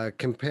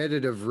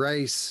competitive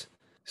race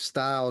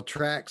style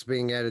tracks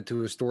being added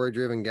to a story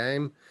driven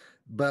game.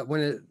 But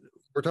we're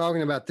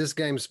talking about this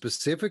game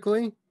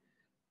specifically,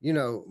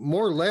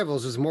 more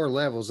levels is more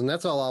levels, and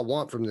that's all I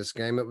want from this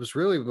game. It was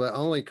really the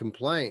only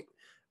complaint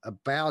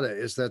about it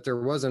is that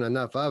there wasn't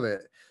enough of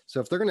it.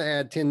 So if they're going to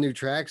add 10 new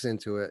tracks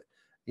into it,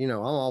 I'm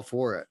all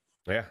for it.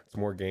 Yeah, it's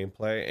more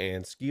gameplay.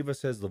 And Skiva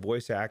says the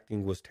voice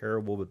acting was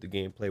terrible, but the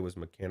gameplay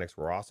mechanics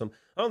were awesome.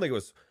 I don't think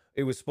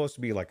it was supposed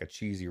to be like a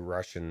cheesy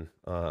Russian.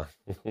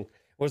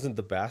 Wasn't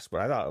the best,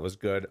 but I thought it was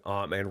good.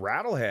 And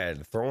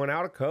Rattlehead throwing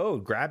out a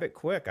code. Grab it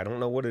quick. I don't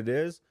know what it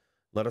is.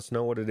 Let us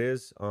know what it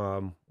is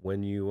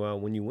when you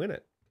win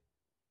it.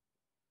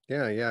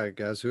 Yeah,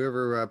 guys.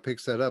 Whoever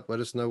picks that up, let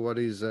us know what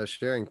he's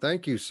sharing.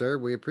 Thank you, sir.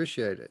 We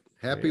appreciate it.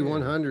 Happy Yeah.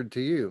 100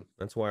 to you.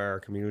 That's why our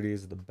community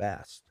is the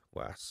best,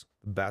 Wes.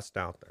 The best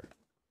out there.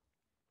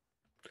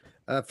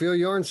 Phil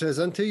Yarn says,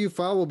 Until You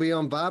Fall will be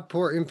on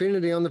Viveport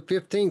Infinity on the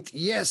 15th.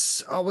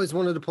 Yes, always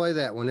wanted to play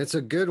that one. It's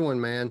a good one,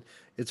 man.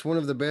 It's one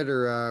of the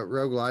better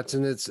roguelites,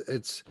 and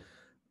it's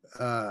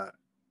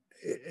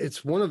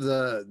one of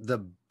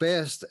the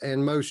best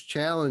and most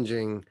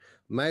challenging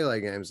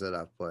Melee games that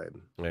I've played.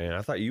 Man,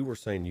 I thought you were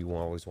saying you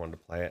always wanted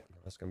to play it. I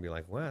was going to be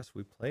like, Wes,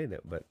 we played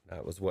it, but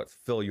that was what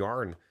Phil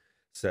Yarn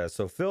says.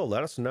 So Phil,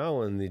 let us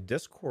know in the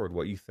Discord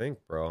what you think,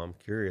 bro. I'm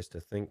curious to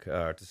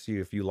see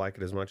if you like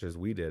it as much as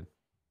we did.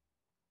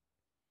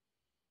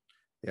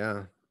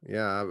 Yeah,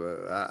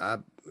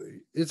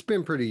 it's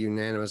been pretty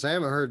unanimous. I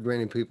haven't heard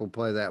many people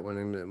play that one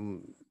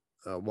and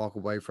walk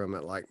away from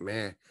it like,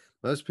 man.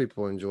 Most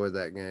people enjoy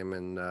that game,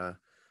 and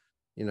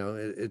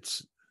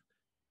it's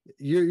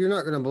you're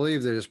not going to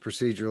believe that it's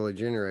procedurally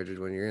generated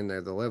when you're in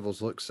there. The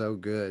levels look so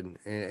good,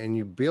 and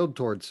you build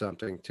towards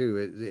something too.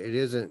 It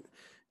isn't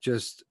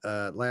just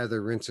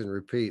lather, rinse, and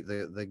repeat.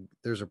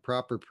 There's a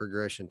proper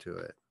progression to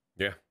it.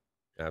 Yeah,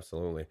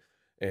 absolutely.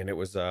 And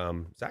it's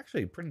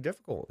actually pretty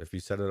difficult if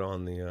you set it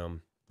on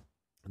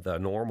the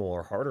normal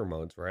or harder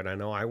modes, right? I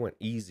know I went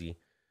easy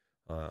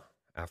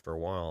after a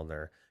while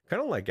there,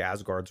 kind of like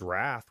Asgard's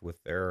Wrath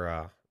with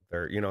their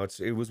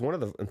it was one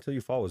of the Until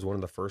You Fall was one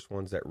of the first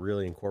ones that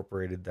really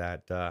incorporated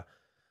that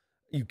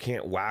you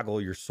can't waggle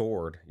your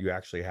sword. You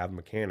actually have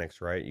mechanics,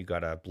 right? You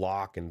got to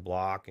block and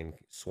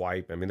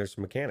swipe. I mean, there's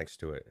some mechanics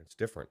to it. It's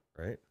different,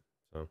 right?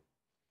 So.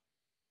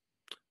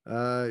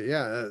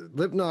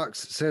 Lipnox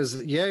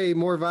says, yay,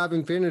 more Vive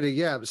Infinity.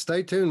 Yeah, but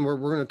stay tuned. We're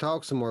going to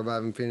talk some more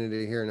Vive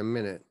Infinity here in a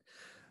minute.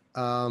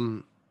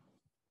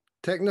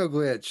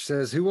 Technoglitch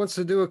says, who wants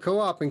to do a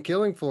co-op in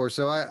Killing Floor?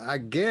 So I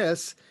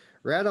guess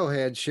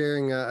Rattlehead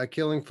sharing a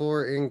Killing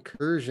Floor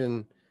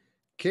incursion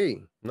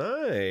key.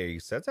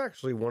 Nice. That's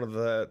actually one of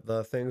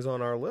the things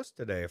on our list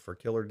today for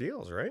killer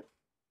deals, right?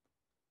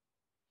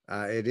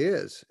 It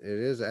is. It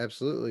is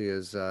absolutely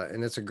is.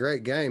 And it's a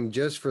great game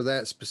just for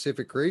that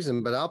specific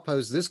reason. But I'll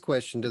pose this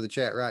question to the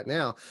chat right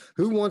now.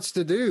 Who wants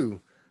to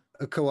do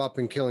a co-op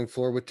in Killing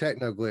Floor with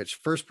Technoglitch?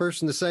 First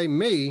person to say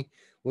me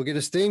will get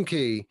a Steam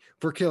key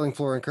for Killing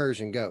Floor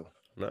Incursion. Go.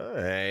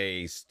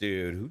 Nice,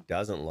 dude. Who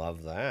doesn't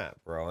love that,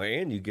 bro?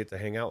 And you get to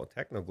hang out with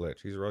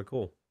Technoglitch. He's really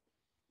cool.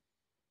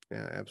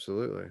 Yeah,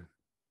 absolutely.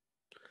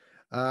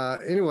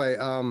 Anyway,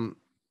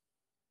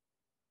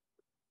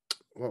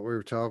 what we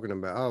were talking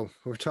about. Oh,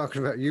 we're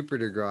talking about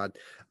Jupitergrad.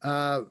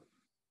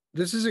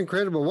 This is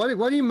incredible.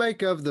 What do you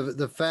make of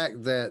the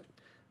fact that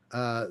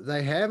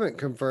they haven't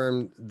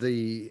confirmed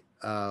the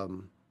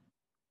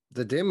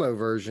demo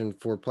version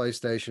for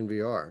PlayStation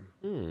VR?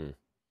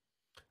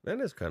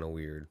 That is kind of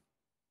weird.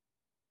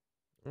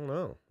 I don't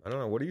know.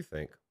 What do you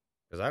think?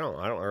 Because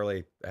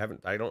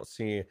I don't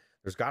see.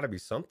 There's got to be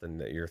something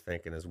that you're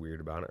thinking is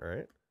weird about it,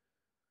 right?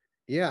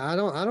 Yeah, I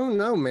don't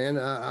know, man.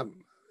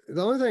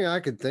 The only thing I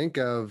could think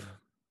of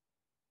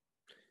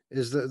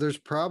is that there's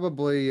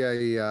probably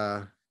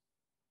a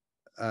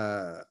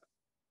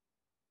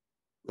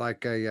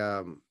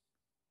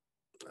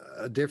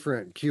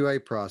different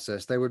QA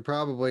process. They would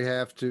probably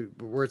have to,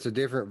 where it's a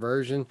different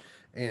version,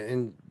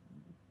 and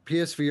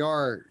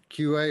PSVR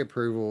QA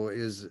approval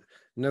is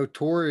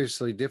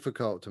notoriously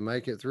difficult to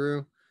make it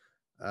through.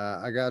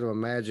 I got to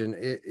imagine,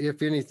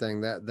 if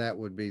anything, that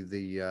would be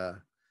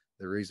the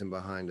reason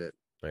behind it.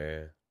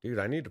 Yeah, dude,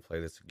 I need to play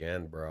this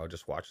again, bro.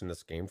 Just watching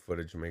this game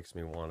footage makes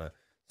me want to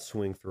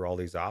swing through all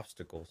these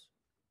obstacles.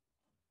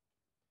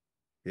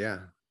 Yeah.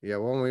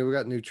 Well, we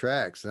got new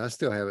tracks, and I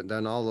still haven't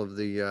done all of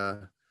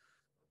the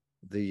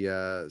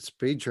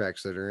speed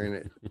tracks that are in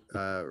it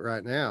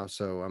right now.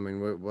 So I mean,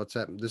 what's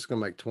that? This is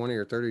gonna make 20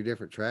 or 30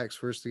 different tracks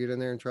for us to get in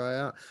there and try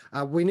out.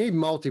 We need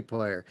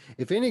multiplayer.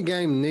 If any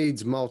game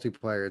needs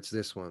multiplayer, it's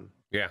this one.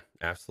 Yeah,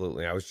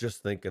 absolutely. I was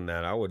just thinking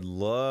that I would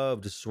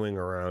love to swing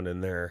around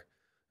in there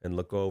and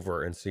look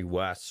over and see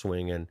Wes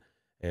swinging,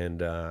 and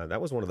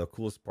that was one of the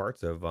coolest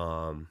parts of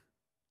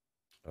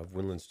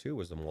Windlands 2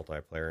 was the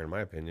multiplayer, in my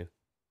opinion.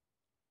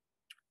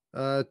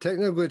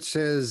 Technoglitch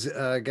says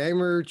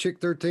Gamer Chick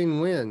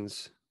 13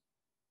 wins.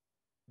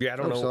 Yeah, I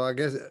don't know. So I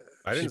guess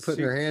she's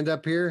putting her hand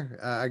up here.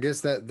 I guess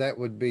that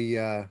would be.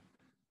 I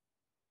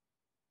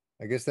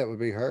guess that would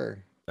be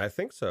her. I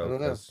think so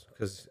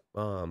because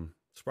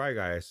Spry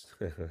Guy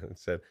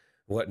said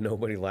what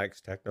nobody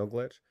likes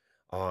Technoglitch.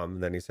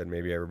 Then he said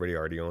maybe everybody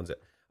already owns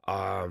it.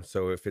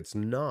 So if it's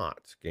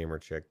not Gamer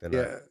Chick, then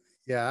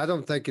I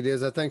don't think it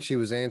is. I think she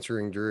was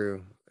answering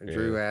Drew.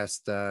 Drew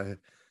asked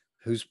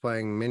who's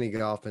playing mini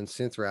golf and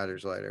Synth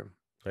Riders later.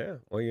 Yeah.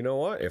 Well, you know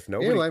what? If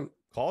nobody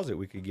calls it,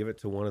 we could give it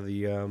to one of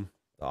the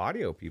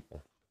audio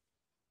people.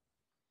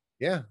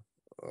 Yeah.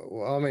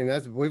 Well, I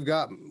mean, we've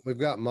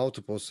got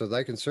multiple, so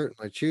they can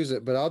certainly choose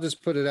it. But I'll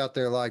just put it out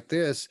there like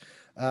this.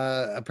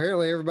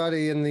 Apparently,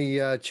 everybody in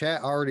the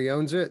chat already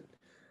owns it.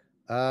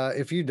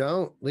 If you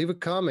don't, leave a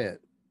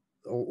comment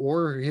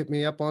or hit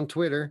me up on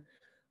Twitter.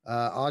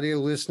 Audio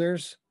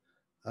listeners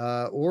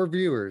or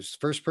viewers,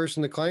 first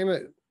person to claim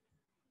it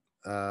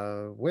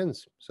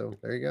wins. So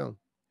there you go.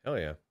 Hell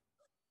yeah.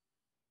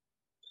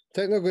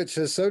 Technoglitch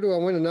says, so do I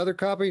win another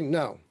copy?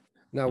 No,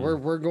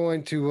 we're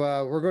going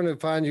to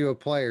find you a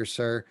player,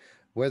 sir,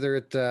 whether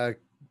it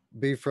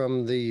be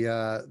from the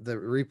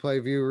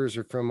replay viewers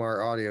or from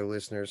our audio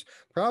listeners.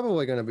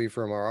 Probably going to be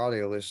from our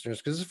audio listeners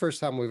because it's the first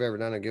time we've ever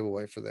done a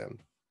giveaway for them.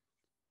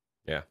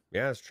 Yeah,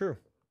 it's true.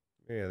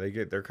 Yeah,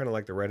 they're kind of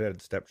like the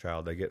redheaded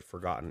stepchild. They get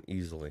forgotten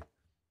easily.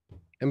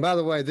 And by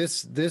the way,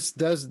 this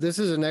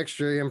is an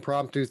extra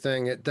impromptu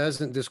thing. It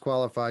doesn't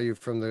disqualify you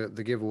from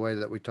the giveaway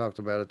that we talked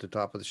about at the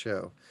top of the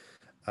show.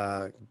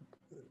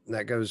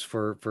 That goes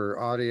for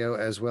audio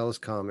as well as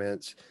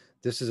comments.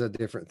 This is a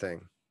different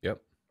thing.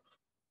 Yep.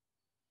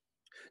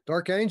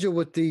 Dark Angel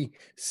with the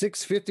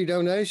 650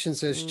 donation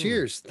says,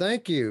 cheers.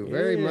 Thank you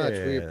very much.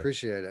 We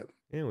appreciate it.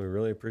 Yeah, we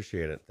really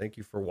appreciate it. Thank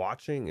you for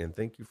watching and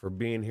thank you for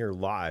being here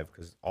live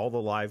because all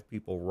the live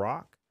people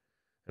rock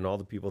and all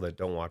the people that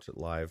don't watch it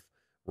live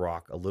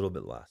rock a little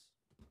bit less.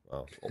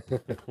 Oh.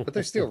 But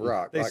they still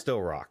rock. They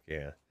still rock,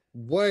 yeah.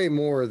 Way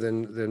more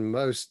than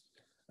most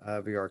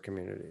VR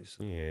communities.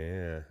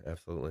 Yeah,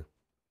 absolutely.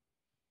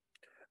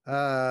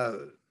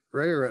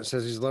 Radio Runt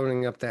says he's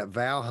loading up that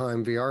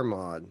Valheim VR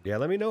mod. Yeah,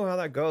 let me know how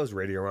that goes,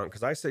 Radio Runt,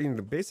 because I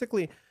said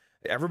basically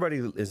everybody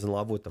is in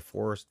love with the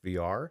Forest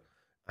VR.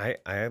 I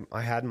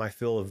had my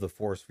fill of the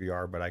Forest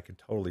VR, but I could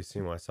totally see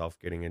myself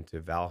getting into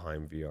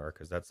Valheim VR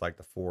because that's like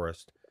the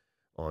Forest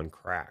on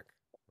crack.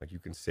 Like you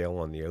can sail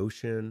on the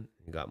ocean.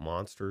 You got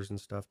monsters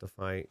and stuff to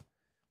fight.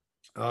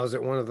 Oh, is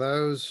it one of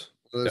those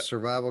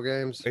survival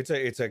games?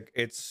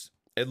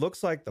 It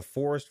looks like the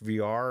Forest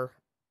VR,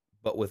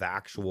 but with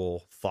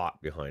actual thought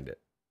behind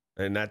it.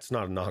 And that's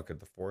not a knock at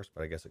the Forest,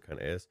 but I guess it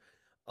kind of is.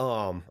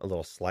 A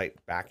little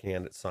slight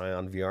backhand at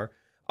Scion VR.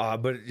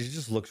 But it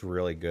just looks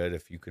really good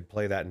if you could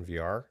play that in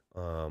VR.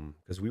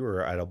 Because we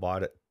were at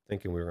Bought It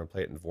thinking we were going to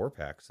play it in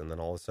Vorpex, and then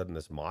all of a sudden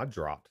this mod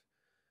dropped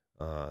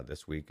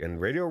this week. And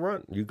Radio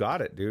Runt, you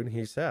got it, dude.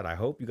 He said, I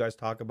hope you guys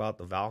talk about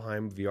the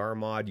Valheim VR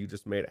mod. You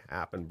just made it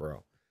happen,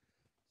 bro.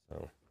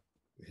 So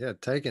yeah,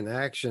 taking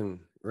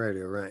action,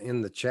 Radio Runt,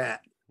 in the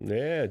chat.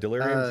 Yeah,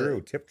 Delirium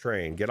Drew, Tip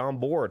Train, get on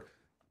board.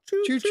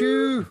 Choo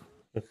choo.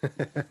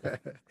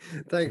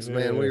 Thanks,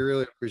 man. We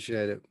really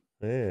appreciate it.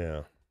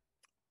 Yeah.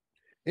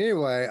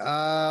 Anyway,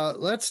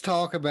 let's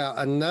talk about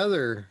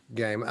another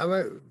game. I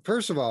mean,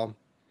 first of all,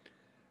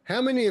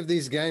 how many of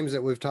these games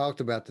that we've talked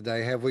about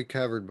today have we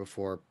covered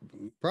before?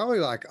 Probably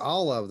like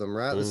all of them,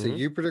 right? Let's see,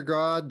 Jupiter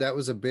God, that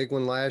was a big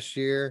one last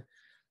year.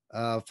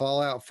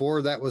 Fallout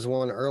 4, that was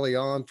one early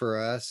on for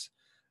us.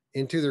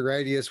 Into the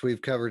Radius,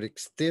 we've covered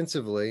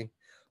extensively.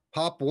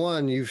 Pop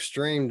 1, you've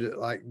streamed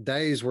like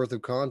days worth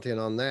of content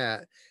on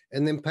that.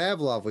 And then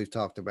Pavlov, we've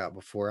talked about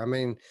before. I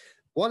mean,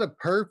 what a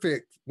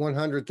perfect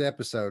 100th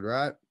episode,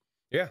 right?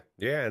 Yeah.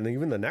 And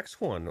even the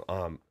next one,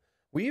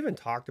 we even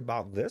talked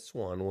about this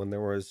one when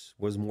there was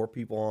more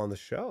people on the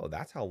show.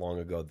 That's how long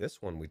ago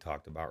this one we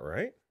talked about,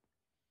 right?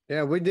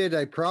 Yeah, we did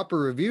a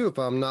proper review, if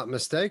I'm not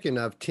mistaken,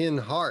 of 10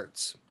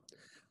 Hearts.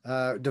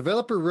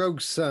 Developer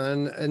Rogue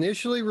Sun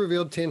initially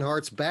revealed 10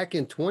 Hearts back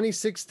in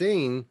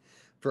 2016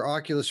 for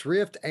Oculus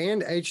Rift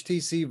and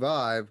HTC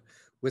Vive,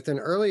 with an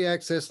early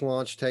access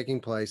launch taking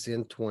place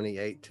in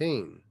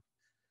 2018.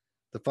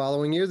 The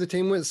following year, the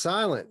team went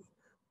silent,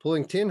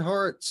 pulling 10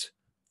 Hearts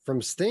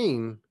from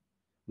Steam,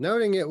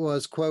 noting it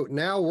was, quote,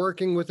 now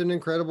working with an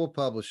incredible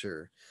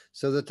publisher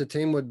so that the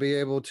team would be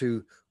able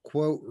to,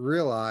 quote,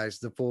 realize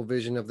the full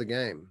vision of the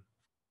game.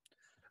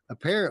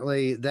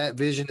 Apparently, that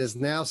vision is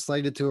now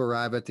slated to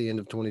arrive at the end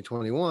of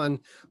 2021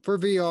 for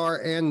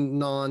VR and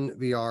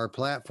non-VR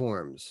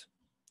platforms.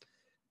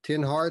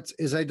 Ten Hearts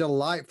is a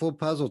delightful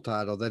puzzle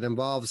title that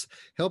involves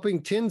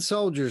helping 10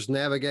 soldiers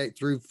navigate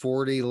through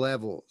 40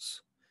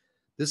 levels.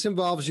 This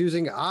involves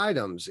using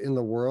items in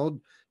the world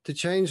to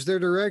change their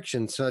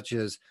direction, such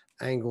as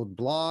angled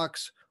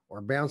blocks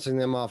or bouncing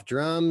them off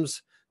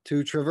drums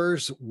to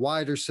traverse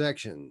wider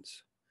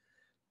sections.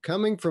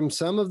 Coming from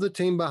some of the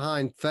team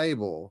behind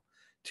Fable,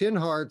 Ten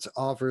Hearts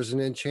offers an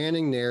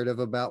enchanting narrative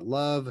about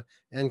love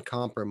and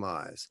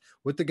compromise,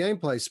 with the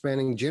gameplay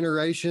spanning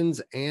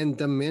generations and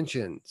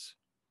dimensions.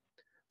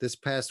 This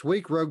past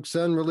week, Rogue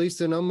Sun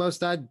released an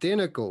almost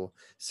identical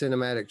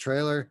cinematic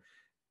trailer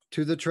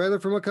to the trailer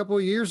from a couple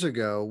of years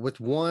ago, with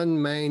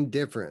one main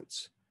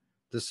difference: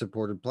 the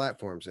supported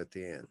platforms at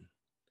the end.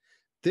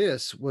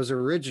 This was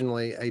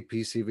originally a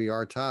PC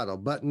VR title,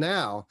 but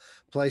now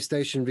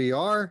PlayStation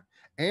VR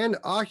and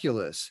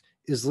Oculus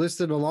is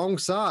listed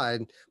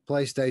alongside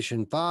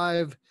PlayStation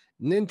 5,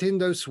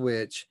 Nintendo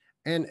Switch,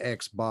 and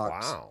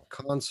Xbox Wow.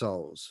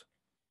 consoles.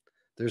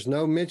 There's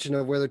no mention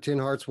of whether Ten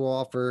Hearts will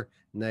offer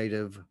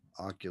native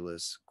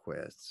Oculus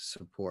Quest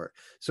support.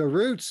 So,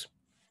 Roots,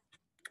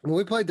 when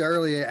we played the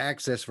early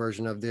access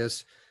version of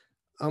this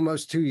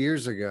almost 2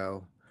 years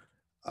ago,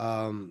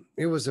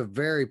 it was a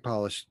very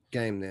polished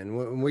game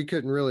then. We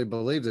couldn't really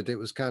believe that it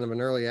was kind of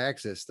an early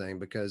access thing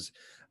because,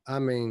 I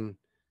mean,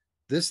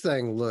 this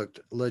thing looked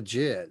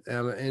legit.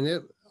 And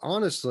it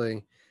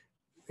honestly,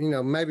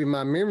 maybe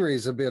my memory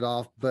is a bit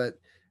off, but,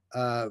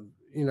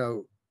 you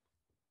know,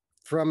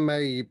 from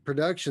a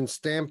production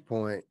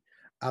standpoint,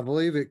 I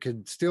believe it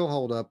could still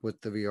hold up with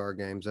the VR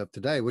games of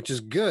today, which is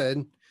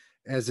good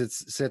as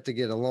it's set to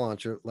get a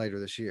launch later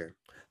this year.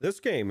 This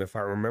game, if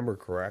I remember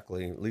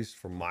correctly, at least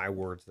from my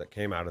words that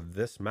came out of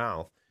this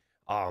mouth,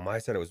 I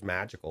said it was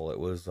magical. It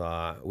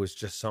was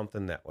just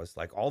something that was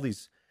like all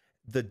these,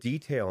 the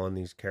detail on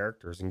these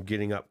characters and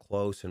getting up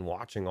close and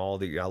watching all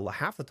the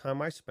half the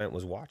time I spent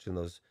was watching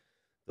those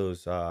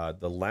the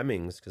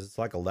lemmings, because it's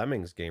like a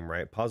lemmings game,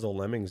 right? Puzzle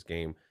lemmings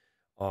game.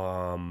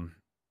 Um,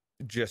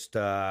 just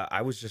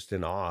I was just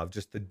in awe of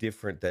just the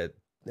different that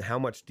how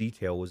much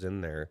detail was in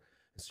there.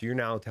 So you're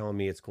now telling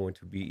me it's going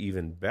to be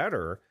even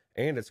better,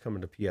 and it's coming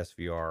to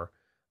PSVR.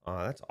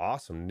 That's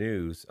awesome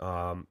news.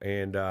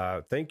 And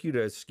thank you to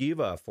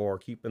Skiva for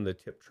keeping the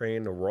tip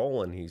train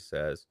rolling. He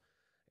says,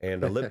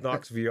 and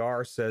Lipnox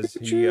VR says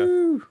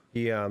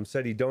he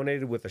said he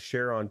donated with a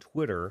share on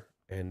Twitter,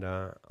 and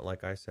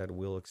like I said,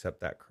 we'll accept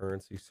that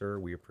currency, sir.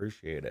 We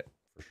appreciate it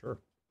for sure.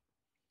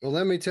 Well,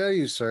 let me tell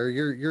you, sir,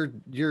 your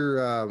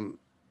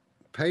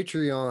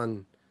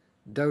Patreon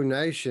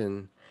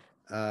donation,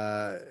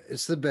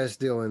 it's the best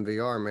deal in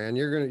VR, man.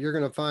 You're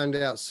gonna find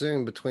out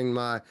soon between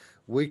my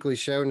weekly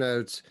show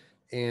notes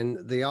and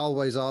the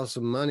Always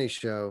Awesome Money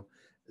show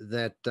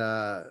that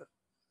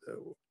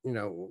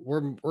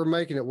we're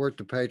making it worth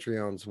the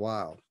Patreon's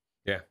while.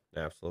 Yeah,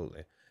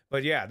 absolutely.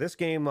 But yeah, this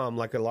game,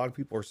 like a lot of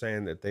people are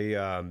saying that they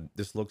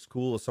this looks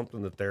cool, is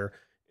something that they're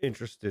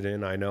interested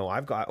in. I know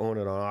I've got own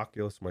it on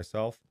Oculus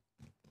myself,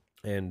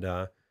 and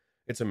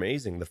it's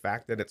amazing. The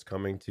fact that it's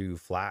coming to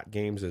flat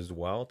games as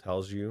well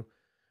tells you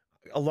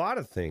a lot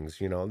of things.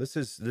 This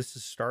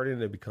is starting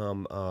to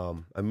become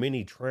a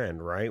mini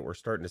trend, right? We're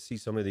starting to see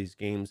some of these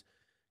games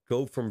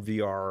go from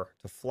VR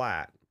to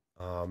flat.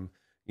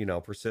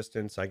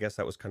 Persistence, I guess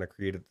that was kind of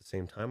created at the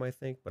same time, I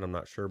think, but I'm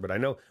not sure. But I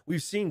know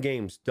we've seen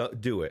games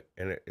do it,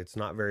 and it's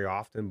not very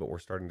often, but we're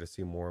starting to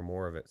see more and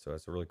more of it. So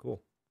it's really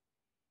cool.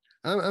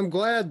 I'm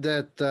glad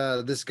that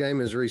this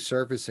game is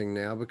resurfacing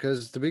now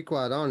because, to be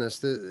quite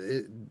honest,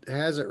 it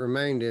hasn't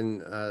remained in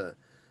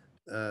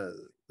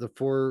the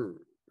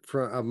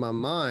forefront of my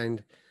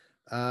mind.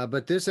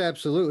 But this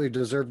absolutely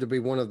deserved to be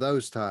one of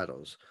those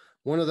titles.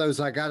 One of those,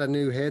 I got a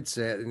new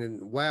headset,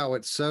 and wow,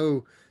 it's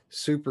so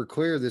super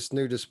clear, this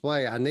new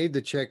display. I need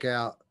to check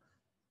out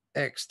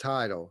X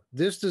title.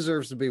 This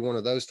deserves to be one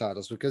of those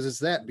titles because it's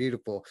that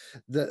beautiful.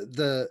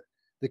 The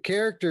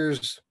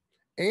characters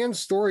and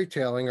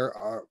storytelling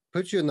are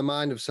put you in the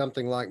mind of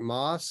something like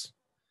Moss,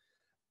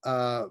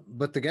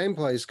 but the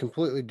gameplay is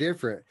completely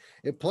different.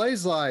 It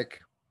plays like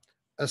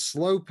a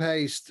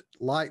slow-paced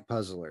light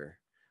puzzler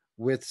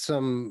with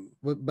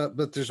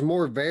but there's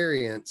more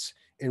variance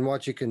in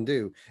what you can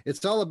do.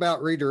 It's all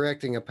about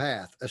redirecting a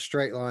path, a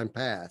straight line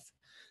path.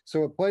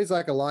 So it plays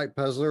like a light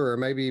puzzler or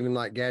maybe even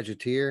like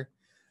Gadgeteer.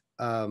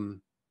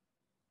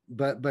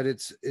 But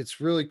it's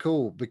really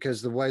cool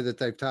because the way that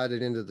they've tied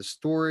it into the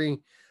story,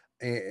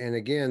 and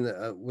again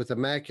with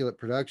immaculate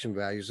production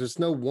values, it's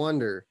no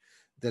wonder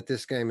that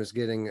this game is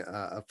getting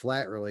a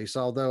flat release.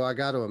 Although I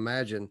got to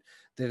imagine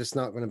that it's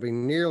not going to be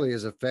nearly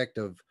as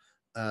effective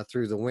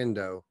through the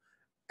window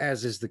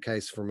as is the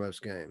case for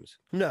most games.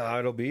 No,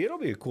 it'll be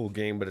a cool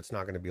game, but it's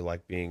not going to be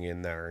like being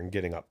in there and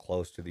getting up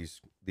close to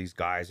these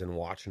guys and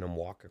watching them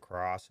walk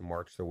across and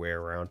march their way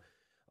around.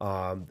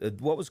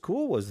 What was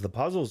cool was the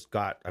puzzles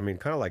got, I mean,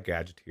 kind of like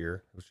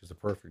Gadgeteer, which is a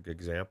perfect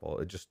example.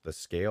 It just, the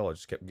scale, it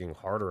just kept getting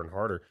harder and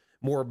harder,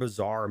 more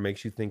bizarre,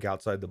 makes you think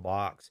outside the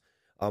box.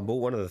 But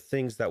one of the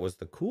things that was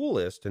the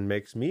coolest and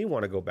makes me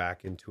want to go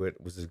back into it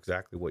was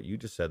exactly what you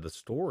just said, the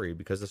story,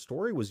 because the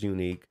story was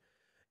unique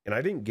and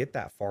I didn't get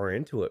that far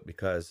into it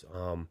because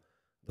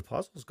the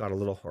puzzles got a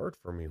little hard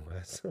for me,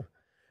 Wes.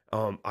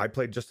 I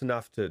played just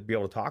enough to be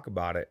able to talk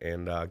about it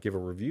and give a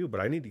review,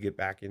 but I need to get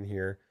back in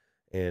here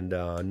and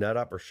nut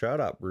up or shut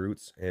up,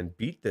 Roots, and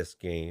beat this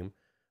game.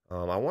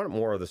 I want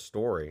more of the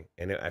story,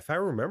 and if I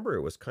remember,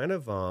 it was kind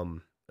of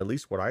at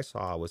least what I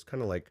saw was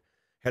kind of like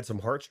had some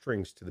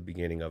heartstrings to the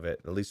beginning of it.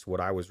 At least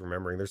what I was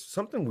remembering. There's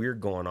something weird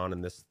going on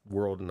in this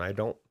world, and I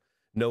don't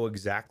know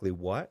exactly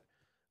what.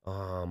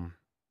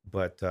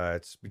 But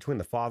it's between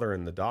the father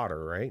and the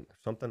daughter, right?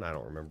 Something I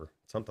don't remember.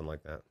 Something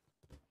like that.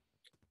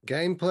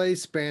 Gameplay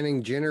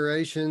spanning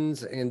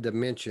generations and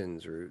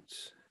dimensions,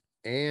 Roots.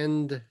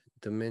 And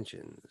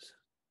dimensions.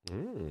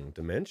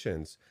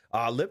 Dimensions.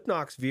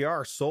 Lipnox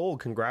VR sold.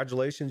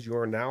 Congratulations. You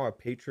are now a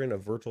patron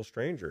of Virtual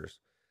Strangers.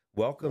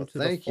 Welcome to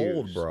the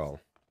fold, bro.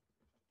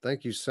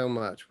 Thank you so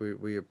much.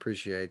 We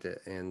appreciate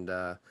it. And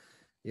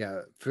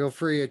yeah, feel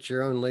free at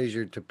your own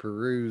leisure to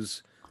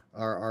peruse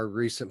our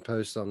recent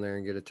posts on there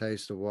and get a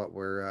taste of what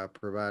we're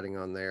providing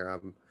on there.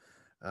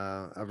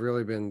 I've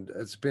really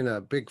it's been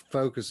a big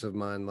focus of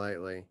mine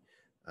lately,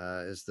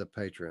 is the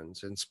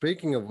patrons. And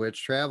speaking of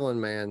which,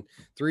 Traveling Man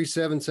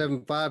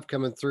 3775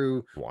 coming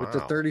through with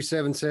the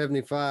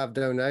 3775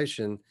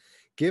 donation,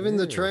 giving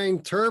the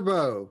train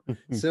turbo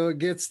so it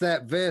gets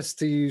that vest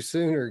to you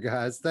sooner,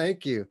 guys.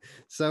 Thank you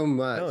so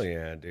much. Hell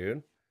yeah,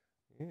 dude.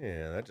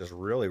 Yeah, that just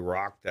really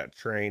rocked that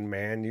train,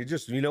 man.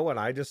 You know what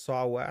I just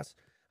saw, Wes?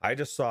 I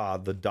just saw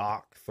the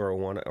doc throw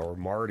one, or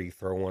Marty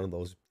throw one of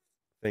those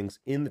things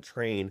in the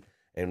train,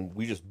 and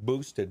we just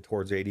boosted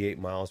towards 88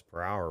 miles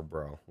per hour,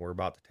 bro. We're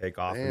about to take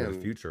off in the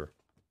future.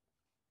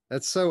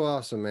 That's so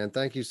awesome, man.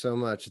 Thank you so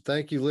much.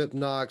 Thank you,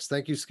 Lipnox.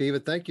 Thank you,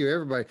 Skiva. Thank you,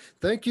 everybody.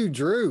 Thank you,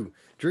 Drew.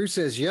 Drew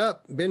says,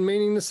 yep, been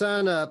meaning to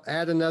sign up.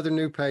 Add another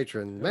new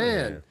patron.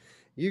 Man,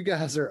 you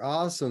guys are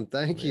awesome.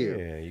 Thank you.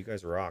 Yeah, you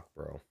guys rock,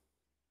 bro.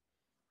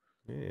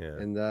 Yeah.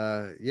 And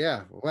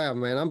yeah, wow,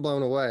 man, I'm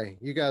blown away.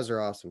 You guys are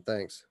awesome.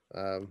 Thanks.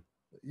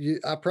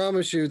 I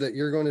promise you that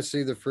you're going to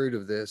see the fruit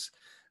of this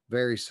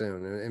very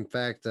soon. And in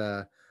fact,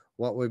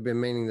 what we've been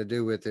meaning to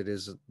do with it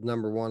is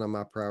number one on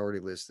my priority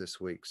list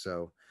this week.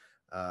 So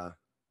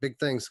big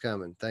things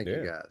coming. Thank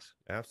you, guys.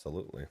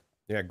 Absolutely.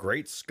 Yeah,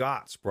 great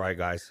Scott, Spry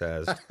Guy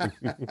says.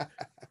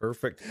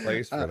 Perfect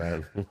place for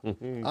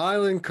that.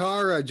 Island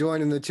Cara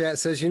joining the chat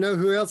says, you know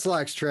who else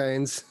likes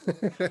trains?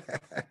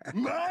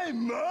 My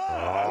mom.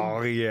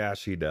 Oh yeah,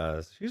 she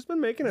does. She's been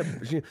making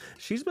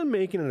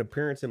an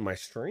appearance in my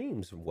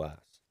streams, Wes.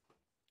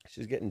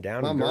 She's getting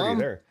down and dirty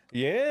there.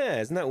 Yeah,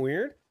 isn't that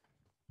weird?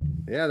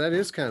 Yeah, that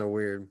is kind of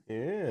weird.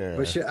 Yeah.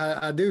 But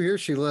I do hear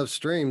she loves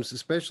streams,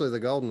 especially the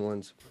golden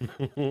ones.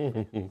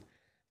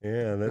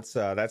 Yeah, that's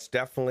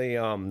definitely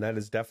that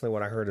is definitely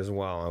what I heard as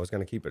well. I was going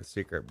to keep it a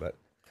secret, but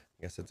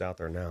I guess it's out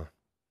there now.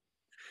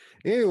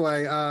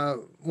 Anyway,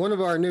 one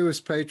of our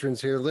newest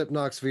patrons here,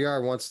 Lipnox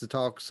VR, wants to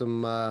talk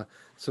some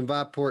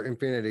Viveport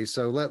Infinity.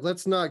 So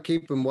let's not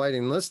keep him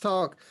waiting. Let's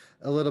talk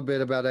a little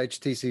bit about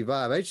HTC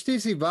Vive.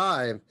 HTC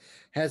Vive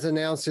has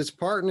announced it's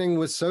partnering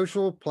with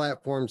social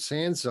platform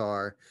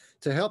Sansar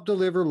to help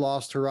deliver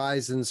Lost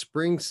Horizons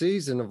spring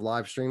season of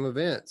live stream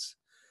events.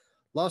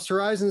 Lost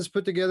Horizons is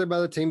put together by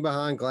the team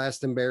behind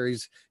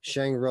Glastonbury's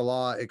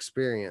Shangri-La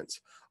experience,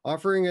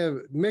 offering a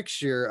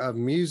mixture of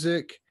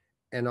music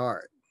and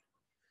art.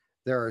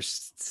 There are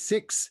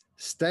 6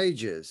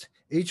 stages,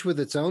 each with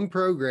its own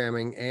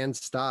programming and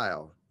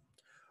style.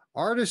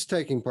 Artists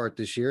taking part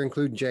this year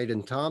include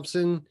Jaden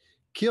Thompson,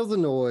 Kill the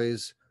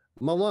Noise,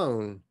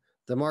 Malone,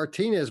 the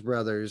Martinez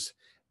Brothers,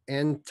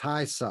 and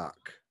Ty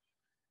Sock.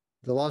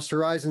 The Lost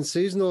Horizons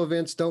seasonal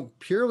events don't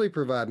purely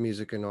provide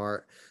music and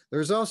art.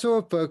 There's also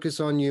a focus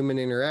on human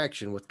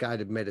interaction with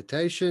guided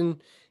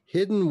meditation,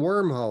 hidden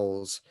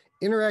wormholes,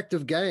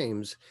 interactive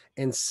games,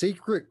 and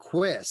secret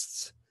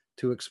quests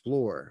to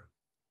explore.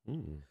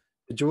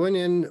 To join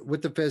in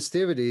with the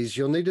festivities,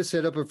 you'll need to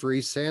set up a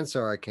free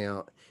Sansar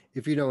account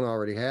if you don't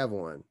already have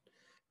one.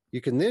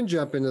 You can then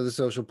jump into the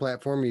social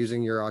platform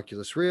using your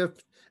Oculus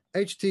Rift,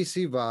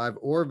 HTC Vive,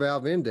 or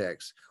Valve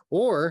Index,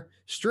 or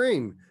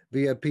stream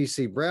via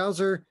PC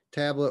browser,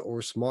 tablet,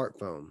 or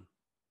smartphone.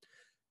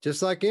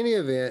 Just like any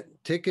event,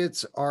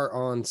 tickets are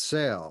on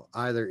sale,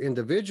 either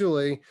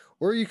individually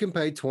or you can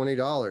pay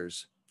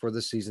 $20 for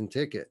the season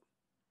ticket.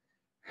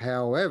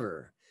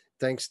 However,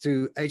 thanks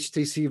to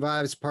HTC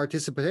Vive's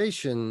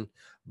participation,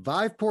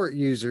 Viveport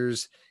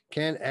users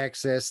can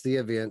access the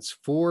events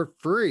for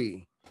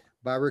free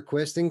by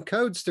requesting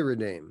codes to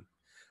redeem.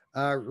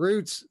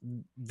 Roots,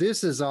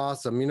 this is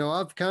awesome. You know,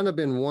 I've kind of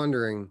been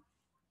wondering,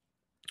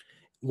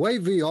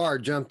 Wave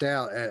VR jumped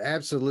out at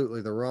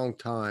absolutely the wrong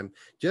time.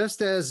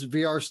 Just as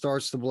VR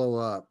starts to blow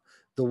up,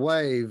 the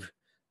Wave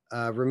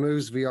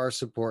removes VR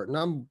support. And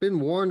I've been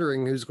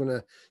wondering who's going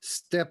to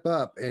step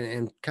up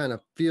and kind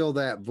of fill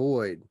that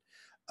void.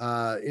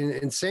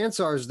 And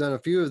Sansar's done a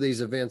few of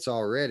these events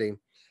already.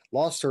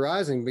 Lost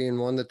Horizon being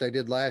one that they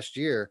did last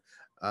year,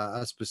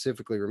 I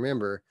specifically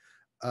remember.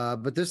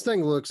 But this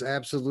thing looks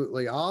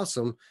absolutely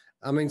awesome.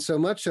 I mean, so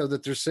much so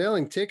that they're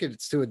selling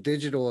tickets to a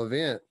digital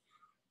event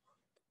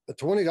a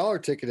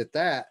 $20 ticket at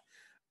that.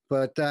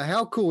 But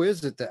how cool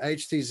is it that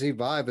HTC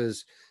Vive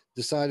has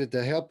decided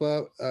to help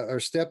up or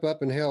step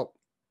up and help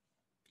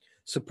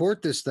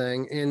support this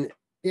thing, and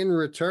in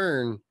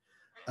return,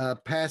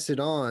 pass it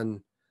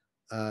on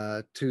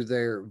to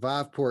their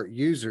Viveport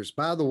users.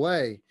 By the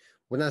way,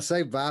 when I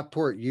say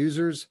Viveport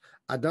users,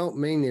 I don't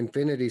mean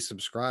Infinity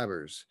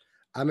subscribers.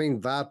 I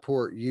mean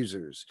Viveport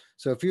users.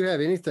 So if you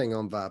have anything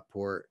on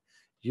Viveport,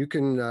 you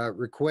can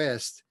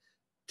request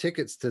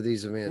tickets to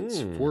these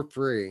events for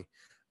free.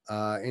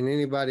 And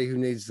anybody who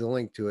needs the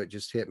link to it,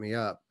 just hit me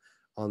up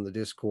on the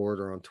Discord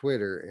or on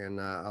Twitter, and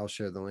I'll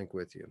share the link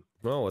with you.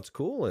 Well, what's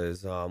cool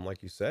is,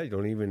 like you said,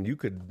 you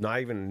could not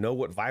even know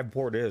what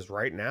Viveport is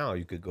right now.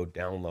 You could go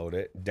download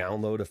it,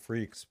 download a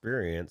free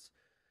experience.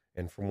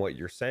 And from what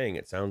you're saying,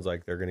 it sounds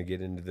like they're going to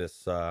get into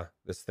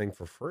this thing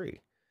for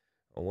free.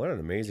 Well, what an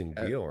amazing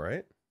deal,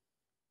 right?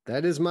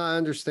 That is my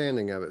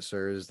understanding of it,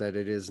 sir, is that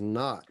it is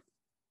not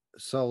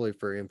solely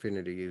for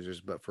Infinity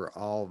users, but for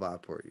all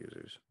Viveport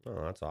users.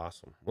 Oh, that's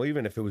awesome. Well,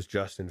 even if it was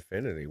just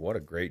Infinity, what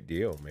a great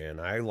deal, man.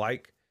 I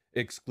like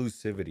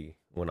exclusivity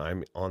when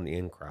I'm on the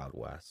in crowd,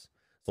 Wes.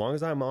 As long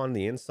as I'm on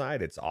the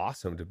inside, it's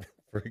awesome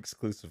for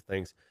exclusive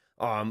things.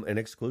 And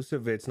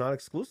exclusive, it's not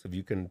exclusive.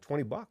 You can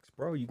 $20,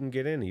 bro. You can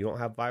get in. You don't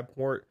have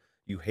Viveport.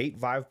 You hate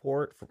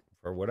Viveport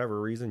for whatever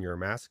reason. You're a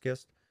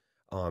masochist.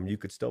 You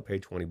could still pay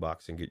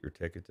 $20 and get your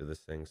ticket to this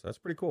thing. So that's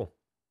pretty cool.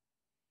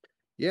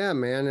 Yeah,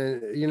 man.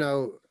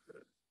 And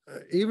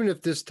even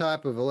if this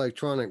type of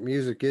electronic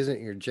music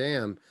isn't your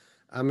jam,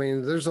 I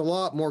mean, there's a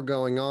lot more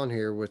going on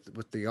here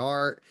with the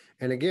art.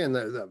 And again,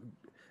 the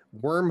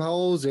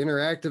wormholes,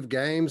 interactive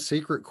games,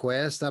 secret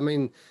quests. I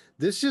mean,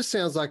 this just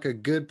sounds like a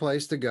good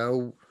place to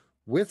go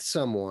with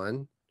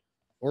someone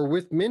or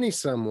with many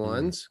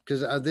someones.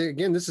 Because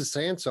again, this is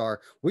Sansar.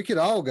 We could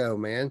all go,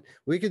 man.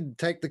 We could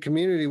take the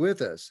community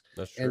with us.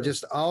 That's true. And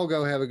just all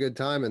go have a good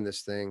time in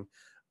this thing,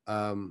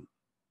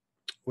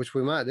 which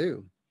we might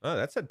do. Oh,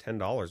 that said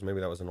 $10.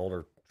 Maybe that was an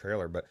older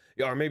trailer, but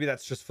yeah, or maybe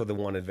that's just for the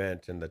one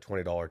event and the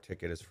 $20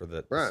 ticket is for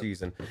the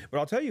season. But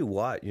I'll tell you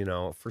what,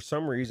 for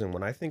some reason,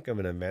 when I think of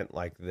an event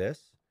like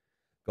this,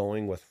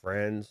 going with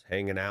friends,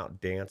 hanging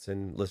out,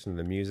 dancing, listening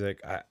to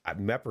music,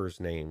 Mepper's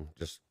name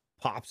just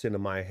pops into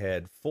my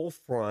head full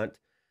front.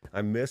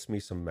 I miss me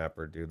some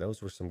Mepper, dude.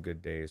 Those were some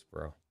good days,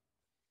 bro.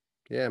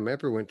 Yeah,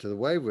 Mepper went to the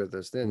wave with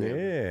us, didn't he?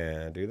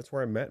 Yeah, dude. That's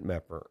where I met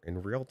Mepper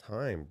in real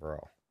time, bro.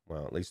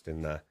 Well, at least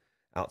in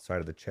outside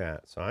of the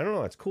chat. So I don't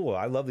know. It's cool.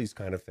 I love these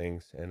kind of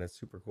things, and it's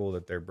super cool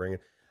that they're bringing.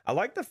 I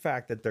like the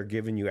fact that they're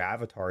giving you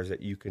avatars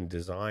that you can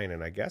design,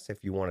 and I guess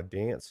if you want to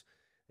dance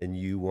and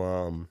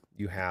you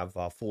have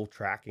full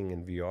tracking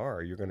in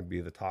VR, you're going to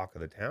be the talk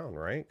of the town,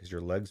 right? Because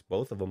your legs,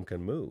 both of them,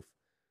 can move.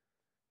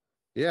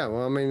 Yeah,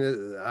 well, I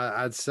mean,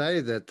 I'd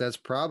say that that's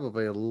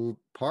probably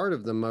a part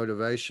of the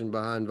motivation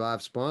behind Vive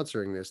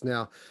sponsoring this.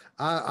 Now,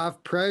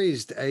 I've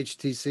praised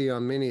HTC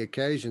on many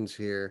occasions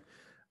here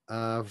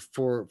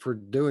for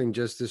doing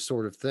just this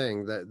sort of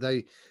thing. That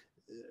they,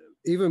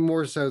 even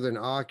more so than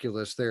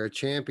Oculus, they're a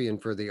champion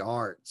for the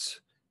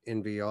arts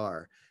in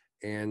VR.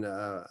 And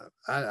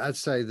I'd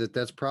say that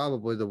that's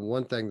probably the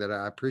one thing that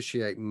I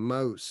appreciate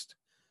most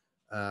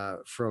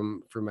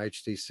from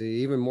HTC,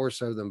 even more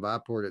so than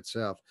Viveport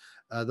itself.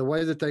 The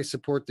way that they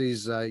support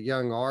these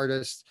young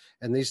artists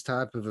and these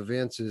type of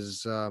events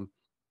is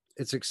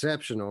it's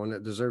exceptional, and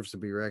it deserves to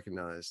be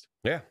recognized.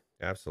 Yeah,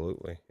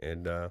 absolutely.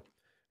 And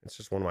it's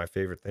just one of my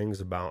favorite things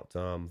about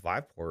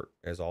Viveport,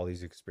 as all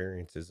these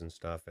experiences and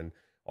stuff, and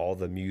all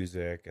the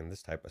music and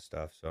this type of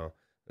stuff. So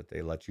that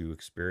they let you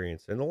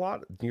experience, and a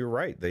lot. You're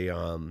right. They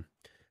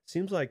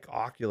seems like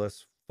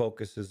Oculus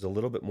focuses a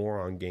little bit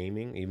more on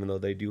gaming, even though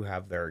they do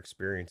have their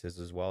experiences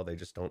as well. They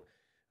just don't.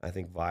 I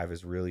think Vive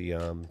has really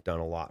done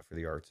a lot for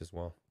the arts as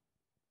well.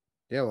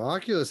 Yeah, well,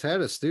 Oculus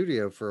had a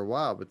studio for a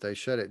while, but they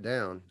shut it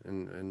down,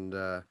 and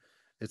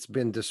it's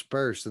been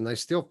dispersed. And they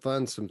still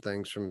fund some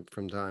things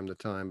from time to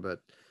time, but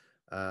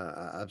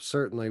I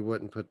certainly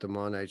wouldn't put them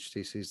on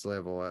HTC's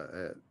level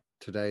at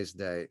today's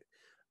date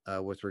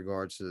with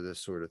regards to this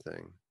sort of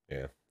thing.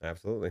 Yeah,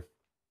 absolutely.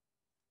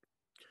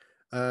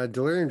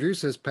 Delirium Drew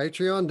says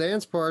Patreon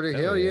dance party.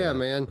 Hell yeah,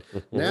 man.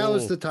 Now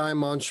is the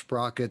time on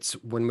Sprockets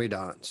when we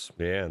dance.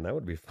 Yeah, and that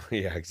would be fun.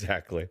 Yeah,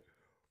 exactly.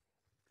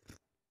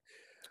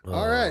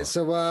 All right,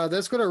 so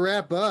that's going to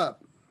wrap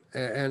up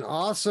an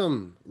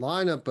awesome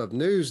lineup of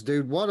news,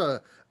 dude. What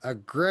a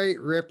great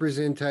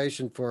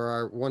representation for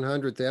our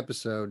 100th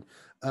episode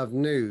of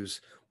news.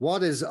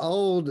 What is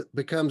old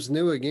becomes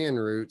new again,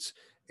 Roots.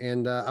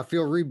 And I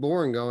feel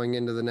reborn going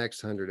into the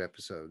next 100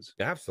 episodes.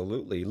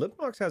 Absolutely.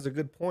 Lipnox has a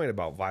good point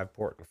about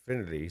Viveport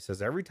Infinity. He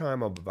says, every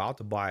time I'm about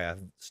to buy a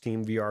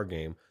Steam VR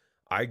game,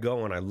 I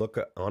go and I look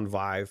on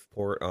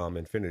Viveport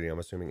Infinity, I'm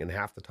assuming, and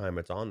half the time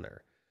it's on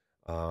there.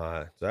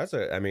 So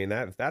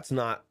that's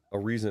not a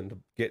reason to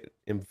get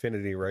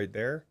Infinity right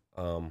there.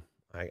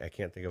 I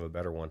can't think of a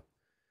better one.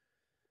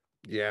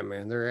 Yeah,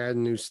 man, they're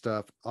adding new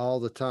stuff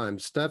all the time.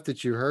 Stuff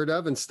that you heard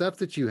of and stuff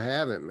that you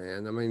haven't,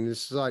 man. I mean,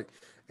 this is like...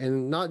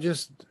 And not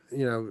just,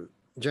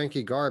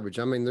 janky garbage.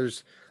 I mean,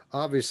 there's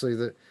obviously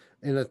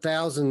in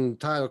 1,000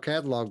 title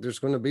catalog, there's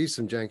going to be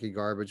some janky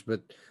garbage,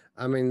 but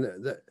I mean,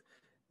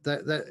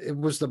 that it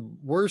was the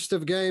worst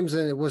of games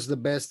and it was the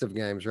best of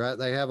games, right?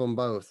 They have them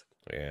both.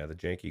 Yeah, the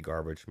janky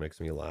garbage makes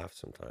me laugh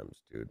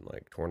sometimes, dude.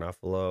 Like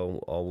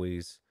Tornafalo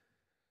always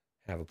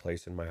have a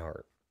place in my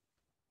heart.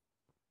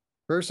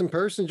 Person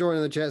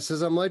joining the chat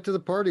says, I'm late to the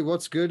party.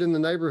 What's good in the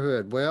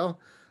neighborhood? Well,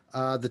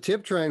 the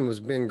tip train was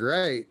been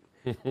great.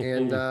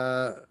 And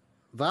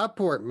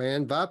Viveport,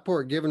 man,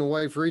 Viveport giving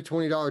away free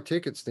 $20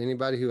 tickets to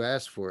anybody who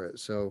asked for it.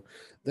 So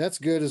that's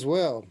good as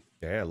well.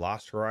 Yeah,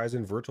 Lost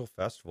Horizon Virtual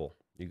Festival.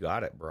 You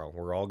got it, bro.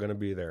 We're all going to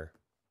be there.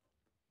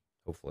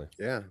 Hopefully.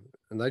 Yeah.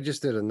 And they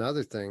just did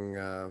another thing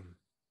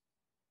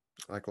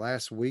like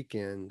last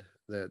weekend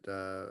that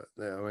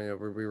I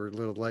mean, we were a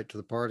little late to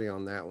the party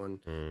on that one.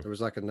 There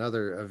was like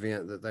another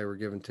event that they were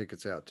giving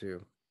tickets out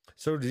to.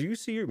 So did you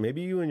see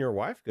maybe you and your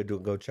wife could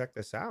go check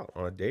this out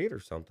on a date or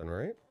something,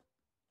 right?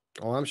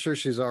 Oh, I'm sure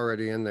she's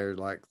already in there,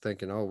 like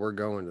thinking, "Oh, we're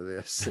going to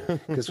this,"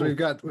 because we've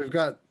got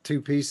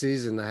 2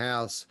 PCs in the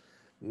house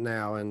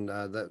now, and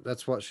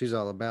that's what she's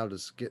all about,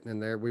 is getting in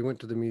there. We went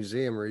to the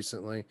museum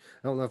recently.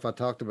 I don't know if I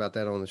talked about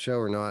that on the show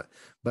or not,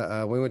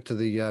 but we went to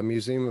the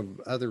Museum of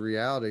Other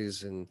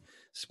Realities and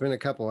spent a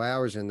couple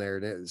hours in there,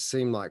 and it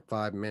seemed like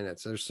 5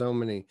 minutes. There's so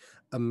many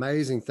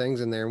amazing things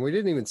in there, and we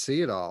didn't even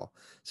see it all.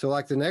 So,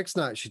 like the next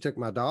night, she took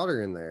my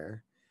daughter in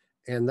there,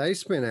 and they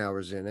spent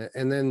hours in it,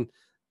 and then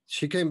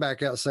she came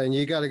back out saying,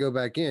 you got to go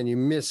back in. You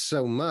missed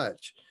so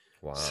much.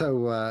 Wow.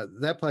 So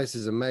that place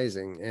is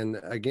amazing. And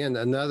again,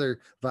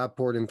 another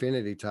Viveport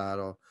Infinity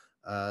title,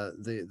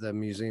 the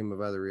Museum of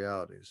Other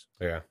Realities.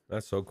 Yeah,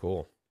 that's so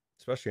cool.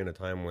 Especially in a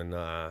time when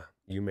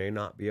you may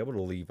not be able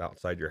to leave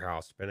outside your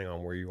house, depending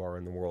on where you are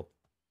in the world.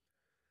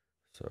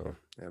 So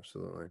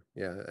absolutely.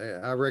 Yeah.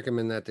 I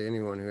recommend that to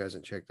anyone who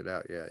hasn't checked it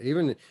out yet.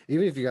 Even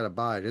if you got to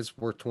buy it, it's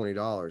worth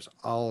 $20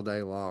 all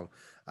day long.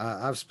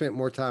 I've spent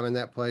more time in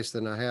that place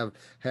than I have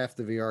half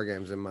the VR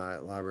games in my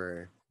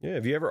library. Yeah.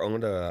 Have you ever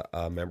owned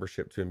a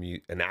membership to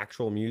an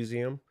actual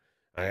museum?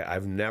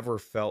 I've never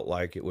felt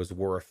like it was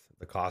worth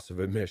the cost of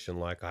admission,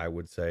 like I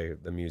would say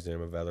the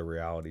Museum of Other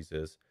Realities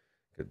is,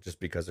 just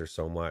because there's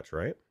so much,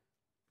 right?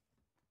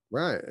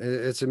 Right.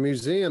 It's a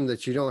museum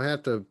that you don't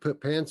have to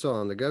put pants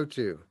on to go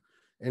to.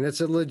 And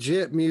it's a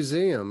legit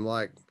museum.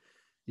 Like,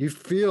 you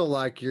feel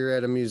like you're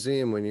at a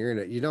museum when you're in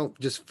it. You don't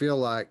just feel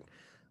like,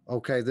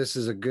 okay, this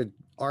is a good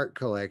art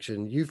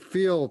collection. You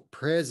feel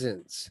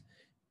presence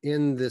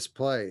in this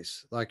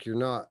place, like you're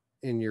not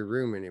in your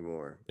room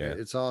anymore. Yeah.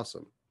 It's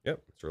awesome.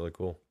 Yep. It's really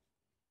cool.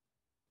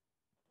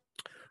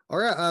 All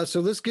right,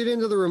 so let's get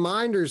into the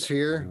reminders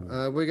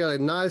here. We got a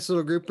nice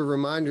little group of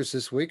reminders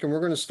this week, and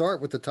we're going to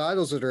start with the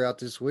titles that are out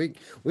this week.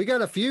 We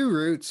got a few,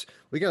 Roots.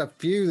 We got a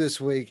few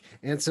this week,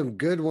 and some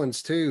good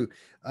ones too.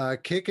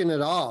 Kicking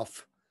it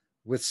off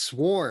with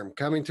Swarm,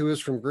 coming to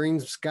us from Green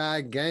Sky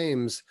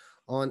Games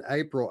on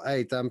April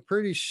 8th. I'm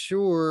pretty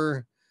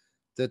sure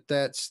that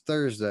that's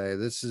Thursday.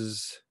 This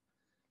is,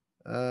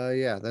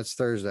 yeah, that's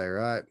Thursday,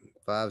 right?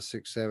 5,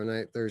 6, 7,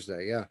 8,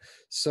 Thursday. Yeah.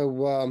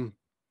 So,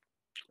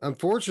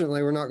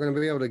 unfortunately, we're not going to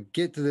be able to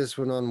get to this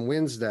one on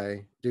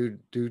Wednesday due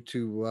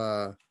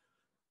to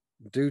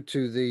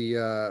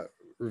the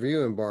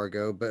review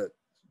embargo. But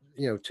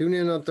tune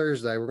in on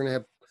Thursday. We're going to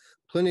have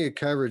plenty of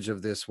coverage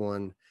of this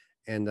one,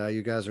 and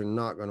you guys are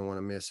not going to want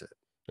to miss it.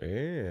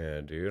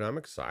 Yeah, dude, I'm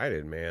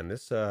excited, man.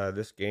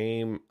 This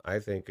game I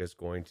think is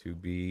going to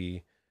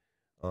be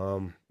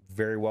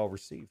very well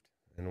received,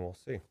 and we'll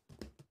see.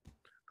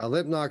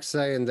 Lipnock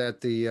saying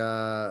that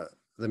the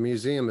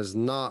museum is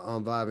not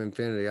on Vive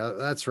Infinity.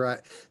 That's right.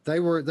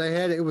 They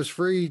had it was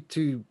free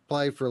to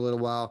play for a little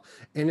while,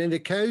 and it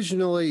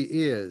occasionally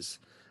is.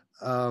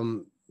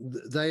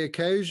 They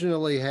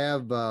occasionally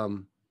have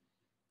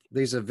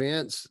these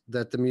events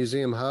that the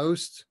museum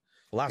hosts.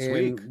 Last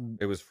week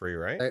it was free,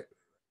 right?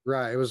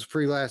 Right. It was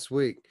free last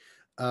week.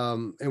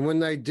 And when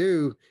they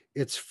do,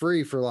 it's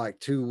free for like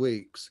 2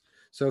 weeks.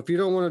 So if you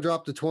don't want to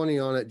drop the 20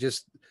 on it,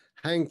 just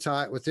hang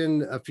tight.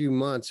 Within a few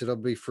months, it'll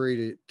be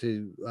free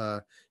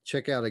to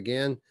check out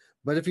again.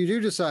 But if you do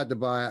decide to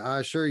buy it, I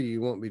assure you,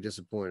 you won't be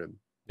disappointed.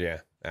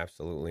 Yeah,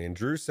 absolutely. And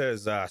Drew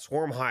says,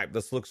 Swarm Hype,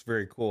 this looks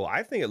very cool.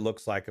 I think it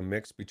looks like a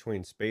mix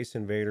between Space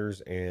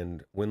Invaders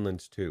and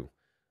Windlands 2.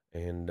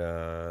 And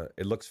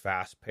it looks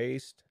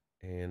fast-paced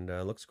and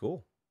looks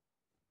cool.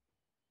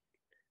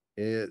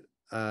 It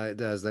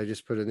does. They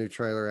just put a new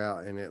trailer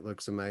out, and it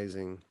looks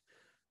amazing.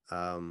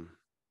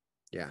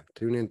 Yeah,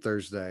 tune in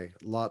Thursday.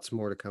 Lots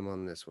more to come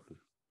on this one.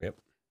 Yep.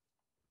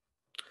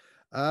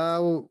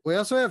 We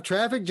also have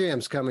Traffic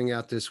Jams coming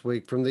out this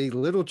week from the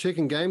Little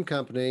Chicken Game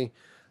Company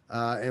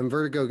and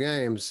Vertigo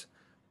Games,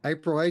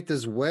 April 8th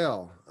as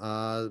well.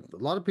 A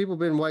lot of people have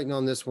been waiting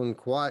on this one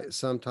quite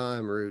some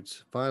time,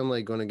 Roots.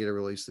 Finally going to get a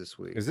release this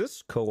week. Is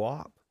this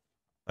co-op?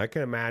 I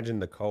can imagine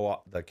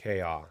the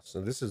chaos.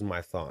 So this is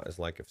my thought, is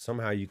like if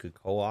somehow you could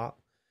co-op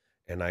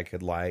and I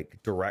could like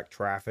direct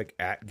traffic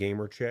at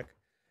Gamer Chick,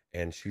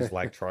 and she's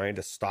like trying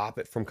to stop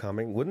it from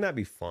coming. Wouldn't that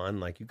be fun?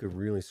 Like you could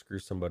really screw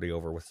somebody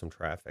over with some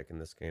traffic in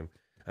this game.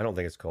 I don't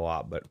think it's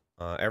co-op, but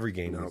every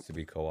game No. needs to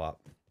be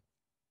co-op.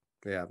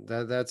 Yeah,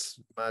 that's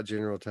my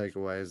general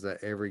takeaway is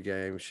that every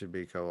game should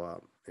be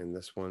co-op. And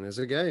this one is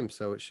a game,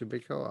 so it should be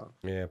co-op.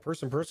 Yeah,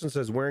 person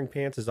says wearing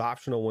pants is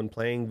optional when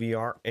playing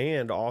VR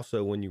and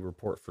also when you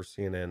report for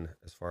CNN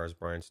as far as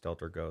Brian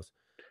Stelter goes.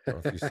 I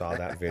don't know if you saw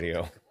that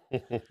video.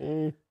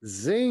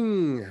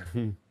 Zing.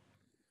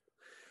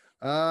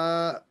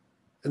 And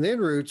then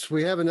Roots,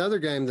 we have another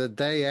game the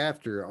day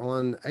after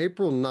on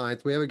April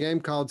 9th. We have a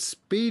game called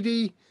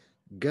Speedy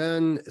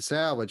Gun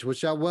Salvage,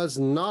 which I was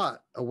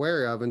not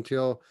aware of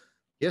until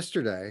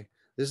yesterday.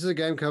 This is a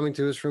game coming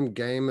to us from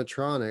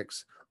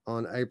Gameatronics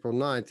on April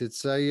 9th.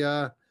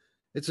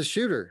 It's a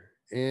shooter.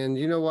 And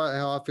you know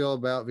how I feel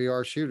about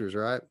VR shooters,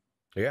 right?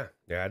 Yeah,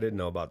 I didn't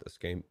know about this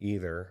game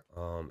either.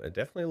 It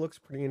definitely looks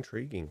pretty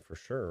intriguing for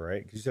sure,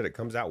 right? You said it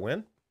comes out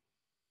when?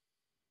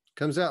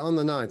 Comes out on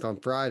the 9th,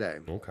 on Friday.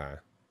 Okay.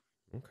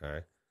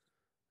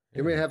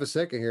 You may have a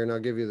second here, and I'll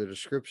give you the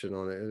description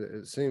on it.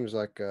 It seems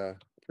like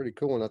pretty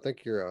cool, and I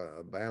think you're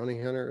a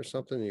bounty hunter or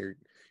something. You're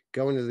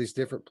going to these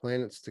different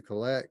planets to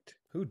collect.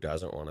 Who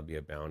doesn't want to be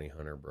a bounty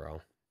hunter,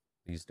 bro?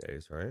 These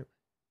days, right?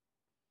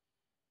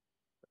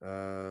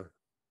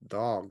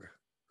 Dog.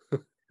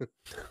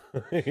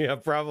 Yeah,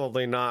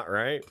 probably not,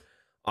 right?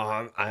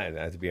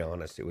 To be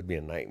honest, it would be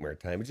a nightmare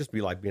time. It'd just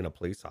be like being a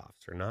police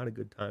officer. Not a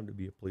good time to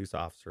be a police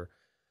officer.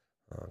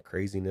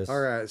 Craziness. All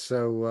right,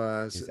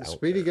 so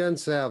Speedy Gun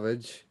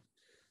Salvage.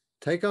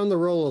 Take on the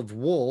role of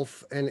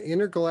Wolf, an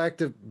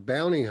intergalactic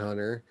bounty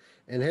hunter,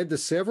 and head to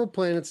several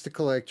planets to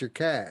collect your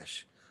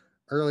cash.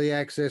 Early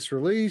access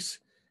release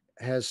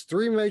has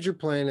 3 major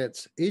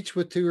planets, each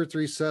with 2 or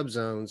 3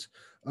 subzones,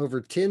 over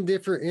 10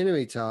 different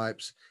enemy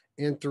types,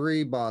 and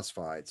 3 boss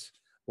fights.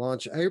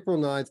 Launch April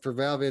 9th for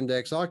Valve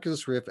Index,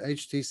 Oculus Rift,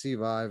 HTC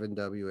Vive, and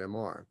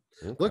WMR.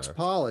 Okay. Looks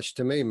polished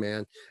to me,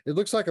 man. It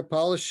looks like a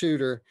polished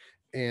shooter,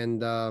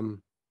 and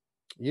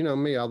you know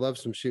me, I love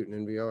some shooting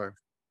in VR.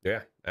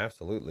 Yeah,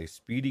 absolutely.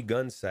 Speedy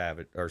Gun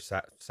Savage or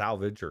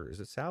Salvage, or is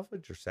it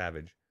Salvage or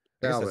Savage?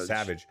 I guess it's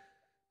Savage.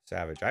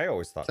 Savage. I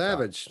always thought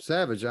Savage.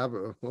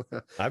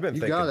 I've been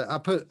thinking. Got it.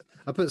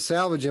 I put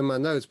Salvage in my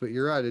notes, but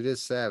you're right. It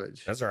is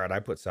Savage. That's all right. I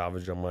put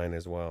Salvage on mine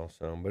as well.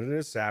 So, but it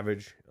is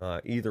Savage.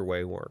 Either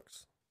way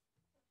works.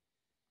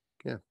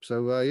 Yeah.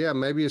 So yeah,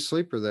 maybe a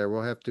sleeper there.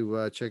 We'll have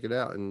to check it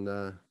out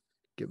and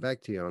get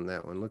back to you on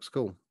that one. Looks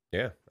cool.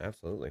 Yeah,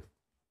 absolutely.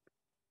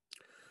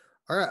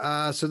 All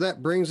right, so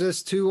that brings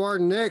us to our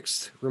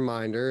next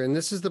reminder, and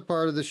this is the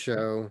part of the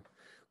show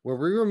where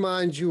we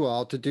remind you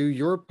all to do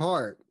your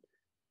part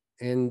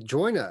and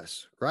join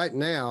us right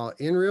now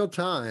in real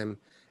time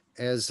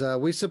as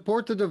we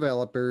support the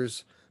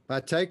developers by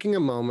taking a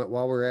moment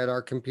while we're at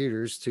our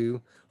computers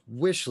to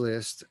wish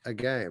list a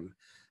game.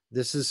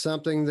 This is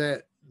something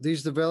that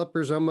these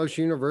developers almost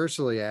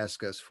universally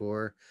ask us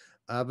for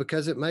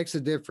because it makes a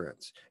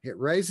difference. It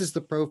raises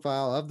the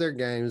profile of their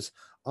games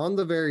on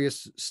the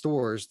various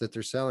stores that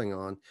they're selling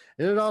on,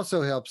 and it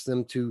also helps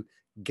them to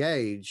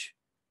gauge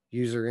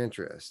user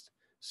interest.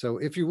 So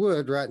if you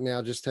would right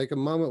now, just take a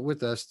moment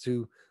with us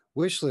to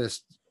wish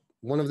list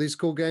one of these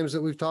cool games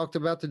that we've talked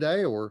about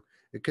today, or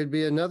it could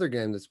be another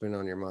game that's been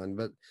on your mind,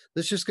 but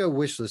let's just go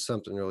wish list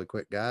something really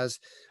quick, guys.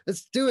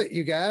 Let's do it,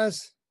 you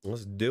guys.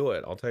 Let's do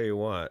it. I'll tell you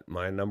what,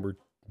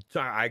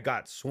 I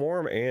got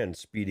Swarm and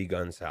Speedy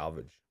Gun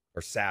Salvage.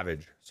 Or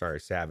Savage.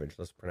 Sorry, Savage.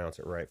 Let's pronounce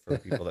it right for the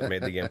people that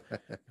made the game.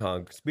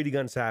 Speedy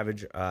Gun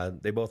Savage.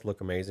 They both look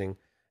amazing.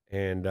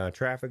 And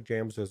Traffic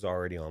Jams is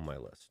already on my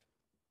list.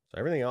 So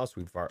everything else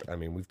we've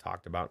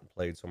talked about and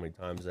played so many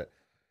times that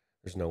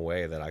there's no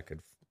way that I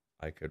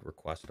could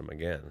request them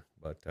again.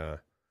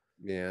 But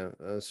yeah,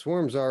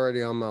 Swarm's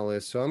already on my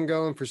list. So I'm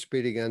going for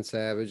Speedy Gun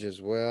Savage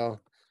as well.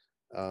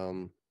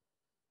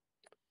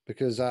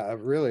 Because I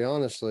really,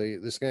 honestly,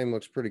 this game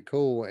looks pretty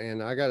cool.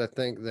 And I got to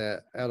think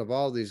that out of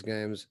all these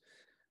games,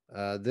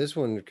 this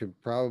one could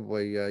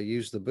probably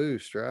use the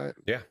boost, right?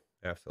 Yeah,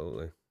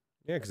 absolutely.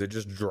 Yeah, because it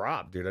just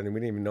dropped, dude. I mean, we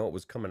didn't even know it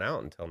was coming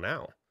out until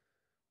now.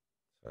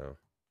 So.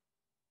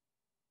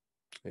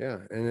 Yeah,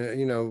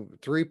 and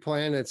 3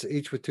 planets,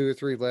 each with 2 or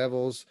 3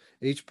 levels.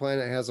 Each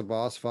planet has a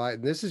boss fight,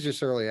 and this is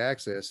just early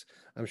access.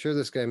 I'm sure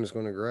this game is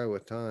going to grow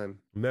with time.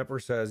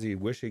 Mepper says he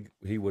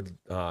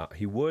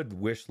would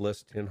wish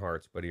list Tin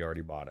Hearts, but he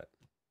already bought it.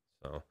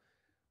 So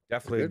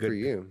definitely good for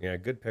you. Yeah,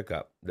 good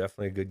pickup.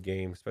 Definitely a good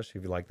game, especially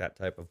if you like that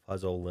type of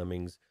puzzle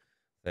lemmings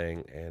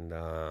thing. And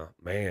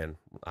man,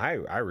 I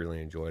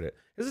really enjoyed it.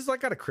 This is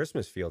like got a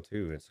Christmas feel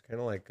too. It's kind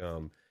of like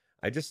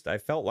I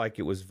felt like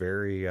it was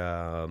very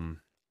a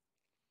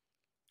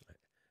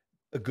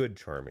good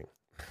charming.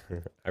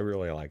 I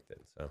really liked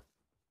it. So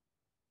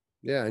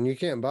yeah, and you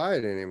can't buy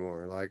it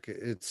anymore. Like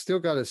it's still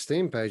got a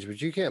Steam page,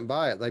 but you can't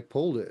buy it. They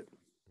pulled it.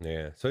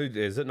 Yeah. So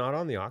is it not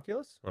on the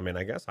Oculus? I mean,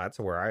 I guess that's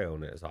where I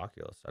own it is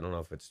Oculus. I don't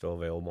know if it's still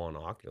available on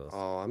Oculus.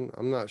 Oh,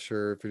 I'm not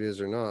sure if it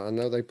is or not. I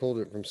know they pulled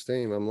it from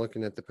Steam. I'm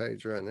looking at the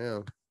page right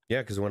now.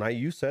 Yeah, because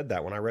you said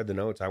that, when I read the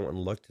notes, I went and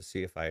looked to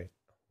see if has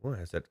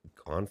it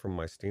gone from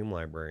my Steam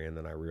library, and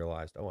then I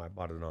realized, I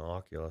bought it on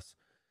Oculus.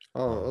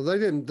 Oh, well, they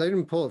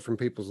didn't pull it from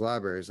people's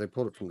libraries. They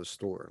pulled it from the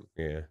store.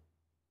 Yeah.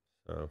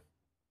 So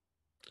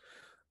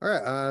All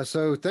right.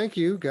 So thank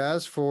you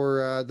guys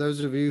for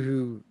those of you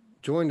who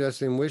joined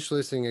us in wish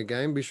listing a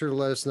game. Be sure to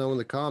let us know in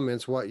the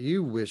comments what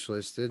you wish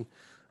listed.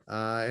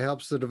 It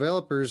helps the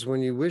developers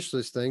when you wish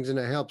list things, and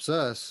it helps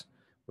us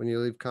when you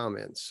leave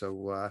comments.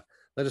 So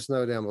let us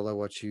know down below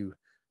what you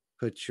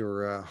put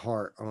your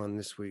heart on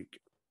this week.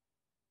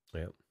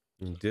 yeah.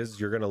 And Diz,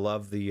 you're gonna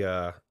love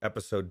the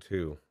episode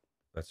 2.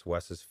 That's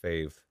Wes's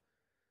fave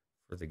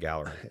for the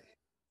gallery.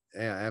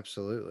 Yeah,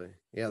 absolutely.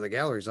 Yeah, the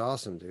gallery's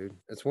awesome, dude.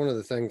 It's one of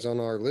the things on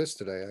our list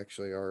today.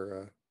 Actually,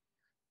 I'm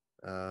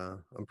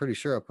pretty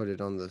sure I put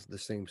it on the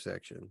Steam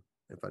section.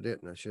 If I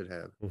didn't, I should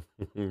have.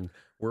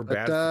 We're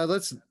But bad.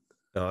 let's.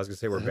 No, I was gonna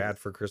say we're bad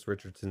for Chris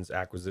Richardson's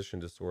acquisition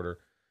disorder.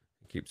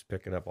 He keeps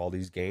picking up all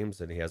these games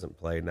that he hasn't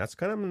played, and that's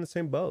kind of in the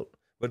same boat.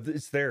 But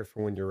it's there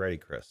for when you're ready,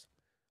 Chris.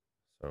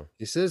 So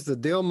He says the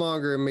deal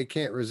monger and me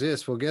can't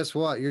resist. Well, guess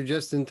what? You're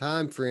just in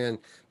time, friend,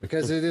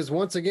 because it is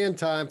once again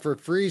time for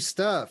free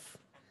stuff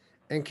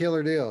and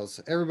killer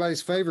deals.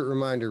 Everybody's favorite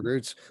reminder,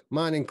 Roots,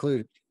 mine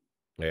included.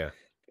 yeah.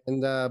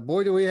 And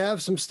boy, do we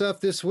have some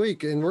stuff this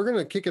week. And we're going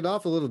to kick it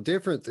off a little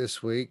different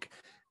this week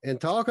and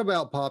talk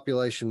about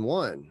Population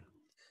One.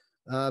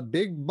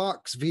 Big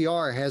Box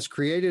VR has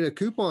created a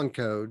coupon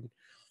code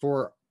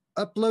for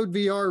Upload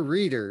VR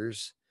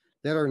readers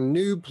that are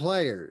new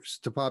players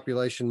to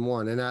Population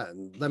One.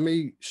 And let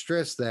me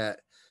stress that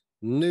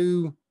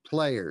new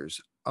players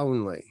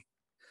only.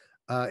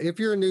 If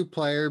you're a new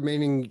player,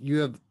 meaning you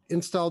have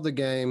installed the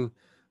game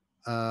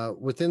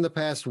within the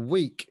past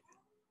week,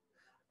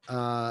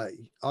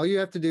 all you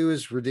have to do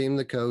is redeem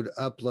the code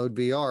Upload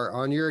VR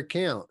on your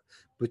account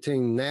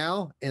between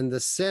now and the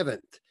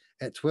 7th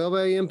at 12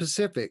 a.m.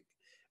 Pacific,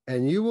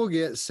 and you will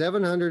get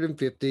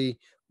 750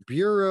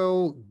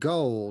 Bureau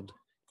Gold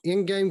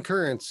in-game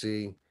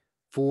currency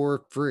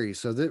for free.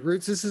 So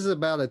Roots, this is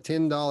about a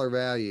 $10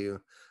 value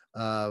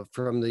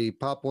from the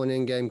Pop One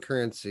in-game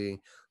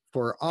currency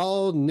for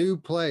all new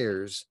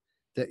players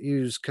that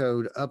use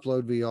code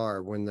Upload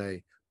VR when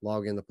they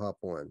log into Pop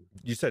One.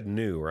 You said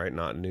new, right?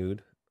 Not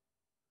nude.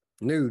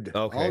 Nude.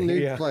 Okay, All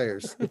nude yeah.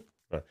 players.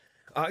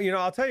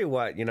 I'll tell you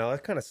what,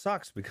 it kind of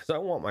sucks because I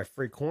want my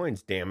free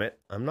coins, damn it.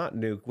 I'm not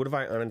nuke. What if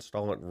I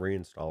uninstall it and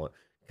reinstall it?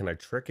 Can I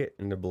trick it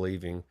into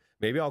believing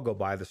maybe I'll go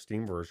buy the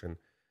Steam version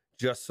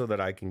just so that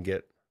I can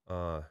get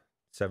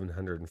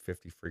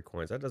 750 free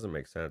coins? That doesn't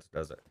make sense,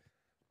 does it?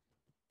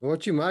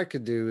 What you might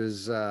could do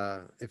is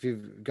if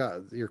you've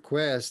got your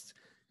Quest,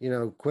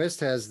 Quest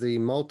has the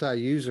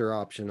multi-user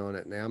option on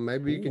it now.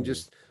 Maybe you can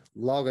just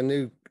log a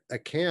new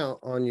account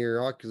on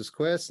your Oculus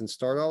Quest and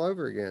start all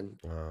over again.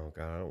 Oh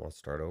god, I don't want to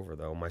start over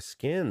though. My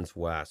skins,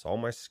 Wes, all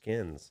my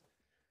skins.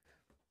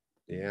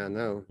 Yeah, I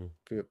know.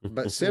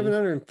 But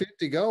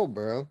 750 gold,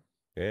 bro.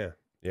 Yeah.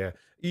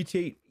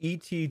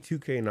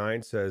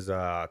 ET2K9 says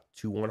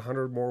to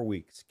 100 more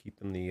weeks.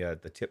 Keeping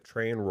the tip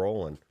train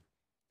rolling.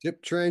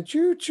 Tip train,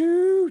 choo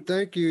choo.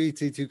 Thank you,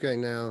 ET2K.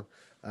 Now,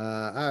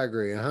 I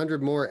agree.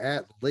 100 more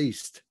at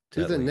least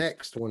to the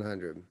next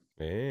 100.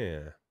 Yeah.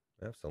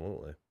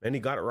 Absolutely. And he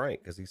got it right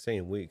because he's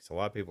saying weeks. A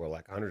lot of people are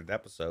like 100th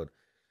episode.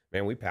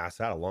 Man, we passed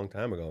that a long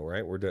time ago,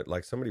 right?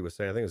 Like somebody was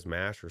saying, I think it was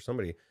MASH or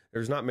somebody.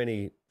 There's not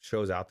many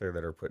shows out there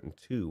that are putting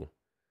 2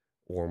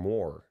 or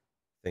more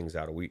things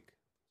out a week.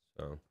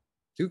 So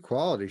 2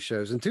 quality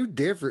shows and 2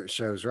 different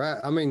shows, right?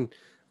 I mean,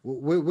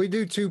 we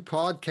do 2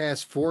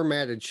 podcast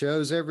formatted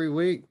shows every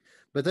week,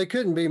 but they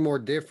couldn't be more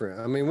different.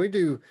 I mean, we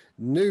do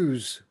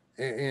news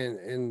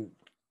and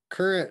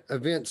current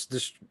events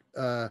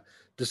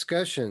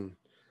discussion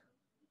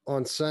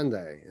on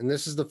Sunday, and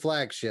this is the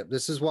flagship.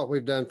 This is what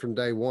we've done from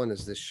day one,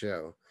 is this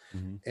show.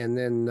 And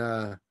then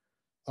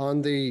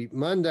on the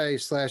Monday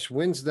 /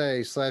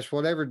 Wednesday /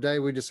 whatever day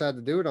we decide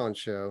to do it on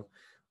show,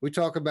 we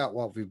talk about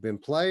what we've been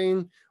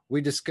playing. We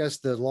discuss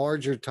the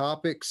larger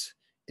topics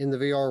in the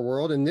VR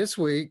world, and this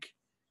week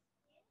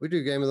we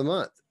do Game of the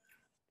Month.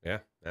 Yeah,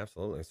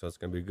 absolutely. So it's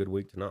gonna be a good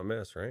week to not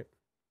miss, right?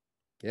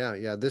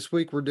 Yeah. This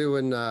week we're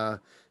doing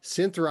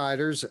Synth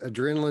Riders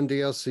Adrenaline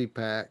DLC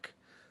pack.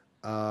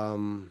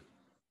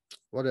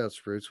 What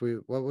else, Roots?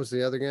 What was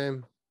the other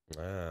game?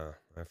 I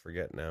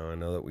forget now. I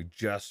know that we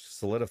just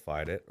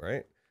solidified it,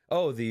 right?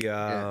 Oh, the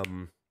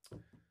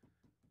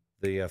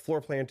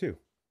Floor Plan 2.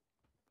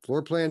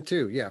 Floor Plan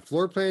 2. Yeah,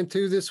 Floor Plan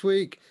 2 this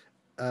week.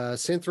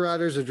 Synth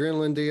Riders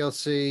Adrenaline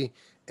DLC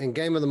and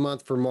Game of the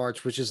Month for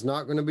March, which is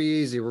not going to be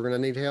easy. We're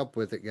going to need help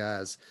with it,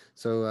 guys.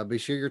 So be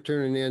sure you're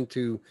tuning in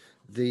to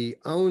the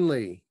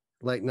only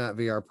Late Night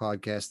VR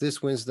podcast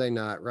this Wednesday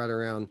night, right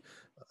around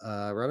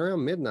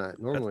midnight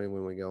normally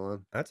when we go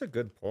on. That's a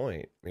good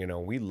point.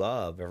 We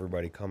love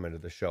everybody coming to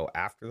the show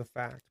after the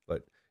fact,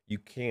 but you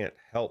can't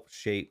help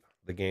shape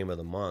the Game of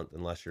the Month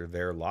unless you're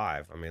there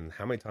live. I mean,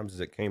 how many times has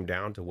it came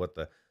down to what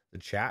the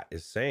chat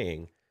is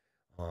saying?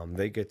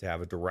 They get to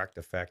have a direct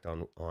effect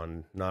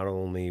on not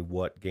only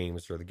what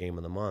games are the Game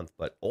of the Month,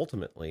 but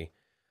ultimately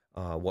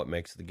what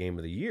makes the Game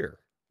of the Year.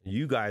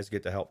 You guys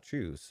get to help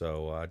choose,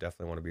 so I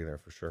definitely want to be there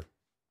for sure.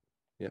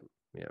 Yep.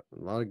 Yeah,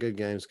 a lot of good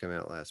games come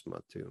out last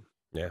month too.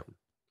 Yeah.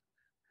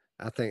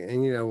 I think,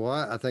 and you know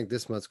what? I think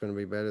this month's going to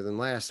be better than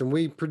last. And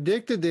we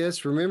predicted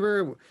this.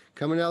 Remember,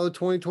 coming out of the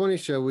 2020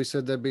 show, we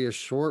said there'd be a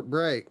short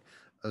break,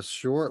 a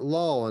short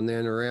lull, and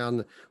then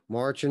around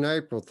March and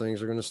April,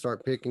 things are going to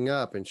start picking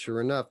up. And sure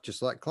enough,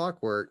 just like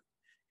clockwork,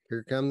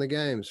 here come the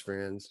games,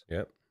 friends.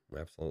 Yep.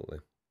 Absolutely.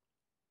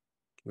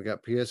 We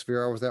got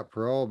PSVR Without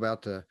Parole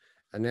about to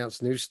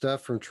announce new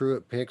stuff from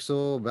Truett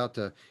Pixel, about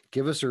to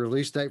give us a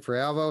release date for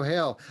Alvo.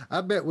 Hell,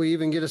 I bet we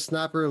even get a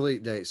Sniper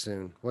Elite date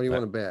soon. What do you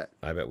want to bet?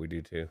 I bet we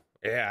do too.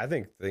 Yeah, I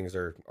think things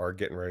are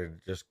getting ready to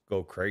just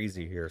go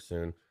crazy here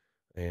soon,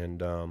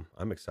 and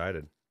I'm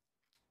excited.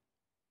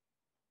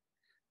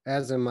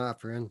 As am I,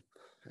 friend.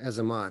 As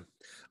am I.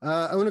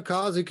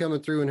 Onakazi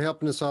coming through and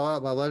helping us all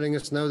out by letting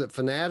us know that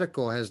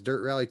Fanatical has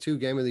Dirt Rally 2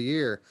 Game of the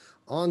Year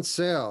on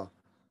sale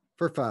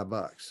for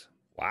 $5.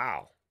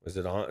 Wow, is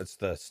it on? It's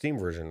the Steam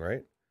version,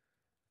 right?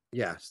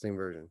 Yeah, Steam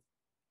version.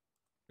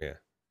 Yeah,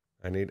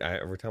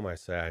 every time I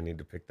say I need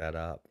to pick that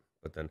up,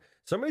 but then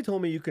somebody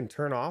told me you can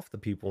turn off the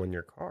people in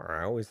your car.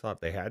 I always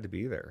thought they had to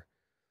be there,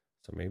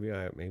 so maybe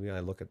I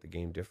look at the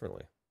game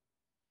differently.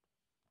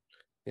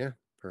 Yeah,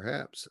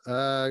 perhaps.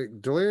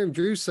 Delirium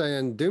Drew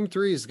saying Doom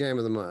 3 is game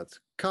of the month.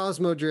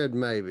 Cosmo Dread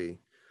maybe.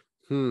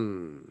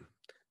 Doom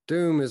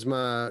is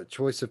my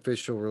choice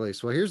official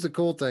release. Well, here's the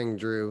cool thing,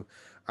 Drew.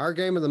 Our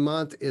game of the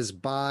month is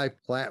by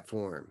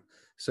platform.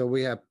 So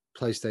we have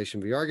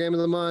PlayStation VR game of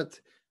the month.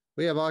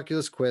 We have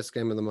Oculus Quest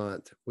game of the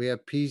month. We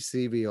have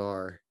PC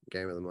VR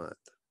game of the month.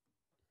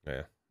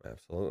 Yeah,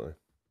 absolutely.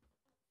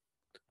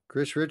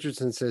 Chris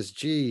Richardson says,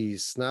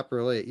 geez, Sniper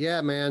Elite. Yeah,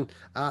 man,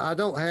 I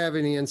don't have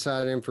any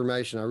inside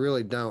information. I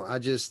really don't.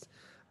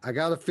 I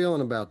got a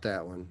feeling about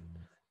that one.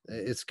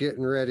 It's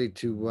getting ready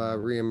to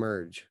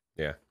reemerge.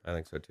 Yeah, I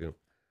think so too.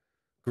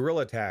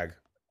 Gorilla Tag,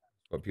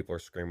 what people are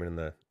screaming in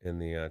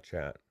the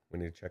chat. We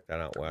need to check that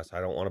out, Wes.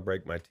 I don't want to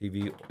break my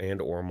TV and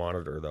or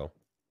monitor though.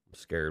 I'm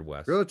scared,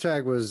 Wes. Gorilla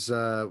Tag was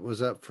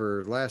up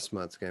for last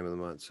month's game of the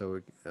month, so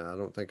I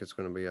don't think it's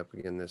going to be up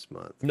again this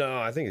month. No,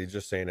 I think he's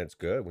just saying it's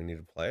good. We need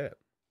to play it.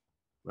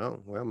 Oh,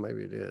 well,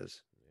 maybe it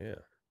is. Yeah.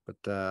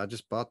 But I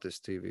just bought this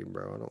TV,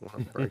 bro. I don't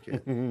want to break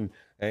it. And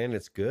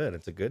it's good.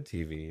 It's a good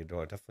TV.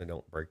 I definitely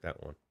don't break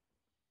that one.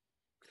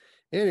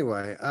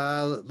 Anyway,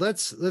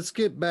 let's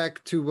get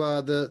back to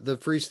the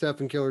free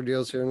stuff and killer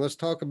deals here, and let's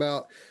talk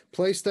about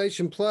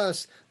PlayStation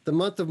Plus. The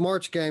month of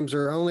March games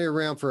are only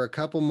around for a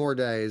couple more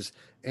days,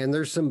 and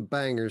there's some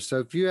bangers. So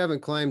if you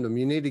haven't claimed them,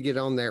 you need to get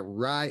on that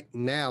right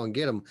now and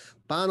get them.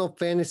 Final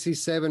Fantasy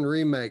VII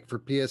Remake for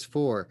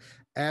PS4,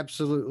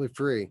 absolutely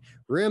free.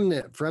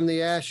 Remnant from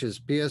the Ashes,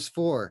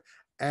 PS4,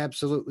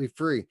 absolutely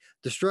free.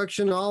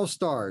 Destruction All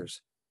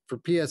Stars for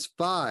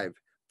PS5,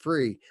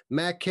 free.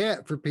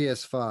 Maquette for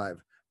PS5,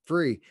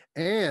 free.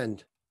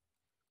 And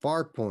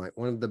Farpoint,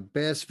 one of the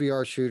best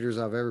VR shooters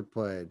I've ever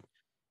played,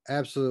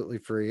 absolutely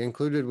free,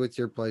 included with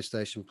your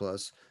PlayStation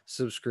Plus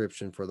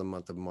subscription for the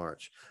month of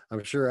March.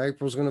 I'm sure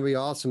April's going to be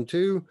awesome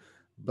too,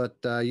 but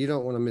you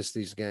don't want to miss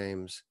these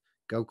games.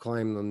 Go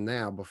claim them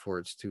now before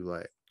it's too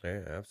late.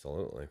 Yeah,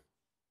 absolutely.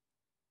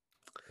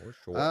 For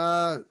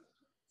sure.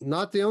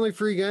 Not the only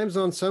free games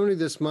on Sony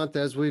this month,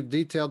 as we've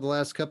detailed the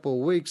last couple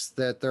of weeks,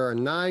 that there are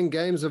 9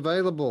 games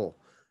available.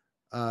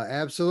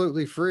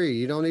 Absolutely free.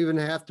 You don't even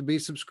have to be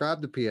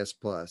subscribed to PS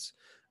Plus.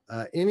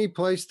 Any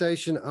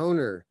PlayStation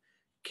owner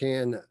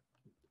can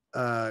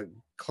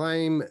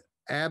claim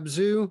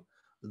Abzu,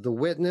 The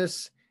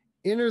Witness,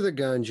 Enter the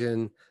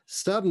Gungeon,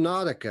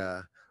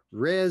 Subnautica,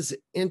 Res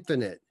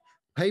Infinite,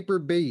 Paper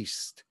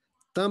Beast,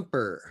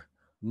 Thumper,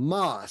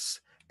 Moss,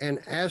 and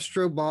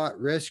Astrobot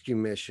Rescue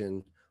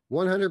Mission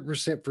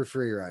 100% for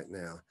free right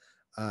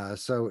now.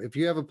 So if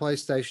you have a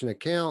PlayStation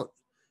account,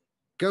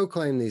 go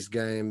claim these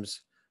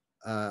games.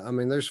 I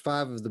mean, there's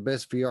 5 of the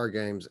best VR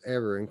games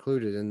ever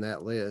included in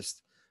that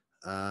list.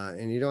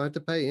 And you don't have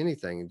to pay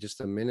anything,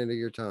 just a minute of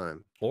your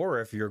time. Or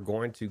if you're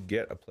going to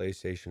get a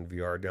PlayStation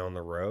VR down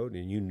the road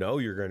and you know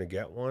you're going to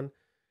get one,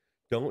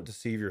 don't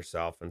deceive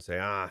yourself and say,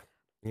 I'm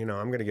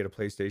going to get a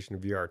PlayStation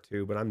VR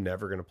too, but I'm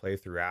never going to play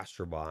through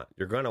Astrobot.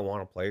 You're going to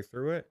want to play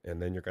through it,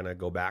 and then you're going to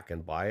go back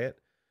and buy it.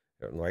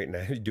 Right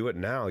now, you do it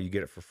now, you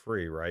get it for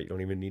free, right? You don't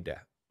even need to.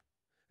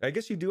 I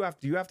guess you do have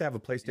to have a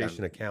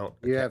PlayStation account.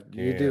 You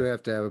do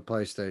have to have a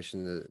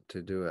PlayStation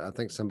to do it. I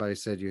think somebody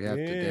said you have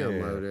to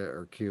download it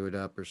or queue it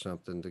up or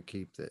something to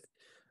keep it,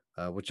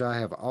 which I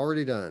have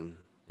already done.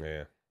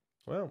 Yeah.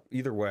 Well,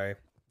 either way,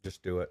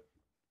 just do it.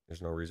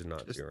 There's no reason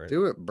not to, right?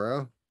 Do it,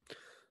 bro.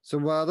 So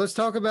let's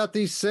talk about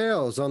these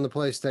sales on the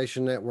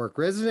PlayStation Network.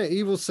 Resident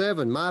Evil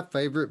 7, my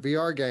favorite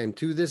VR game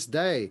to this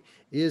day,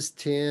 is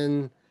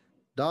 $10.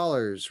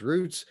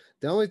 Roots,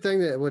 the only thing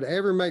that would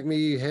ever make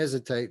me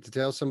hesitate to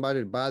tell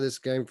somebody to buy this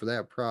game for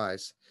that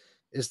price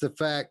is the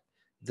fact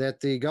that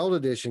the gold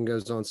edition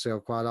goes on sale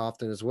quite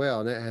often as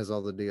well, and it has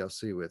all the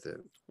DLC with it.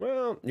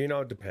 Well,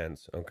 it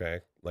depends.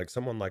 Okay, like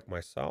someone like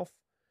myself,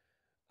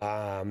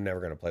 I'm never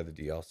going to play the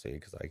DLC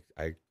because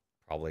I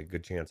probably a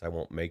good chance I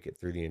won't make it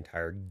through the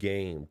entire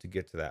game to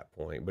get to that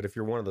point. But if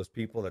you're one of those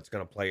people that's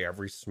going to play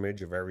every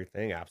smidge of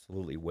everything,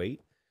 absolutely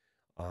wait.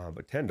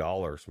 But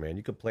 $10, man,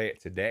 you could play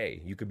it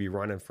today. You could be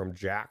running from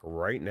Jack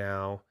right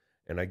now,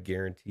 and I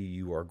guarantee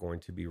you are going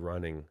to be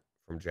running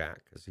from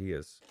Jack because he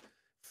is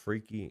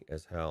freaky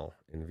as hell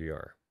in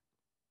VR.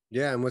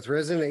 Yeah, and with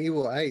Resident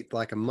Evil 8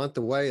 like a month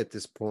away at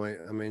this point,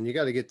 I mean, you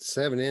got to get the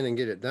 7 in and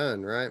get it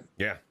done, right?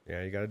 Yeah,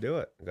 you got to do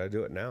it. You got to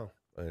do it now.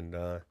 And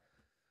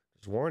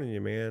just warning you,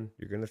 man,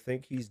 you're going to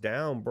think he's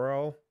down,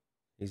 bro.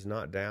 He's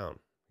not down.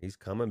 He's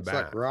coming It's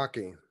back. like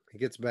Rocky. He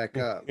gets back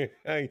up.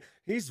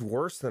 He's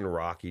worse than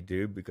Rocky,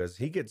 dude, because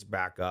he gets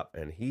back up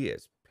and he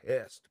is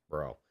pissed,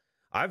 bro.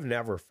 I've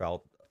never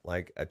felt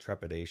like a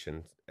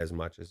trepidation as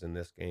much as in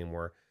this game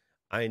where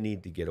I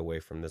need to get away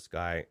from this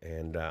guy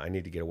and I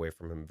need to get away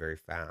from him very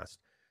fast.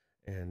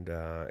 And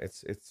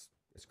it's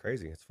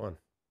crazy. It's fun.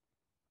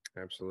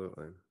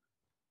 Absolutely.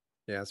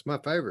 Yeah, it's my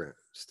favorite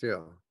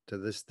still to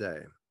this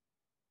day.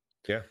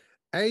 Yeah.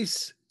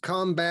 Ace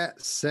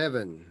Combat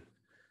 7.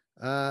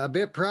 A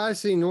bit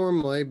pricey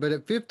normally, but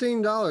at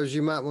 $15,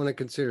 you might want to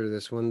consider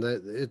this one.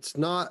 That it's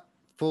not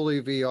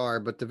fully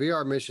VR, but the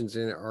VR missions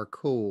in it are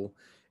cool,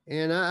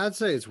 and I'd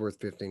say it's worth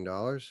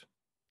 $15.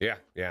 Yeah,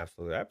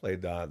 absolutely. I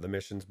played the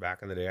missions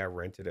back in the day. I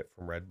rented it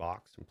from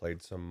Redbox and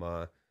played some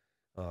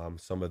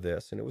of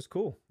this, and it was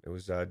cool. It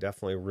was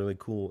definitely a really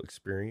cool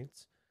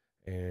experience.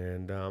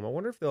 And I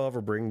wonder if they'll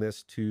ever bring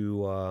this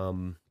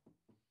to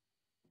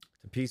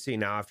PC.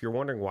 Now, if you're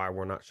wondering why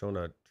we're not showing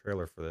a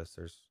trailer for this,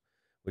 there's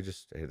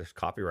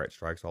copyright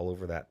strikes all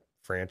over that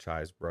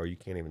franchise, bro. You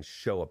can't even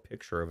show a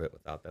picture of it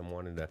without them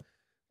wanting to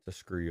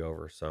screw you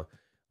over. So,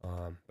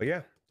 but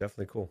yeah,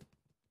 definitely cool.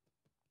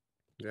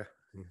 Yeah,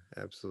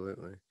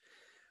 absolutely.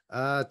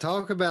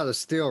 Talk about a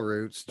Steel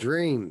Roots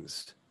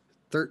Dreams,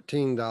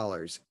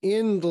 $13.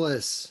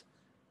 Endless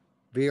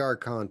VR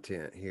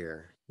content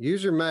here.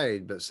 User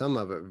made, but some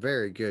of it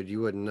very good.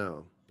 You wouldn't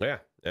know. Yeah,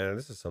 and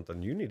this is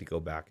something you need to go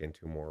back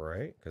into more,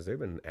 right? Because they've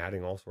been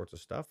adding all sorts of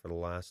stuff for the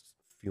last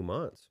few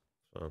months.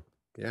 So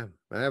yeah,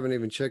 I haven't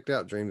even checked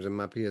out Dreams in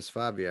my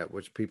PS5 yet,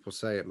 which people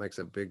say it makes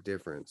a big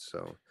difference.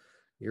 So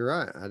you're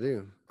right, I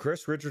do.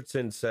 Chris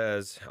Richardson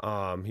says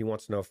he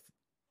wants to know if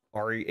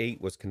RE8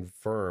 was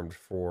confirmed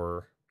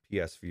for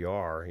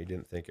PSVR. He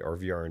didn't think, or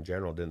VR in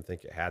general, didn't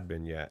think it had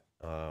been yet.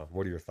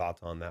 What are your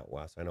thoughts on that,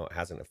 Wes? I know it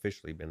hasn't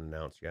officially been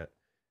announced yet.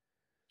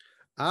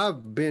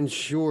 I've been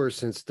sure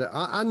since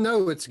I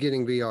know it's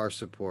getting VR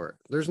support.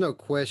 There's no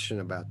question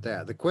about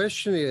that. The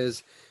question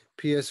is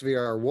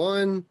PSVR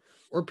 1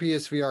 or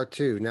PSVR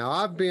 2. Now,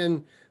 I've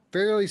been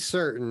fairly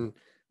certain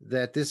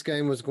that this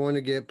game was going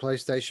to get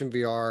PlayStation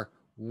VR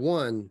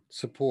 1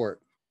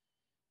 support.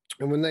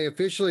 And when they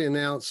officially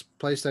announced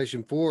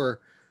PlayStation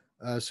 4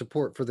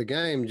 support for the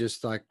game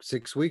just like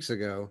 6 weeks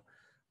ago,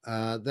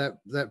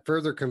 that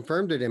further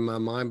confirmed it in my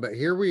mind. But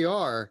here we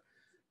are,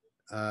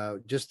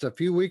 just a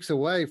few weeks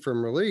away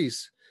from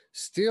release,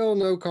 still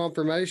no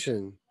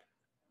confirmation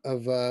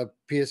of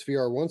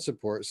PSVR 1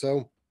 support.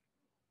 So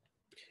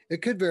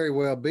it could very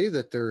well be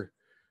that they're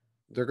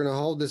going to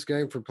hold this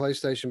game for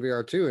PlayStation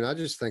VR 2, and I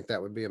just think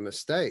that would be a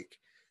mistake.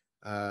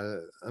 I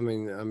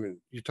mean,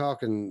 you're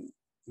talking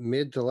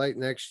mid to late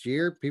next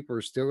year. People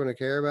are still going to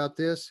care about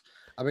this.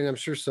 I mean, I'm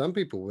sure some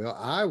people will.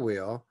 I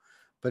will.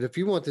 But if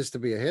you want this to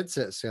be a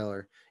headset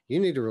seller, you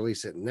need to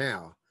release it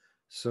now.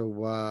 So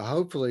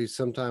hopefully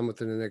sometime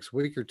within the next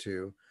week or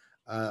two.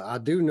 I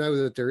do know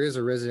that there is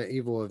a Resident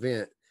Evil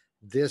event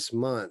this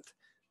month,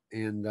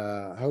 and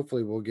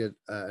hopefully we'll get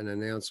an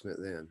announcement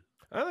then.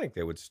 I think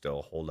they would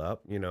still hold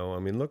up. You know, I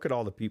mean, look at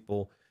all the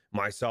people,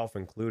 myself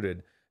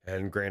included,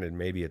 and granted,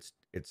 maybe it's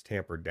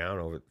tampered down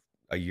over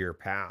a year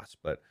past,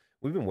 but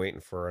we've been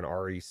waiting for an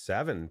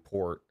RE7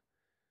 port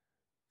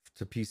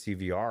to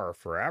PC VR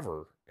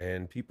forever,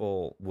 and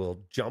people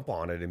will jump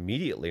on it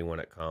immediately when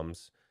it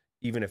comes,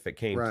 even if it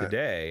came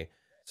today.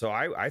 So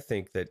I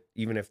think that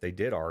even if they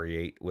did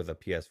RE8 with a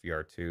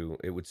PSVR 2,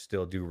 it would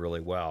still do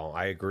really well.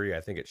 I agree.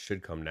 I think it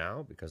should come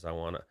now because I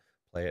want to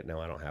play it.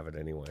 Now I don't have it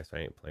anyway, so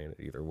I ain't playing it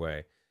either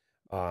way.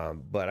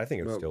 But I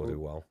think it would still do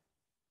well.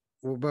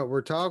 Well, but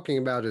we're talking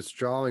about its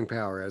drawing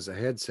power as a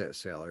headset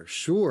seller.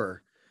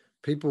 Sure,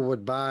 people who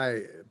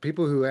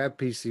have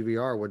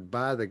PCVR would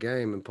buy the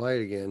game and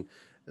play it again.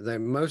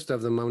 Most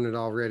of them own it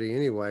already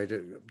anyway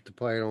to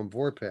play it on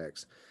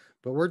Vortex.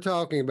 But we're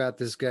talking about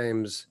this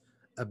game's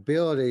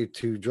ability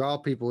to draw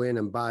people in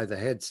and buy the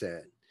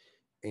headset.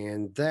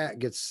 And that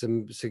gets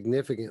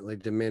significantly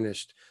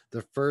diminished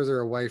the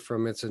further away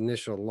from its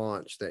initial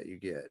launch that you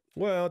get.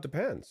 Well, it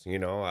depends. You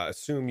know,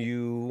 assume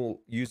you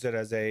use it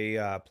as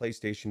a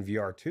PlayStation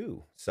VR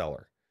 2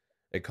 seller.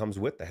 It comes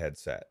with the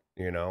headset,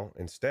 you know,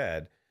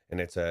 instead. And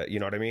it's you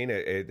know what I mean?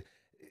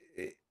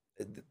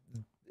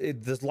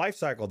 This life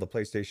cycle of the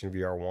PlayStation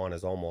VR 1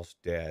 is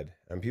almost dead.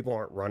 And people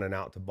aren't running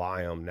out to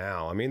buy them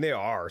now. I mean, they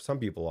are. Some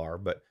people are.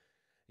 But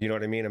you know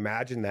what I mean?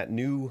 Imagine that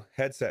new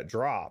headset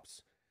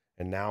drops.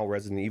 And now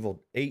Resident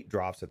Evil 8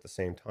 drops at the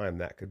same time.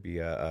 That could be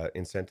a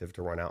incentive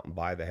to run out and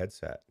buy the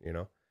headset, you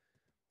know?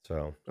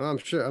 So Well, I'm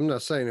sure. I'm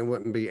not saying it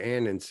wouldn't be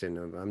an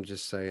incentive. I'm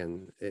just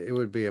saying it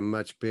would be a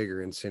much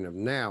bigger incentive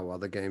now while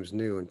the game's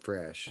new and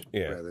fresh,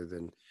 yeah, rather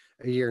than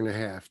a year and a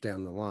half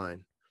down the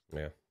line.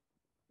 yeah.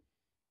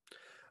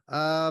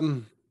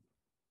 Um,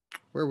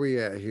 where we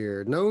at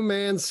here? No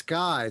Man's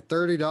Sky,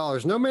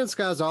 $30. No Man's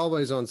Sky is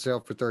always on sale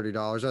for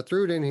 $30. I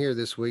threw it in here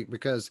this week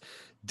because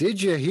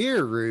did you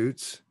hear,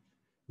 Roots?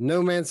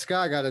 No Man's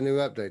Sky got a new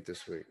update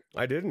this week.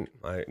 I didn't.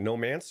 No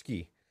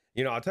Mansky.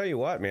 You know, I'll tell you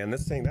what, man.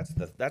 This thing that's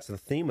the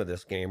theme of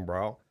this game,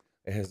 bro.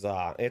 Is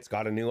it's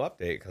got a new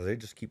update because they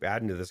just keep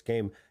adding to this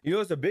game. You know,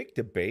 it's a big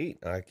debate.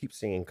 I keep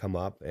seeing come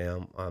up,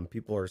 and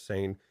people are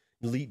saying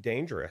Elite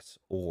Dangerous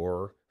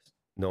or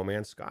No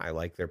Man's Sky.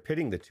 Like they're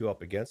pitting the two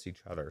up against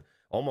each other,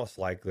 almost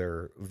like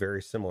they're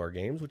very similar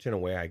games, which in a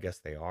way I guess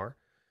they are.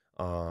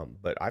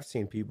 But I've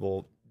seen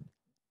people,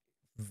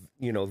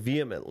 you know,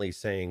 vehemently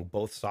saying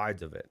both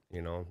sides of it.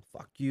 You know,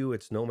 fuck you,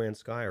 it's No Man's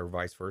Sky, or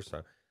vice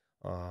versa.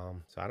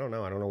 So I don't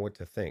know. I don't know what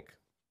to think.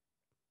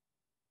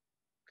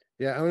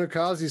 Yeah,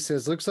 Onakazi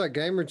says, looks like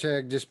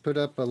Gamertag just put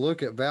up a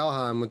look at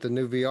Valheim with the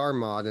new VR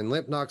mod. And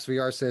Lipnox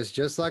VR says,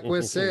 just like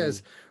Wes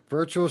says,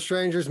 Virtual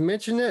Strangers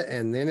mention it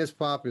and then it's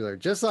popular.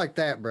 Just like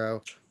that,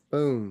 bro.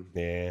 Boom.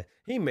 Yeah,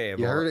 he may have.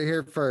 You heard it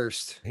here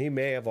first. He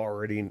may have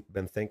already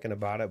been thinking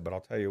about it, but I'll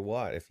tell you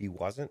what, if he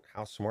wasn't,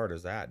 how smart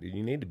is that? Dude,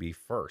 you need to be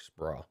first,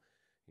 bro.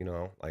 You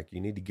know, like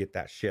you need to get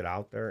that shit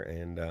out there,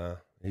 and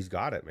he's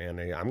got it, man.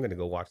 I'm gonna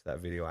go watch that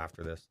video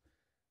after this.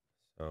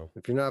 So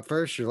If you're not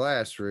first, you're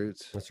last,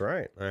 Roots. that's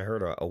right. I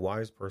heard a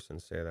wise person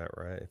say that,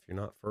 right? If you're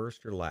not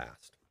first, you're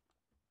last.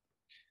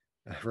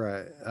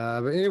 Right.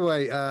 But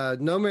anyway,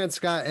 No Man's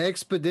Sky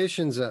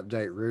Expeditions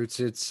update, Roots.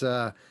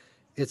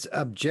 It's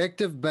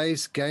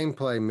objective-based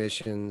gameplay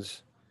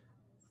missions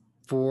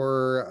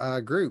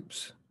for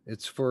groups.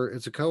 It's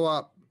a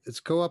co-op. It's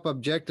co-op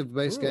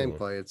objective-based Ooh.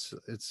 gameplay.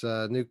 It's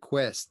new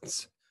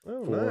quests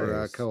Oh, for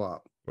nice.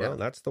 co-op. Well, Yeah.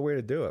 that's the way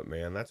to do it,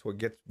 man. That's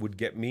what would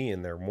get me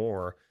in there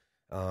more.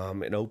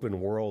 An open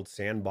world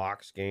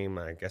sandbox game.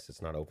 I guess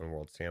it's not open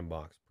world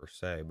sandbox per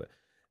se, but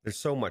there's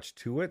so much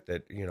to it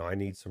that, you know, I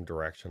need some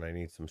direction. I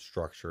need some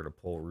structure to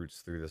pull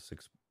Roots through this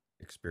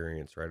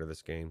experience, right, of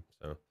this game.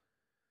 So,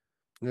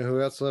 You know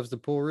who else loves to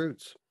pull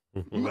Roots?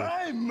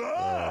 My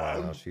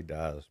mom. she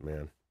does,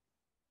 man.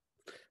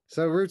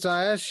 So, Roots,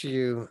 I asked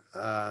you,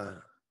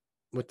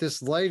 with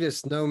this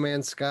latest No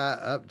Man's Sky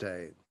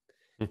update,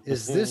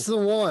 is this the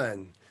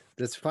one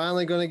that's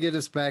finally going to get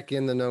us back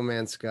in the No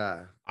Man's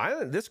Sky?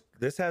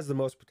 This has the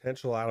most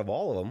potential out of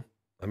all of them.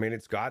 I mean,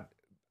 it's got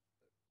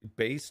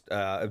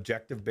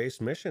objective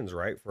based missions,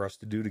 right, for us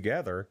to do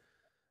together.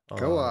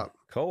 Co-op.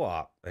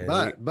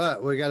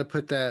 But we got to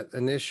put that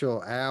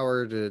initial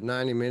hour to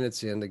 90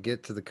 minutes in to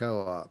get to the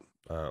co-op.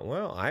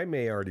 well, I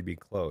may already be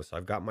close.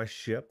 I've got my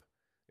ship.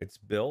 It's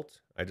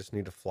built. I just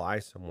need to fly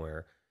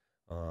somewhere.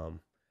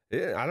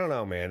 I don't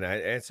know, man.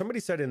 And somebody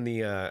said in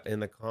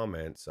the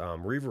comments,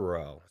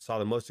 Revero saw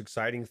the most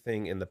exciting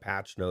thing in the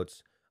patch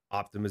notes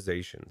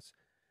optimizations,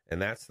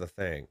 and that's the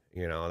thing.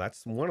 You know,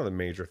 that's one of the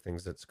major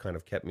things that's kind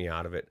of kept me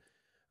out of it.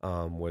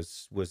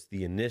 Was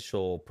the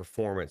initial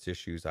performance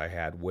issues I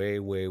had way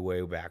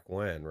back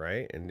when,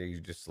 right? And you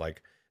just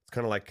like, it's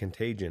kind of like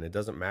Contagion. It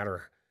doesn't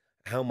matter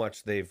how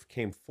much they've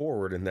came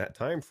forward in that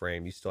time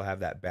frame, you still have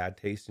that bad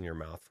taste in your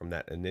mouth from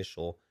that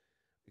initial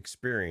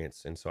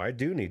experience. And so I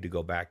do need to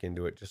go back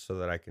into it just so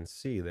that I can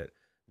see that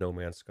No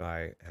Man's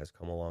Sky has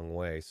come a long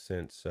way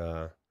since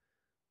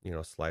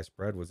sliced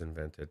bread was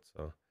invented.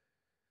 So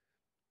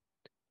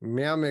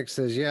Meow Mix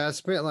says, yeah, I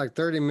spent like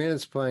 30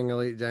 minutes playing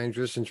Elite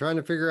Dangerous and trying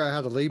to figure out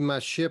how to leave my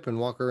ship and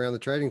walk around the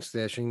trading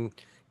station.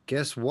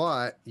 Guess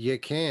what? You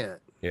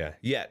can't. yeah,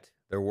 yet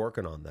they're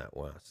working on that,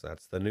 Wes.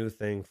 That's the new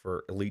thing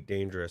for Elite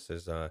Dangerous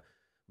is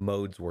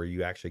modes where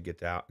you actually get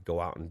to go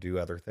out and do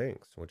other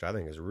things, which I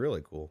think is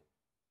really cool.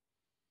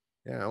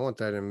 Yeah, I want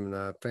that in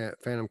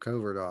Phantom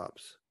Covert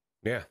Ops.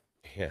 Yeah,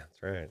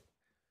 that's right.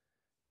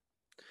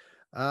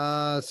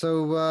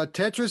 So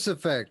Tetris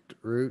Effect,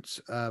 Roots,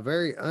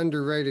 very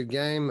underrated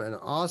game, an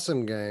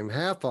awesome game,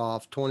 half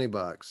off,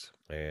 $20.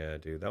 Yeah,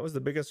 dude, that was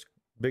the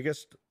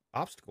biggest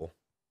obstacle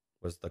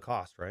was the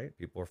cost, right?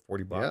 People are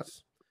 $40. Yep.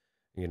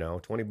 You know,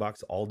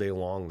 $20 all day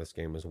long. This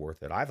game is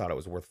worth it. I thought it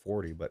was worth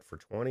 40, but for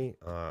 20,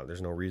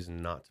 there's no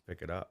reason not to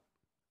pick it up.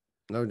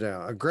 No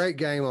doubt, a great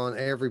game on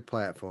every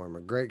platform.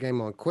 A great game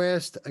on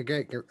Quest. A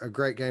great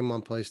game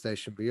on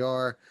PlayStation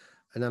VR.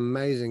 An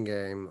amazing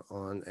game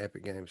on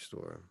Epic Games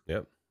Store.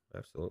 Yep,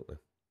 absolutely.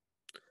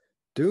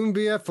 Doom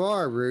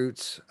VFR,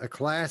 Roots, a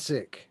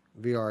classic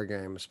VR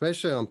game,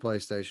 especially on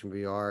PlayStation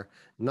VR.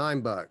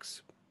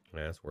 $9.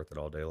 Yeah, it's worth it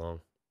all day long,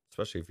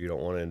 especially if you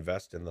don't want to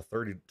invest in the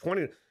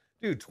 20.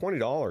 Dude,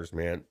 $20,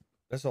 man.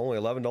 That's only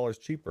 $11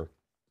 cheaper.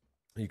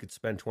 You could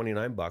spend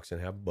 $29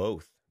 and have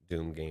both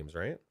Doom games,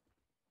 right?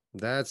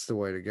 That's the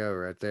way to go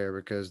right there,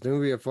 because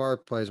Doom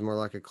VFR plays more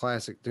like a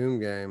classic Doom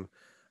game.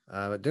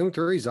 But Doom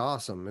 3 is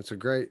awesome. It's a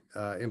great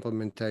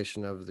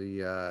implementation of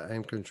the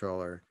aim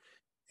controller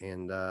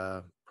and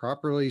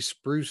properly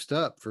spruced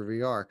up for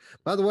VR.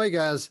 By the way,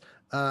 guys,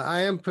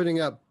 I am putting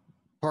up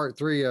part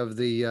 3 of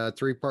the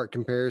 3-part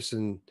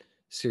comparison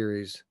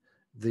series.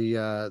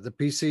 The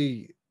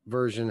PC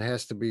version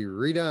has to be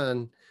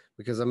redone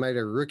because I made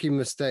a rookie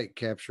mistake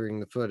capturing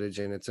the footage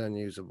and it's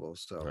unusable.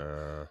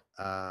 So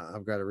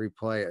I've got to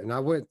replay it. And I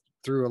went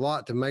through a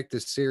lot to make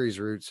this series,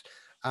 Roots.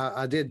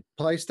 I did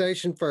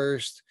PlayStation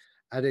first.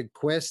 I did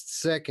Quest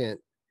second.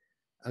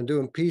 I'm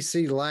doing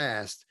PC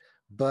last,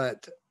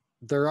 but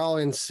they're all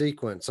in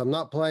sequence. I'm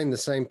not playing the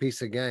same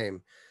piece of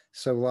game.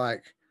 So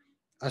like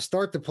I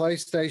start the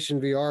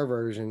PlayStation VR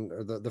version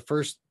or the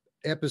first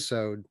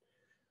episode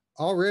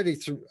already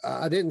through.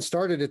 I didn't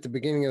start it at the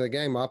beginning of the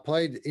game. I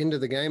played into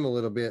the game a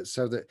little bit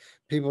so that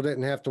people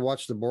didn't have to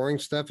watch the boring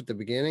stuff at the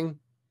beginning.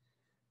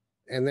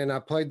 And then I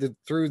played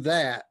through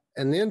that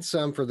and then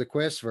some for the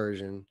Quest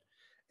version.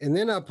 And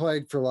then I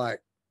played for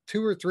like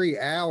 2 or 3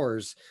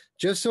 hours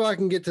just so I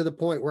can get to the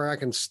point where I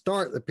can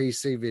start the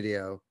PC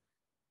video.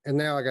 And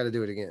now I got to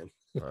do it again.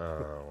 Oh,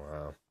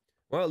 wow.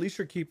 Well, at least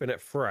you're keeping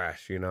it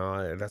fresh. You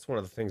know, that's one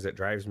of the things that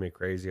drives me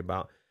crazy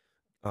about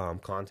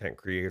content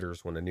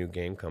creators when a new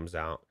game comes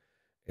out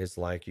is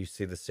like you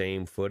see the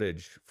same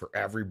footage for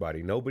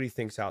everybody. Nobody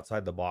thinks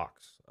outside the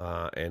box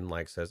and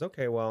like says,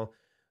 okay, well,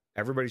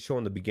 everybody's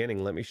showing the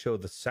beginning. Let me show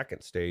the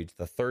second stage,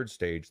 the third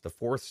stage, the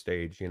fourth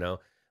stage, you know,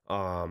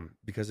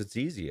 because it's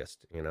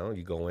easiest. You know,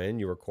 you go in,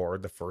 you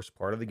record the first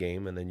part of the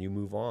game, and then you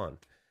move on.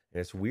 And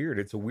it's weird.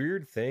 It's a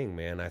weird thing,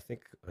 man. I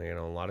think, you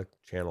know, a lot of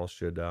channels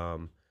should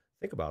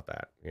think about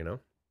that, you know,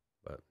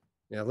 but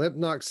yeah.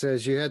 Lipnox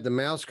says you had the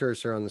mouse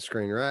cursor on the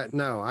screen, right?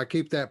 No, I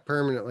keep that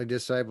permanently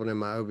disabled in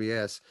my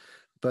OBS,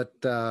 but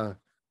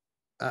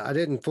I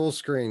didn't full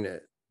screen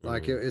it.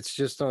 Like it's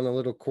just on a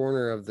little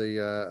corner of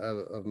the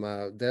of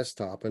my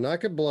desktop, and I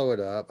could blow it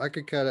up. I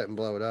could cut it and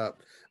blow it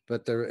up,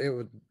 but it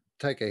would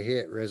take a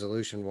hit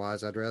resolution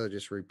wise. I'd rather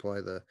just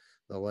replay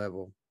the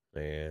level.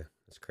 yeah,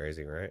 it's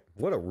crazy, right?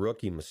 What a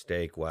rookie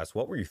mistake, Wes.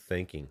 What were you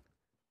thinking?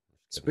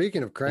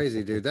 Speaking of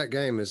crazy, dude, that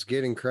game is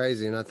getting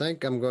crazy, and I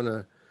think I'm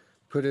gonna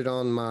put it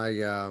on my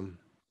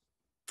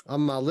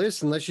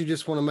list. Unless you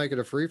just want to make it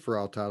a free for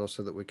all title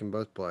so that we can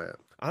both play it.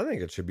 I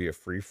think it should be a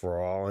free for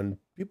all, and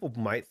people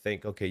might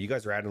think, okay, you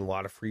guys are adding a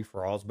lot of free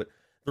for alls, but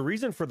the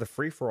reason for the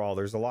free for all,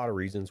 there's a lot of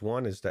reasons.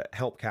 One is to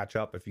help catch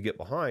up if you get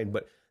behind,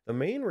 but the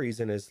main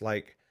reason is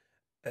like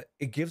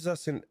it gives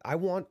us I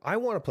want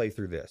to play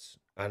through this,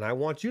 and I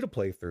want you to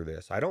play through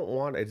this. I don't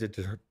want it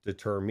to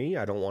deter me.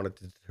 I don't want it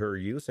to deter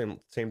you. Same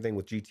thing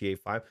with GTA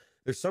 5.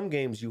 There's some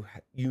games you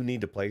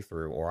need to play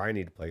through, or I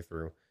need to play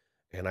through,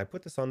 and I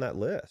put this on that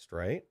list,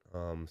 right?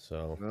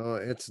 So well,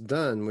 it's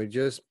done. We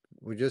just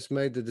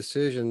made the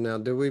decision. Now,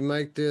 do we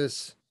make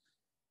this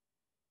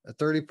a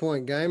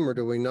 30-point game, or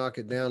do we knock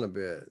it down a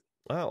bit?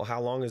 oh,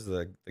 how long is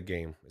the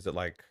game? Is it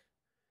like?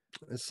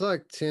 It's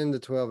like 10 to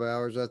 12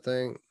 hours, I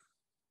think.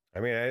 I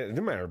mean, it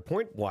doesn't matter.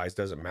 Point wise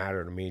doesn't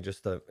matter to me.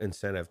 Just the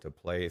incentive to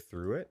play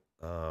through it.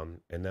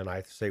 And then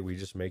I say we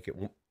just make it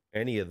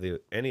any of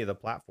the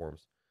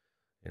platforms.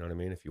 You know what I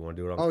mean? If you want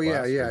to do it on. Oh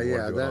yeah.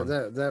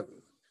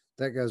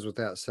 That goes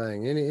without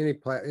saying.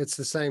 It's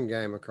the same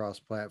game across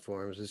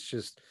platforms. It's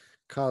just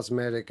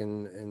cosmetic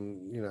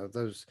and you know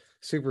those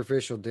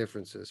superficial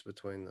differences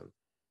between them.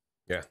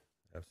 Yeah,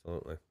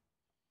 absolutely.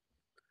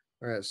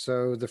 All right.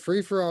 So the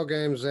free for all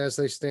games as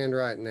they stand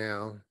right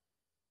now.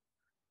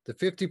 The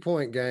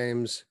 50-point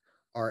games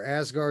are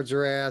Asgard's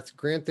Wrath,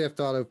 Grand Theft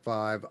Auto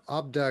 5,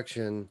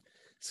 Obduction,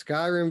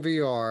 Skyrim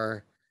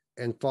VR,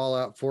 and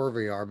Fallout 4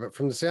 VR. But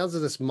from the sounds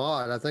of this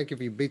mod, I think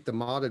if you beat the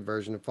modded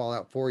version of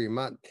Fallout 4, you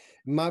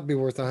might be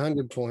worth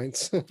 100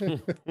 points.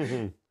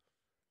 Yeah.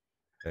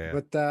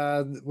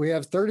 But we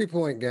have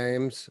 30-point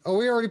games. Oh,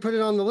 we already put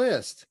it on the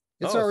list.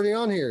 It's already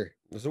on here.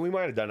 So we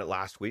might have done it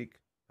last week.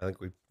 I think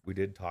we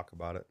did talk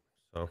about it.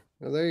 So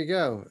well, there you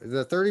go.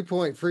 The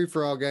 30-point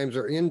free-for-all games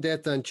are In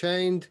Death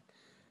Unchained,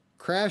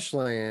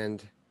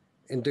 Crashland,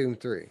 and Doom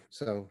 3.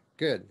 So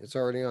good. It's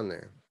already on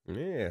there.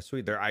 yeah,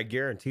 sweet. I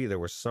guarantee there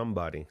was some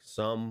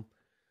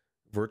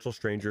Virtual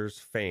Strangers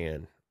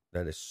fan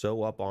that is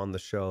so up on the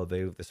show.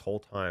 This whole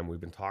time we've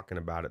been talking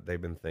about it,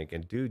 they've been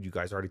thinking, dude, you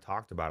guys already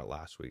talked about it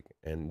last week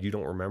and you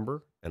don't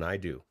remember, and I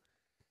do.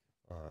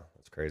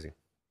 That's crazy.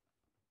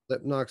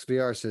 Lipnox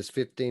VR says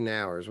 15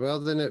 hours. Well,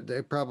 then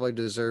it probably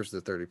deserves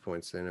the 30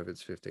 points then if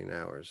it's 15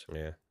 hours.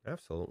 Yeah,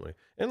 absolutely.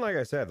 And like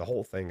I said, the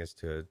whole thing is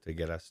to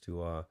get us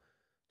to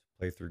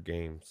play through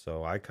games.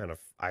 So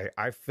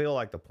I feel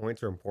like the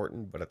points are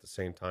important, but at the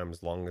same time,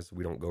 as long as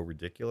we don't go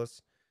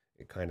ridiculous,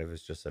 it kind of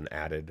is just an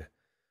added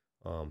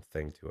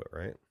thing to it,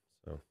 right?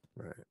 So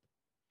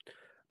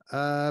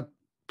right.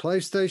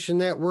 PlayStation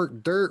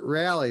Network Dirt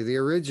Rally, the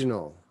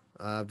original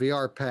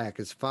VR pack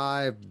is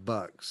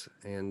 $5,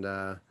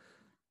 and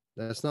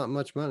that's not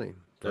much money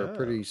for a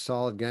pretty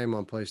solid game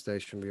on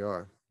PlayStation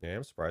VR. Yeah,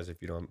 I'm surprised if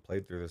you don't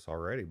played through this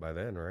already by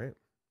then, right?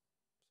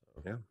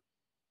 So, yeah.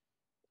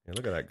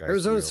 Look at that guy.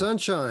 Arizona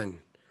Sunshine,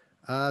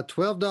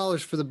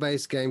 $12 for the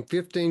base game,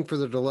 $15 for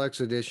the deluxe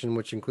edition,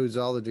 which includes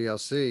all the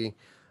DLC.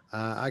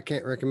 I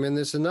can't recommend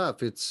this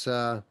enough. It's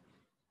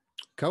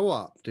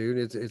co-op,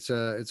 dude. It's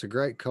a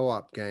great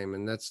co-op game,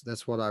 and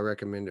that's what I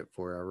recommend it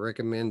for. I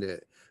recommend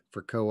it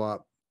for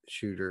co-op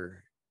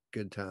shooter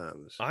good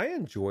times. I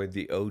enjoyed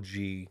the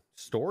OG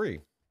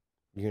story.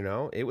 You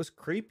know, it was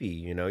creepy.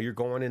 You know, you're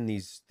going in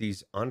these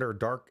under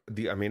dark.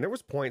 I mean, there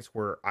was points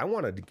where I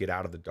wanted to get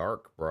out of the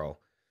dark, bro.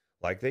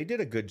 Like they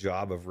did a good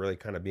job of really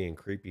kind of being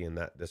creepy in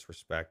this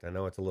respect. I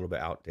know it's a little bit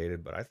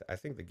outdated, but I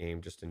think the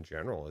game just in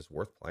general is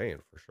worth playing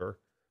for sure.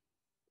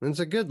 And it's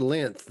a good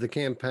length. The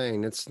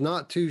campaign. It's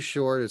not too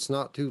short. It's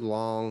not too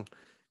long.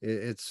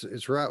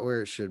 It's right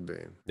where it should be.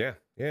 Yeah,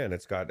 and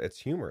it's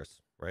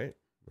humorous, right?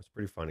 It's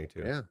pretty funny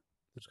too. Yeah,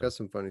 it's got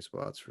some funny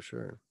spots for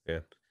sure. Yeah.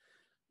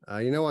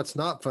 You know what's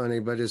not funny,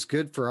 but it's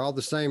good for all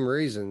the same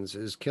reasons,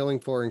 is Killing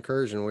Floor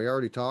Incursion. We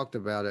already talked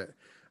about it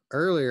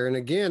earlier. And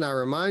again, I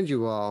remind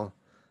you all,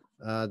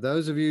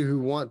 those of you who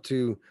want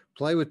to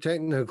play with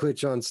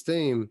Technoglitch on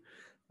Steam,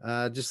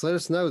 just let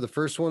us know. The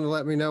first one to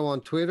let me know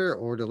on Twitter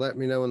or to let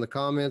me know in the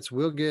comments,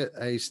 we'll get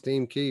a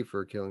Steam key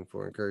for Killing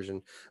Floor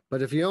Incursion.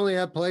 But if you only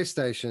have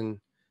PlayStation,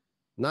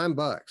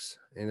 $9,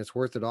 and it's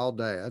worth it all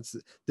day.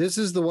 This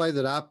is the way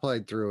that I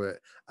played through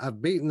it.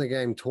 I've beaten the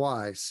game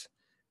twice,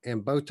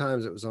 and both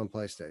times it was on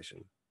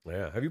PlayStation.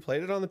 Yeah. Have you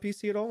played it on the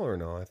PC at all or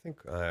no? I think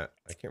I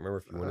can't remember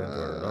if you went into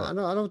it or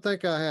not. I don't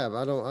think I have.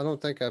 I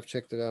don't think I've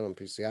checked it out on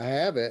PC. I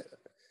have it.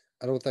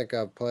 I don't think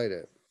I've played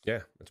it.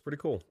 Yeah, it's pretty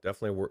cool.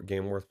 Definitely a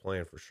game worth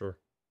playing for sure.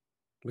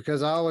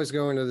 Because I always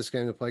go into this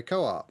game to play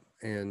co-op,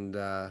 and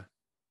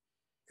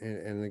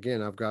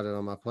again, I've got it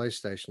on my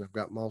PlayStation. I've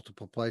got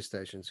multiple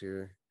PlayStations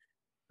here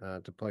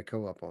to play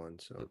co-op on.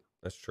 So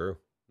that's true.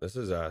 This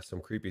is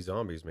some creepy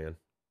zombies, man.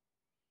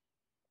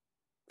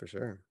 For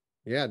sure.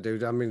 Yeah,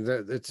 dude. I mean,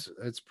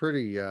 it's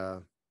pretty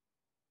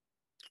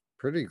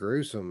pretty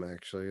gruesome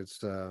actually.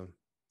 It's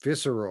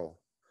visceral.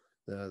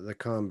 The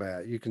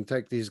combat. You can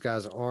take these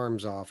guys'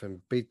 arms off and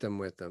beat them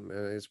with them.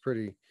 And it's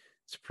pretty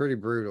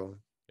brutal.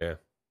 Yeah.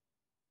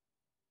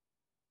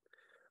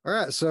 All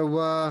right,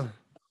 so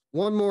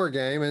one more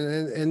game,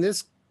 and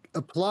this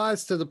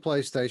applies to the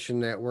PlayStation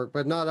Network,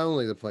 but not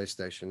only the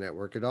PlayStation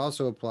Network. It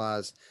also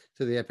applies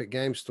to the Epic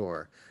Game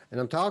Store. And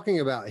I'm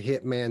talking about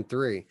Hitman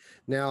 3.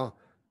 Now,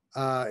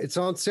 it's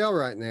on sale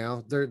right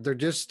now. They're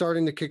just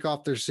starting to kick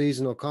off their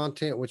seasonal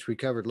content, which we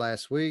covered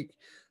last week.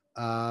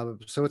 So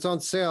it's on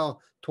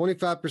sale,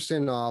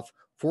 25% off,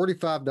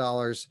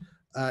 $45.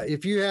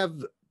 If you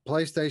have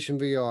PlayStation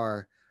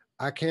VR,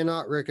 I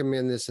cannot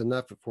recommend this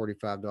enough at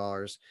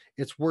 $45.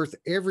 It's worth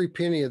every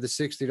penny of the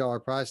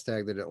 $60 price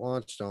tag that it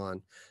launched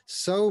on.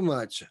 So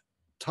much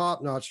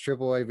top-notch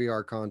AAA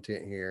VR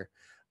content here,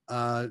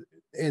 and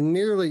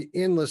nearly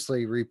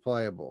endlessly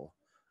replayable.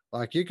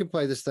 Like you can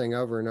play this thing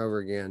over and over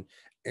again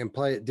and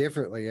play it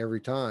differently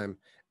every time,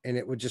 and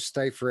it would just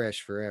stay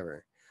fresh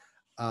forever.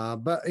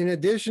 But in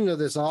addition to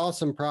this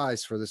awesome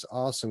price for this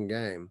awesome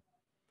game,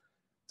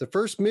 the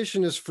first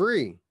mission is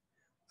free.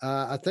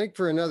 I think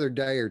for another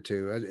day or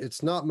two.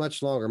 It's not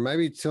much longer,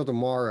 maybe till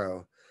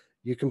tomorrow.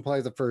 You can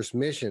play the first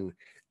mission,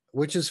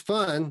 which is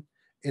fun.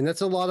 And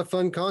that's a lot of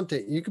fun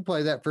content. You can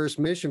play that first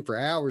mission for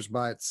hours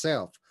by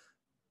itself.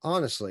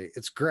 Honestly,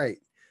 it's great.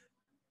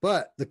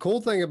 But the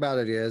cool thing about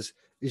it is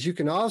you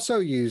can also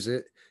use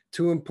it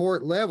to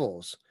import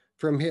levels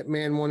from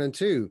Hitman 1 and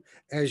 2.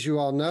 As you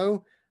all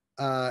know,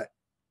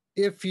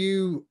 if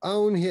you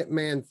own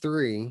Hitman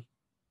 3,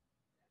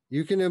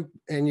 you can,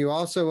 and you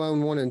also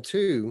own 1 and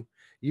 2,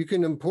 you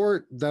can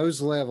import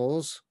those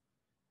levels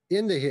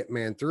into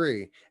Hitman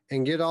 3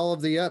 and get all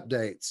of the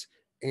updates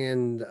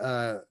and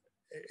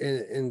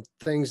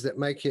things that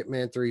make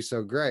Hitman 3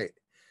 so great.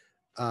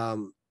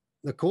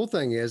 The cool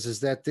thing is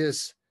that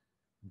this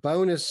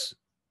bonus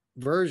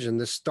version,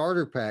 the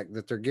starter pack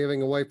that they're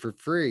giving away for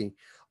free,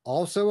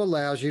 also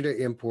allows you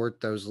to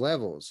import those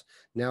levels.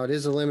 Now, it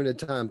is a limited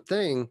time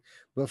thing,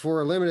 but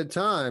for a limited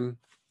time,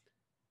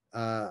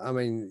 I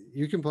mean,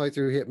 you can play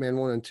through Hitman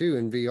 1 and 2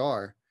 in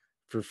VR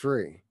for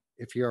free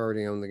if you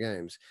already own the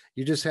games.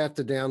 You just have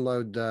to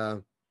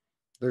download,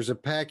 there's a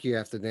pack you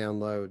have to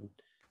download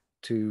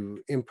to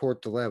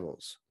import the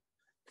levels.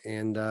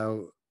 And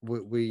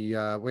we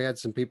had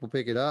some people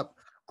pick it up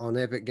on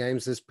Epic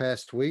Games this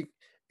past week,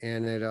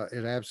 and it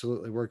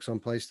absolutely works on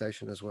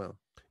PlayStation as well.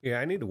 Yeah,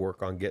 I need to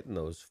work on getting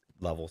those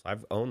levels.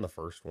 I've owned the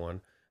first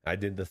one. I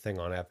did the thing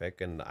on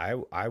Epic, and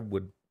I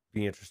would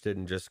be interested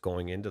in just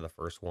going into the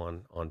first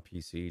one on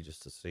PC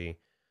just to see,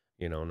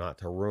 you know, not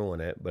to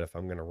ruin it, but if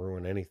I'm going to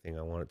ruin anything,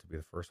 I want it to be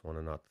the first one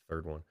and not the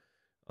third one.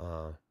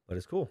 But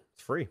it's cool.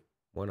 It's free.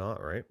 Why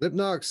not, right?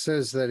 Lipnox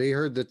says that he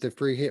heard that the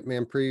free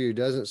Hitman preview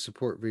doesn't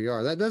support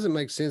VR. That doesn't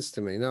make sense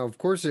to me. Now, of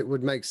course, it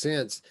would make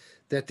sense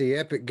that the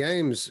Epic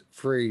Games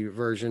free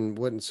version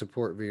wouldn't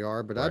support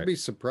VR, but right. I'd be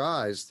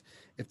surprised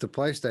if the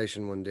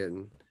PlayStation one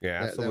didn't.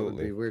 Yeah, absolutely. That would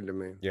be weird to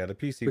me. Yeah, the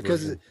PC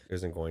version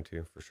isn't going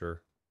to, for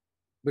sure.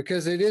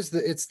 Because it's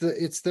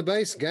the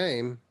base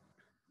game.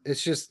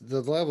 It's just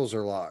the levels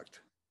are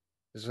locked.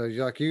 So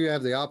you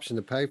have the option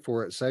to pay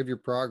for it, save your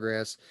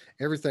progress.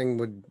 Everything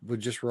would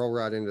just roll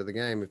right into the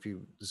game if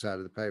you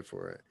decided to pay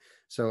for it.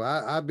 So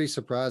I'd be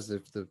surprised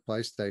if the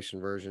PlayStation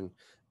version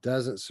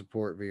doesn't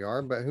support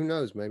VR, but who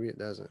knows? Maybe it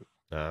doesn't.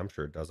 I'm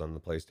sure it does on the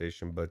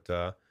PlayStation,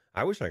 but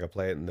I wish I could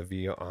play it in the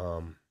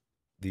VR.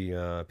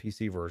 the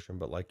PC version,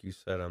 but like you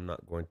said, I'm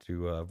not going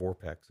to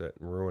Vorpex it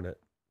and ruin it.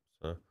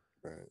 So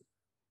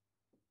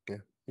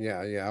Right.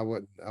 Yeah.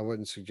 I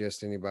wouldn't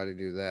suggest anybody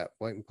do that.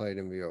 Wait and play it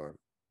in VR.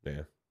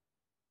 yeah.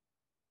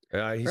 He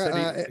Right,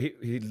 said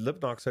he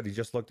Lipnock said he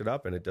just looked it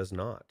up and it does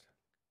not.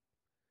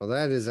 Well,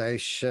 that is a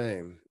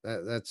shame.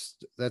 That's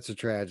a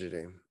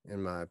tragedy,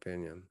 in my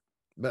opinion.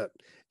 But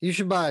you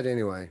should buy it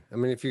anyway. I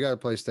mean, if you got a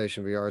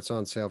PlayStation VR, it's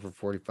on sale for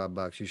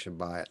 $45. You should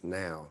buy it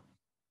now.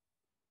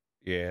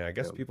 Yeah, I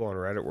guess Yep. people on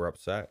Reddit were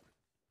upset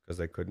because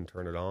they couldn't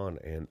turn it on,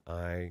 and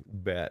I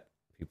bet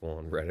people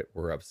on Reddit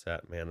were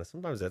upset. Man,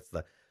 sometimes that's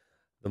the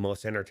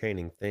most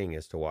entertaining thing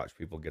is to watch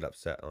people get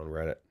upset on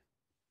Reddit.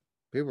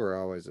 People are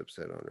always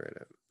upset on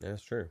Reddit. Yeah,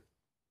 that's true.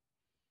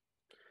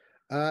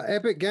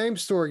 Epic Game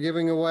Store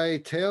giving away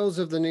Tales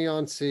of the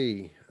Neon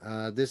Sea.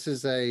 This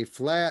is a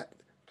flat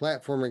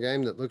platformer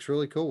game that looks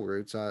really cool,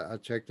 Roots. I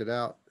checked it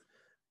out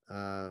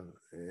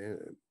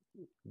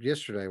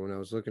yesterday when I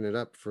was looking it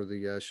up for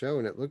the show,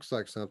 and it looks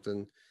like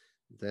something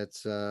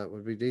that's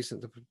would be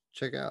decent to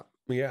check out.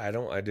 Yeah,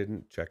 I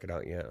didn't check it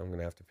out yet. I'm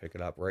gonna have to pick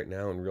it up right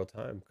now in real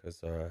time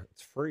because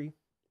it's free,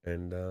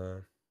 and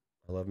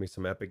I love me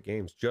some Epic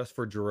Games. Just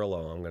for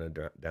Gerillo, I'm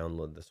gonna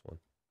download this one.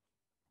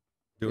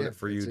 Doing it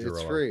for you, Gerillo.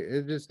 It's free.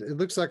 It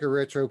looks like a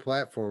retro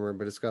platformer,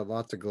 but it's got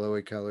lots of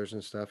glowy colors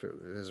and stuff. It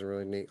has a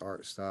really neat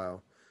art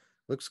style.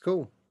 Looks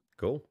cool.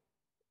 Cool.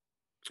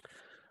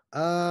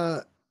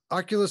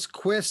 Oculus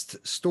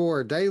Quest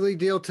Store daily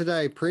deal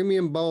today.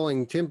 Premium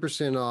bowling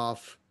 10%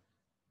 off,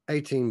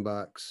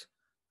 $18.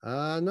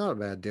 Not a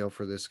bad deal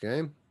for this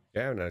game.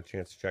 Yeah, I haven't had a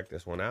chance to check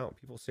this one out.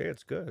 People say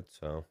it's good,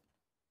 so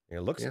yeah,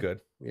 it looks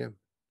good. Yeah,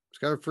 it's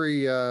got a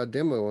free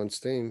demo on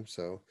Steam,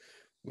 so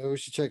maybe we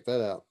should check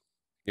that out.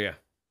 Yeah,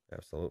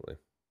 absolutely.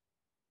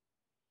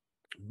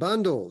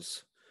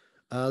 Bundles.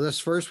 This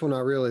first one I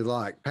really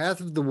like. Path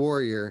of the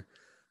Warrior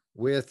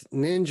with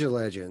Ninja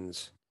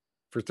Legends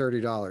for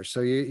 $30.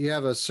 So you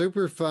have a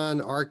super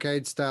fun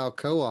arcade style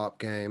co-op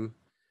game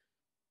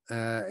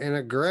and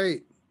a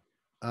great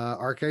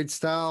arcade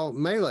style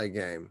melee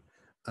game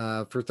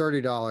for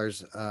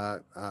 $30.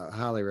 I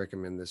highly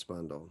recommend this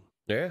bundle.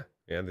 Yeah,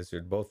 these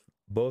are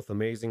both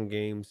amazing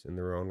games in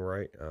their own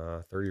right.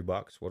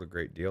 $30. What a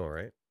great deal,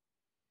 right?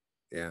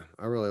 Yeah,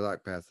 I really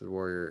like Path of the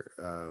Warrior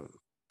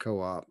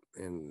co-op,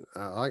 and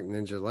I like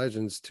Ninja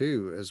Legends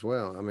too as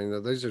well. I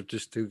mean, these are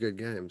just two good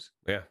games.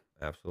 Yeah,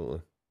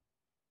 absolutely.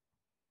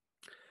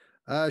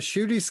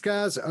 Shooty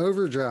Skies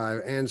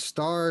Overdrive and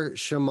Star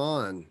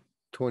Shaman,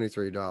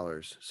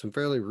 $23. Some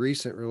fairly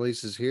recent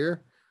releases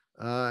here,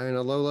 and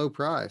a low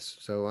price.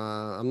 So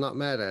I'm not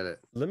mad at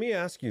it. Let me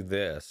ask you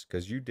this,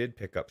 because you did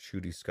pick up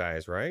Shooty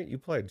Skies, right? You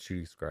played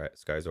Shooty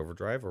Skies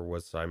Overdrive, or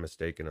was I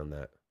mistaken on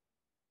that?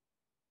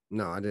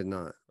 No, I did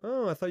not.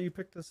 Oh, I thought you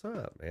picked this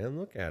up, man.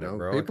 Look at it,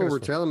 bro. People were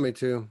telling me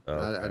to.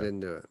 Okay. I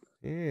didn't do it.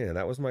 Yeah,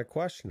 that was my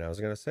question. I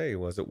was going to say,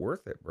 was it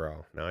worth it,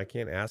 bro? Now I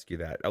can't ask you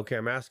that. Okay,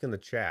 I'm asking the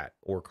chat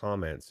or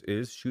comments.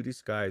 Is Shooty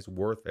Skies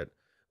worth it?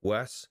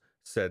 Wes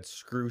said,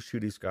 screw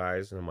Shooty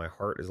Skies, and my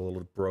heart is a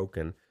little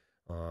broken.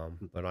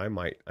 But I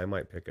might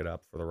pick it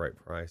up for the right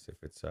price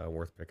if it's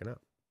worth picking up.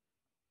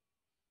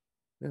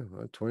 Yeah,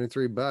 well,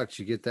 $23.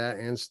 You get that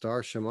and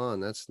Star Shaman.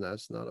 That's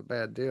not a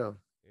bad deal.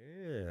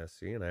 Yeah,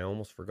 see, and I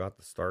almost forgot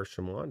the Star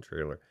Shaman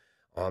trailer.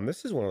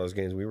 This is one of those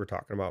games we were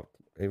talking about.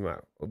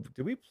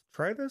 Did we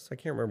try this? I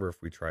can't remember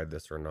if we tried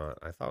this or not.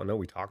 No,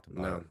 we talked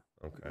about it.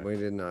 Okay. We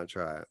did not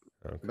try it.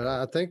 Okay. But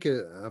I think,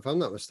 if I'm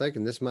not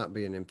mistaken, this might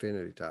be an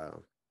Infinity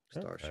title.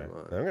 Star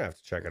Shaman. I'm gonna have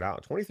to check it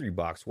out.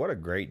 $23. What a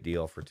great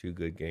deal for two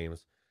good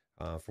games,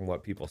 from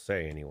what people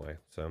say anyway.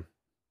 So,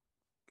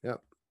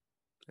 yep,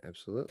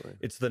 absolutely.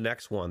 It's the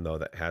next one though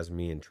that has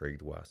me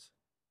intrigued, Wes.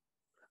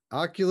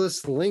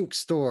 Oculus Link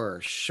Store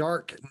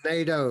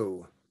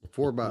Sharknado,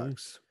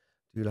 $4.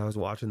 Dude, I was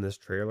watching this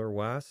trailer,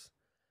 Wes.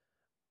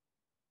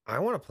 I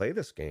want to play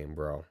this game,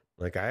 bro.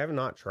 Like, I have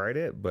not tried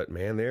it, but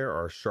man, there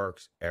are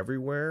sharks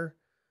everywhere.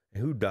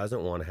 And who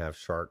doesn't want to have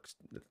sharks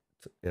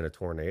in a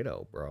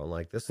tornado, bro?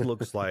 Like, this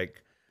looks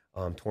like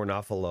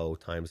Tornafalo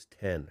times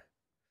 10.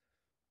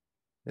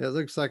 It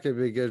looks like it'd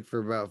be good for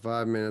about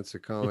 5 minutes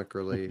of comic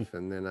relief,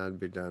 and then I'd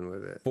be done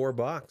with it.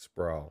 $4,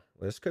 bro.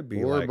 This could be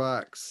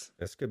 $4.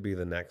 This could be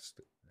the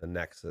next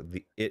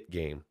the It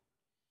game.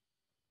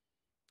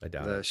 I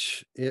doubt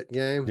It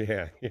game.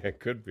 Yeah, it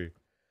could be.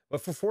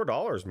 But for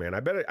 $4, man,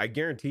 I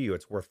guarantee you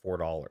it's worth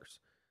 $4.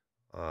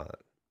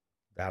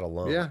 That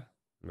alone. Yeah.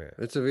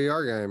 It's a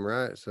VR game,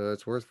 right? So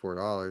it's worth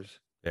 $4.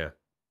 Yeah.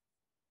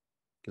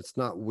 It's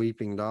not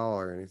Weeping Doll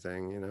or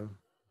anything, you know.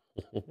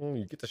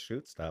 You get to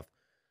shoot stuff.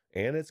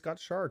 And it's got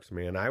sharks,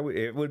 man.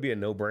 It would be a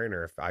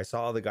no-brainer if I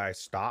saw the guy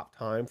stop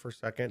time for a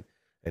second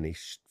and he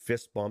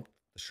fist bumped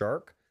the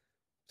shark.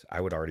 I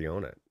would already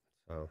own it.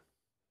 So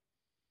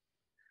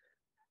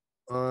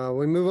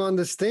we move on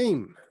to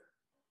Steam.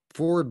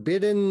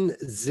 Forbidden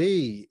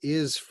Z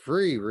is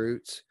free,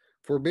 Roots.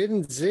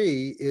 Forbidden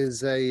Z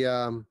is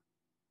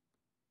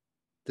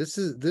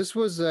this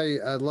was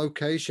a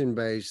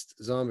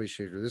location-based zombie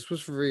shooter. This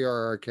was for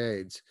VR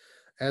arcades.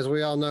 As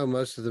we all know,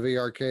 most of the VR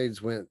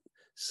arcades went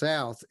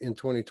south in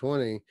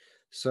 2020.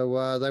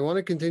 So they want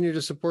to continue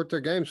to support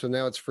their game. So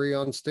now it's free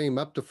on Steam,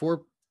 up to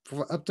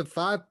up to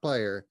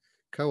 5-player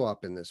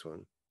co-op in this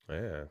one.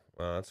 Yeah,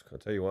 well, I'll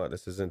tell you what,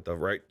 this isn't the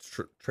right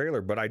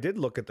trailer, but I did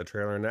look at the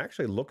trailer and it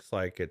actually looks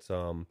like it's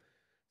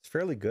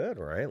fairly good,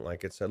 right?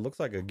 Like it looks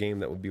like a game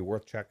that would be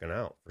worth checking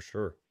out for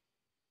sure.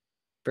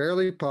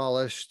 Fairly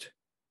polished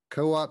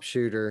co-op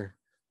shooter,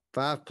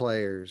 5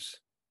 players,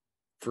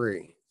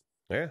 free.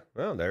 Yeah,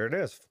 well, there it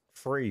is,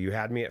 free. You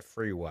had me at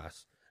free,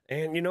 Wes.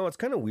 And it's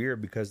kind of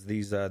weird because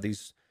these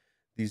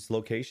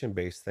location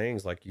based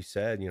things, like you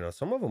said,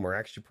 some of them are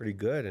actually pretty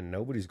good, and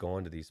nobody's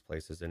going to these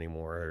places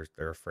anymore.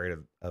 They're afraid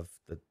of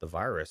the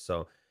virus.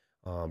 So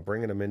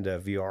bringing them into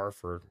VR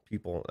for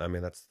people, I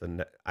mean,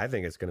 I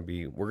think it's going to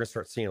be, we're going to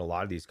start seeing a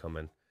lot of these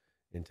coming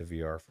into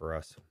VR for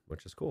us,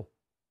 which is cool.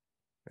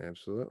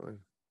 Absolutely.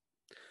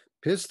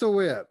 Pistol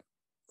Whip,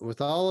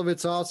 with all of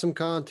its awesome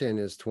content,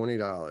 is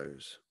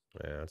 $20.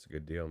 Yeah, that's a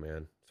good deal,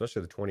 man.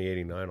 Especially the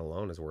 2089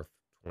 alone is worth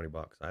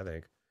 $20, I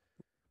think.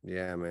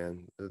 Yeah,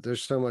 man.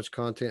 There's so much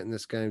content in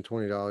this game.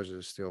 $20 is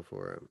a steal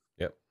for it.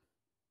 Yep.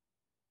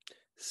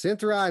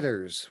 Synth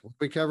Riders. We'll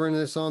be covering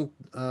this on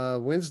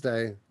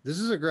Wednesday. This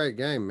is a great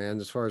game, man,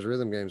 as far as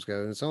rhythm games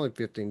go. And it's only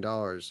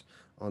 $15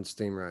 on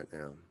Steam right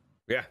now.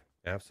 Yeah,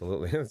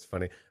 absolutely. It's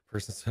funny.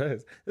 Person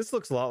says, this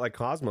looks a lot like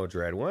Cosmo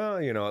Dread. Well,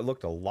 it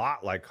looked a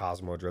lot like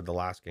Cosmo Dread, the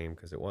last game,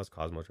 because it was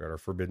Cosmo Dread or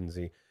Forbidden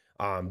Z.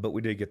 But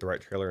we did get the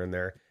right trailer in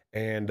there.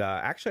 And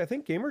actually, I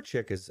think Gamer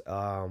Chick is,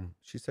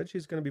 she said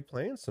she's going to be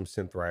playing some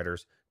Synth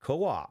Riders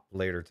co-op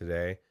later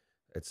today.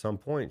 At some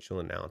point, she'll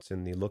announce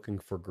in the Looking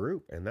for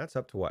group. And that's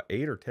up to, what,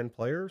 8 or 10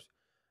 players?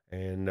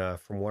 And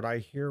from what I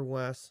hear,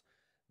 Wes,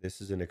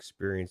 this is an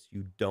experience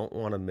you don't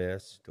want to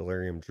miss.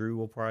 Delirium Drew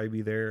will probably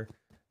be there.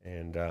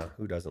 And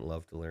who doesn't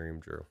love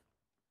Delirium Drew?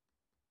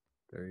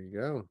 There you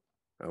go.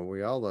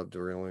 We all love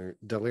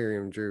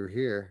Delirium Drew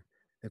here.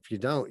 If you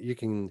don't,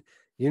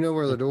 you know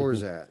where the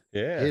door's at.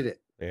 Yeah. Hit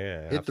it.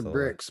 Yeah. Hit absolutely. The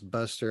bricks,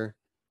 Buster.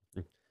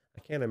 I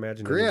can't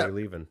imagine anybody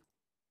leaving.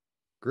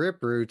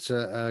 Grip Roots,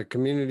 a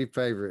community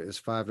favorite, is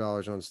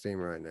 $5 on Steam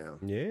right now.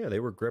 Yeah, they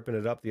were gripping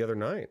it up the other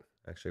night.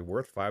 Actually,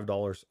 worth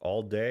 $5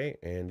 all day,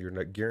 and you're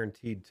not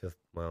guaranteed to.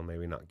 Well,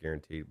 maybe not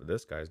guaranteed, but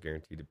this guy's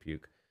guaranteed to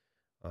puke.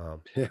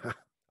 Yeah,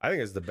 I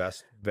think it's the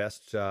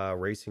best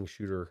racing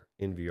shooter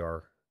in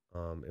VR,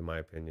 in my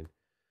opinion.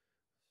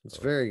 It's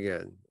very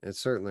good. It's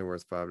certainly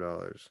worth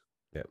 $5.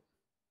 Yep.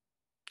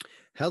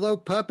 Hello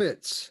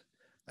Puppets,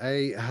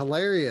 a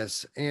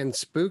hilarious and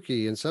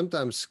spooky and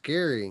sometimes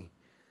scary,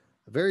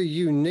 very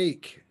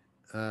unique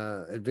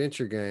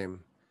adventure game.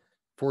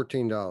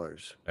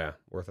 $14. Yeah,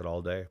 worth it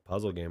all day.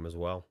 Puzzle game as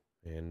well,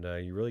 and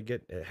you really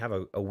have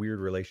a weird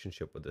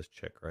relationship with this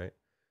chick, right?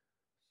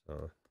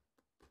 So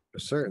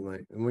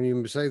certainly. And when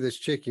you say this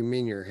chick, you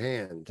mean your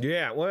hand.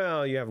 Yeah,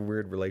 well, you have a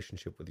weird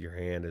relationship with your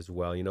hand as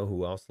well. You know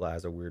who else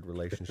has a weird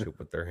relationship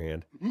with their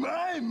hand?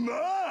 My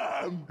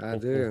mom. I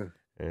do.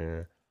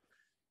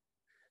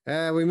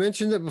 Yeah. We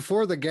mentioned it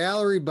before, the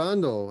Gallery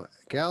bundle.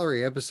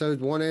 Gallery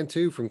episodes 1 and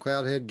 2 from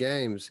Cloudhead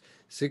Games.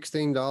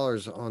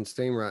 $16 on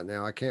Steam right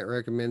now. I can't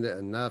recommend it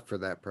enough for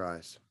that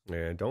price.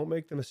 Yeah, don't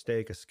make the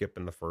mistake of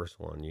skipping the first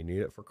one. You need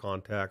it for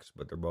context,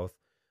 but they're both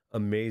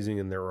amazing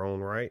in their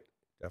own right.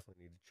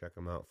 Definitely need to check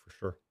them out for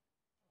sure.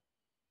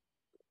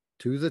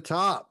 To the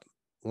Top,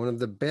 one of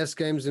the best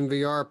games in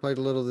VR. I played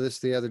a little of this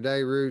the other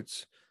day,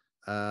 Roots.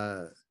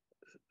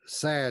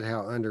 Sad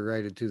how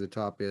underrated To the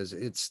Top is.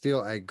 It's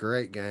still a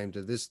great game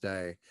to this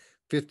day.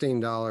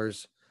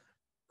 $15.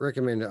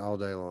 Recommend it all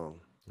day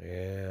long.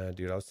 Yeah,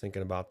 dude, I was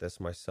thinking about this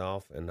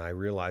myself, and I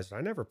realized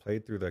I never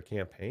played through the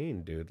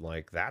campaign, dude.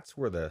 Like, that's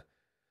where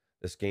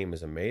this game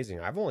is amazing.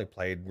 I've only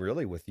played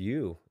really with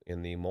you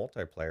in the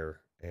multiplayer,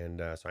 and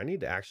so I need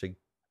to actually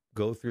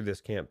go through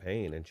this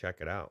campaign and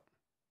check it out.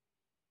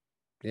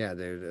 Yeah,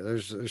 dude,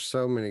 there's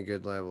so many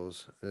good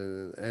levels.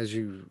 As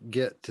you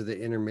get to the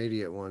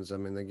intermediate ones, I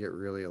mean, they get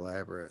really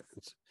elaborate.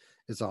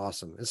 It's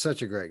awesome. It's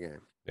such a great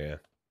game. Yeah.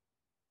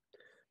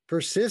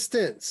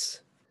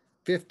 Persistence,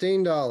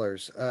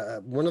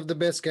 $15. One of the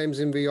best games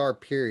in VR,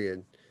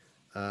 period.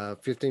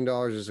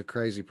 $15 is a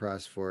crazy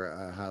price for it.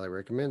 I highly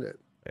recommend it.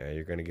 Yeah,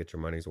 you're going to get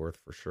your money's worth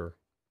for sure.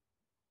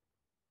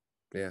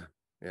 Yeah,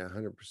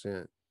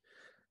 100%.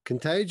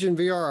 Contagion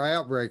VR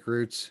Outbreak,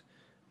 Roots.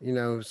 You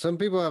know, some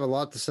people have a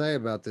lot to say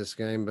about this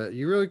game, but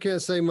you really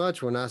can't say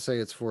much when I say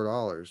it's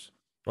 $4.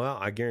 Well,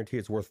 I guarantee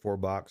it's worth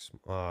 $4.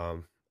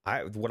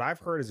 What I've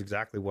heard is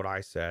exactly what I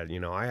said. You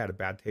know, I had a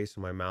bad taste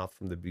in my mouth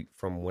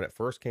from when it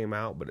first came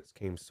out, but it's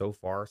came so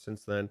far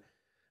since then.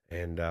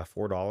 And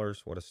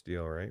 $4, what a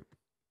steal, right?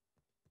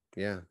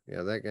 Yeah,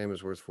 that game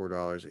is worth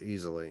 $4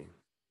 easily.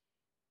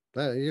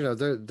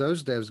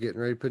 Those devs getting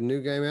ready to put a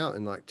new game out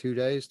in like 2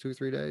 days,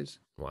 2-3 days.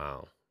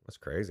 Wow, that's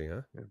crazy,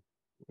 huh?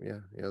 Yeah,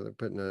 they're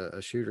putting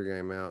a shooter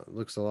game out. It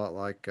looks a lot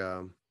like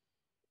an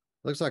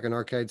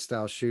arcade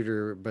style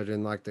shooter, but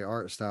in like the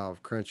art style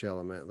of Crunch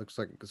Element. It looks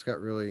like it's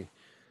got really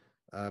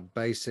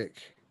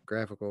basic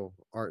graphical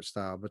art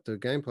style, but the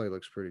gameplay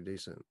looks pretty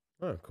decent.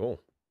 Oh,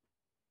 cool.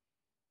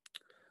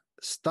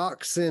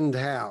 Stocksend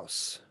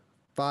House,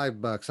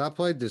 $5. I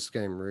played this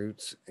game,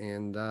 Roots,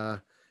 and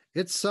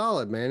it's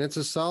solid, man. It's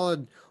a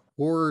solid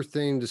horror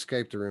themed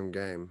escape the room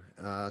game.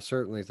 I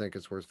certainly think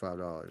it's worth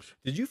 $5.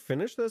 Did you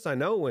finish this? I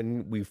know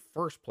when we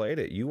first played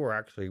it, you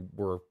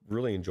were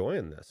really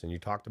enjoying this, and you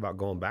talked about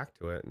going back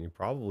to it, and you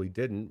probably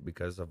didn't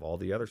because of all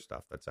the other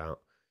stuff that's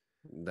out.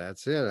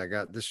 That's it. I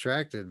got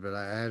distracted, but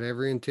I had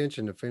every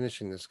intention of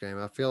finishing this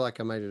game. I feel like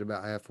I made it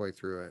about halfway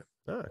through it.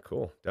 Ah,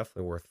 cool.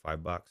 Definitely worth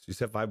 $5. You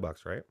said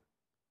 $5, right?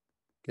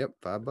 Yep,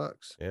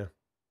 $5. Yeah,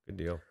 good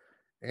deal.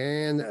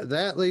 And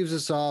that leaves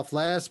us off,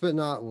 last but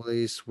not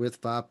least, with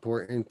Five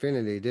Port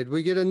Infinity. Did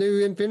we get a new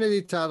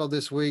Infinity title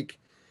this week?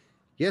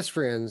 Yes,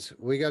 friends,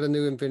 we got a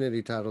new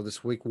Infinity title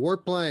this week.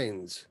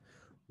 Warplanes,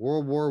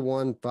 World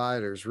War I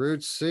fighters.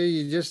 Roots, see,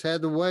 you just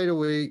had to wait a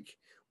week,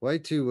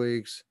 wait 2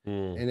 weeks,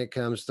 and it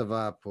comes to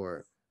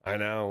Viveport. I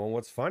know. And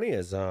what's funny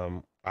is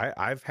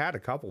I've had a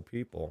couple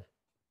people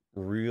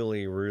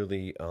really,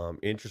 really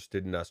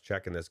interested in us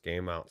checking this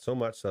game out. So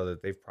much so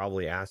that they've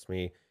probably asked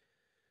me,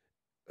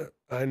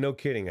 no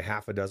kidding, a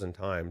half a dozen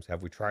times,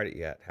 have we tried it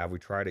yet? Have we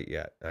tried it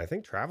yet? And I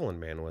think Traveling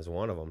Man was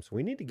one of them. So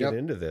we need to get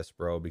into this,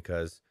 bro,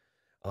 because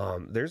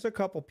there's a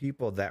couple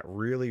people that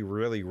really,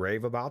 really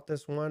rave about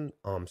this one.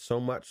 So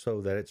much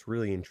so that it's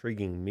really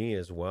intriguing me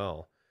as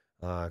well.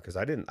 Because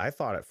I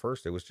thought at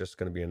first it was just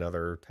going to be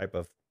another type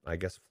of, I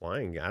guess,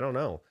 flying. I don't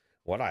know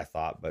what I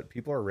thought, but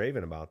people are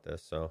raving about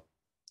this. So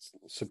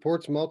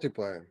supports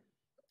multiplayer.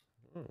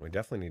 We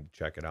definitely need to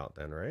check it out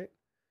then, right?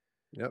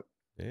 Yep.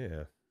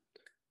 Yeah.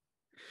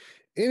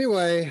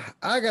 Anyway,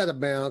 I got to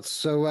bounce.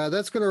 So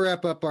that's going to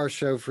wrap up our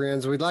show,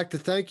 friends. We'd like to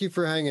thank you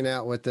for hanging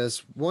out with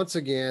us once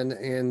again.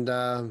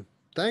 And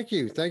thank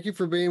you. Thank you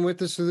for being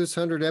with us through this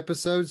 100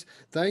 episodes.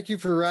 Thank you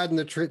for riding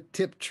the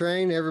tip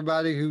train,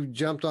 everybody who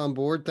jumped on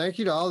board. Thank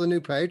you to all the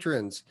new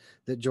patrons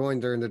that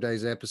joined during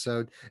today's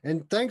episode.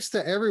 And thanks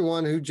to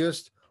everyone who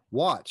just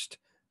watched.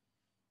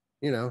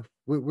 You know,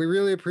 we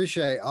really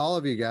appreciate all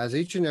of you guys,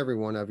 each and every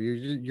one of you.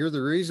 You're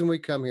the reason we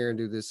come here and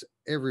do this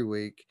every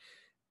week.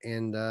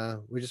 And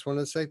we just wanted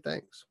to say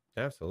thanks.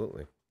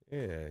 Absolutely.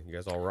 Yeah, you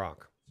guys all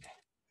rock.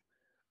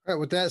 All right,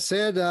 with that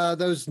said,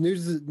 those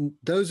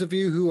of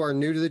you who are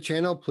new to the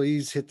channel,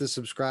 please hit the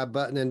subscribe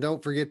button and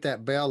don't forget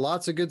that bell.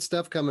 Lots of good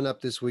stuff coming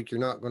up this week you're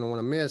not going to want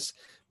to miss.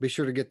 Be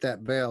sure to get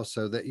that bell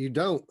so that you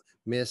don't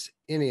miss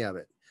any of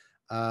it.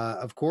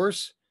 Of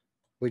course,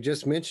 we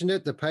just mentioned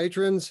it, the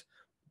patrons.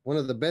 One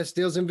of the best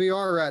deals in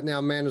VR right now,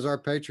 man, is our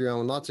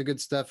Patreon. Lots of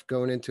good stuff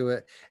going into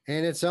it.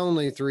 And it's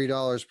only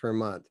 $3 per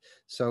month.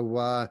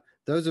 So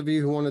those of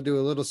you who want to do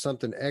a little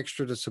something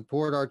extra to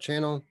support our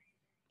channel,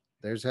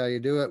 there's how you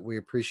do it. We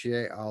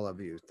appreciate all of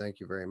you. Thank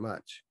you very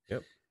much.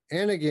 Yep.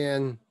 And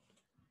again,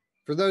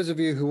 for those of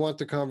you who want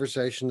the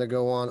conversation to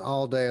go on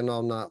all day and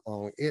all night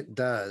long, it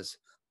does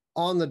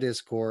on the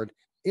Discord.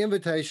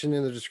 Invitation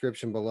in the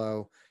description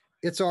below.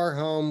 It's our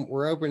home.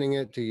 We're opening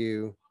it to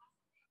you.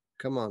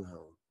 Come on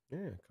home.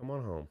 Yeah, come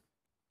on home.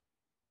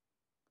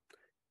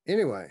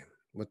 Anyway,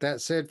 with that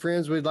said,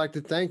 friends, we'd like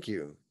to thank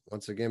you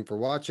once again for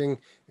watching.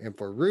 And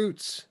for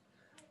Roots,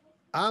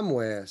 I'm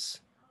Wes.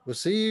 We'll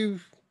see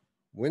you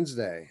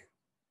Wednesday.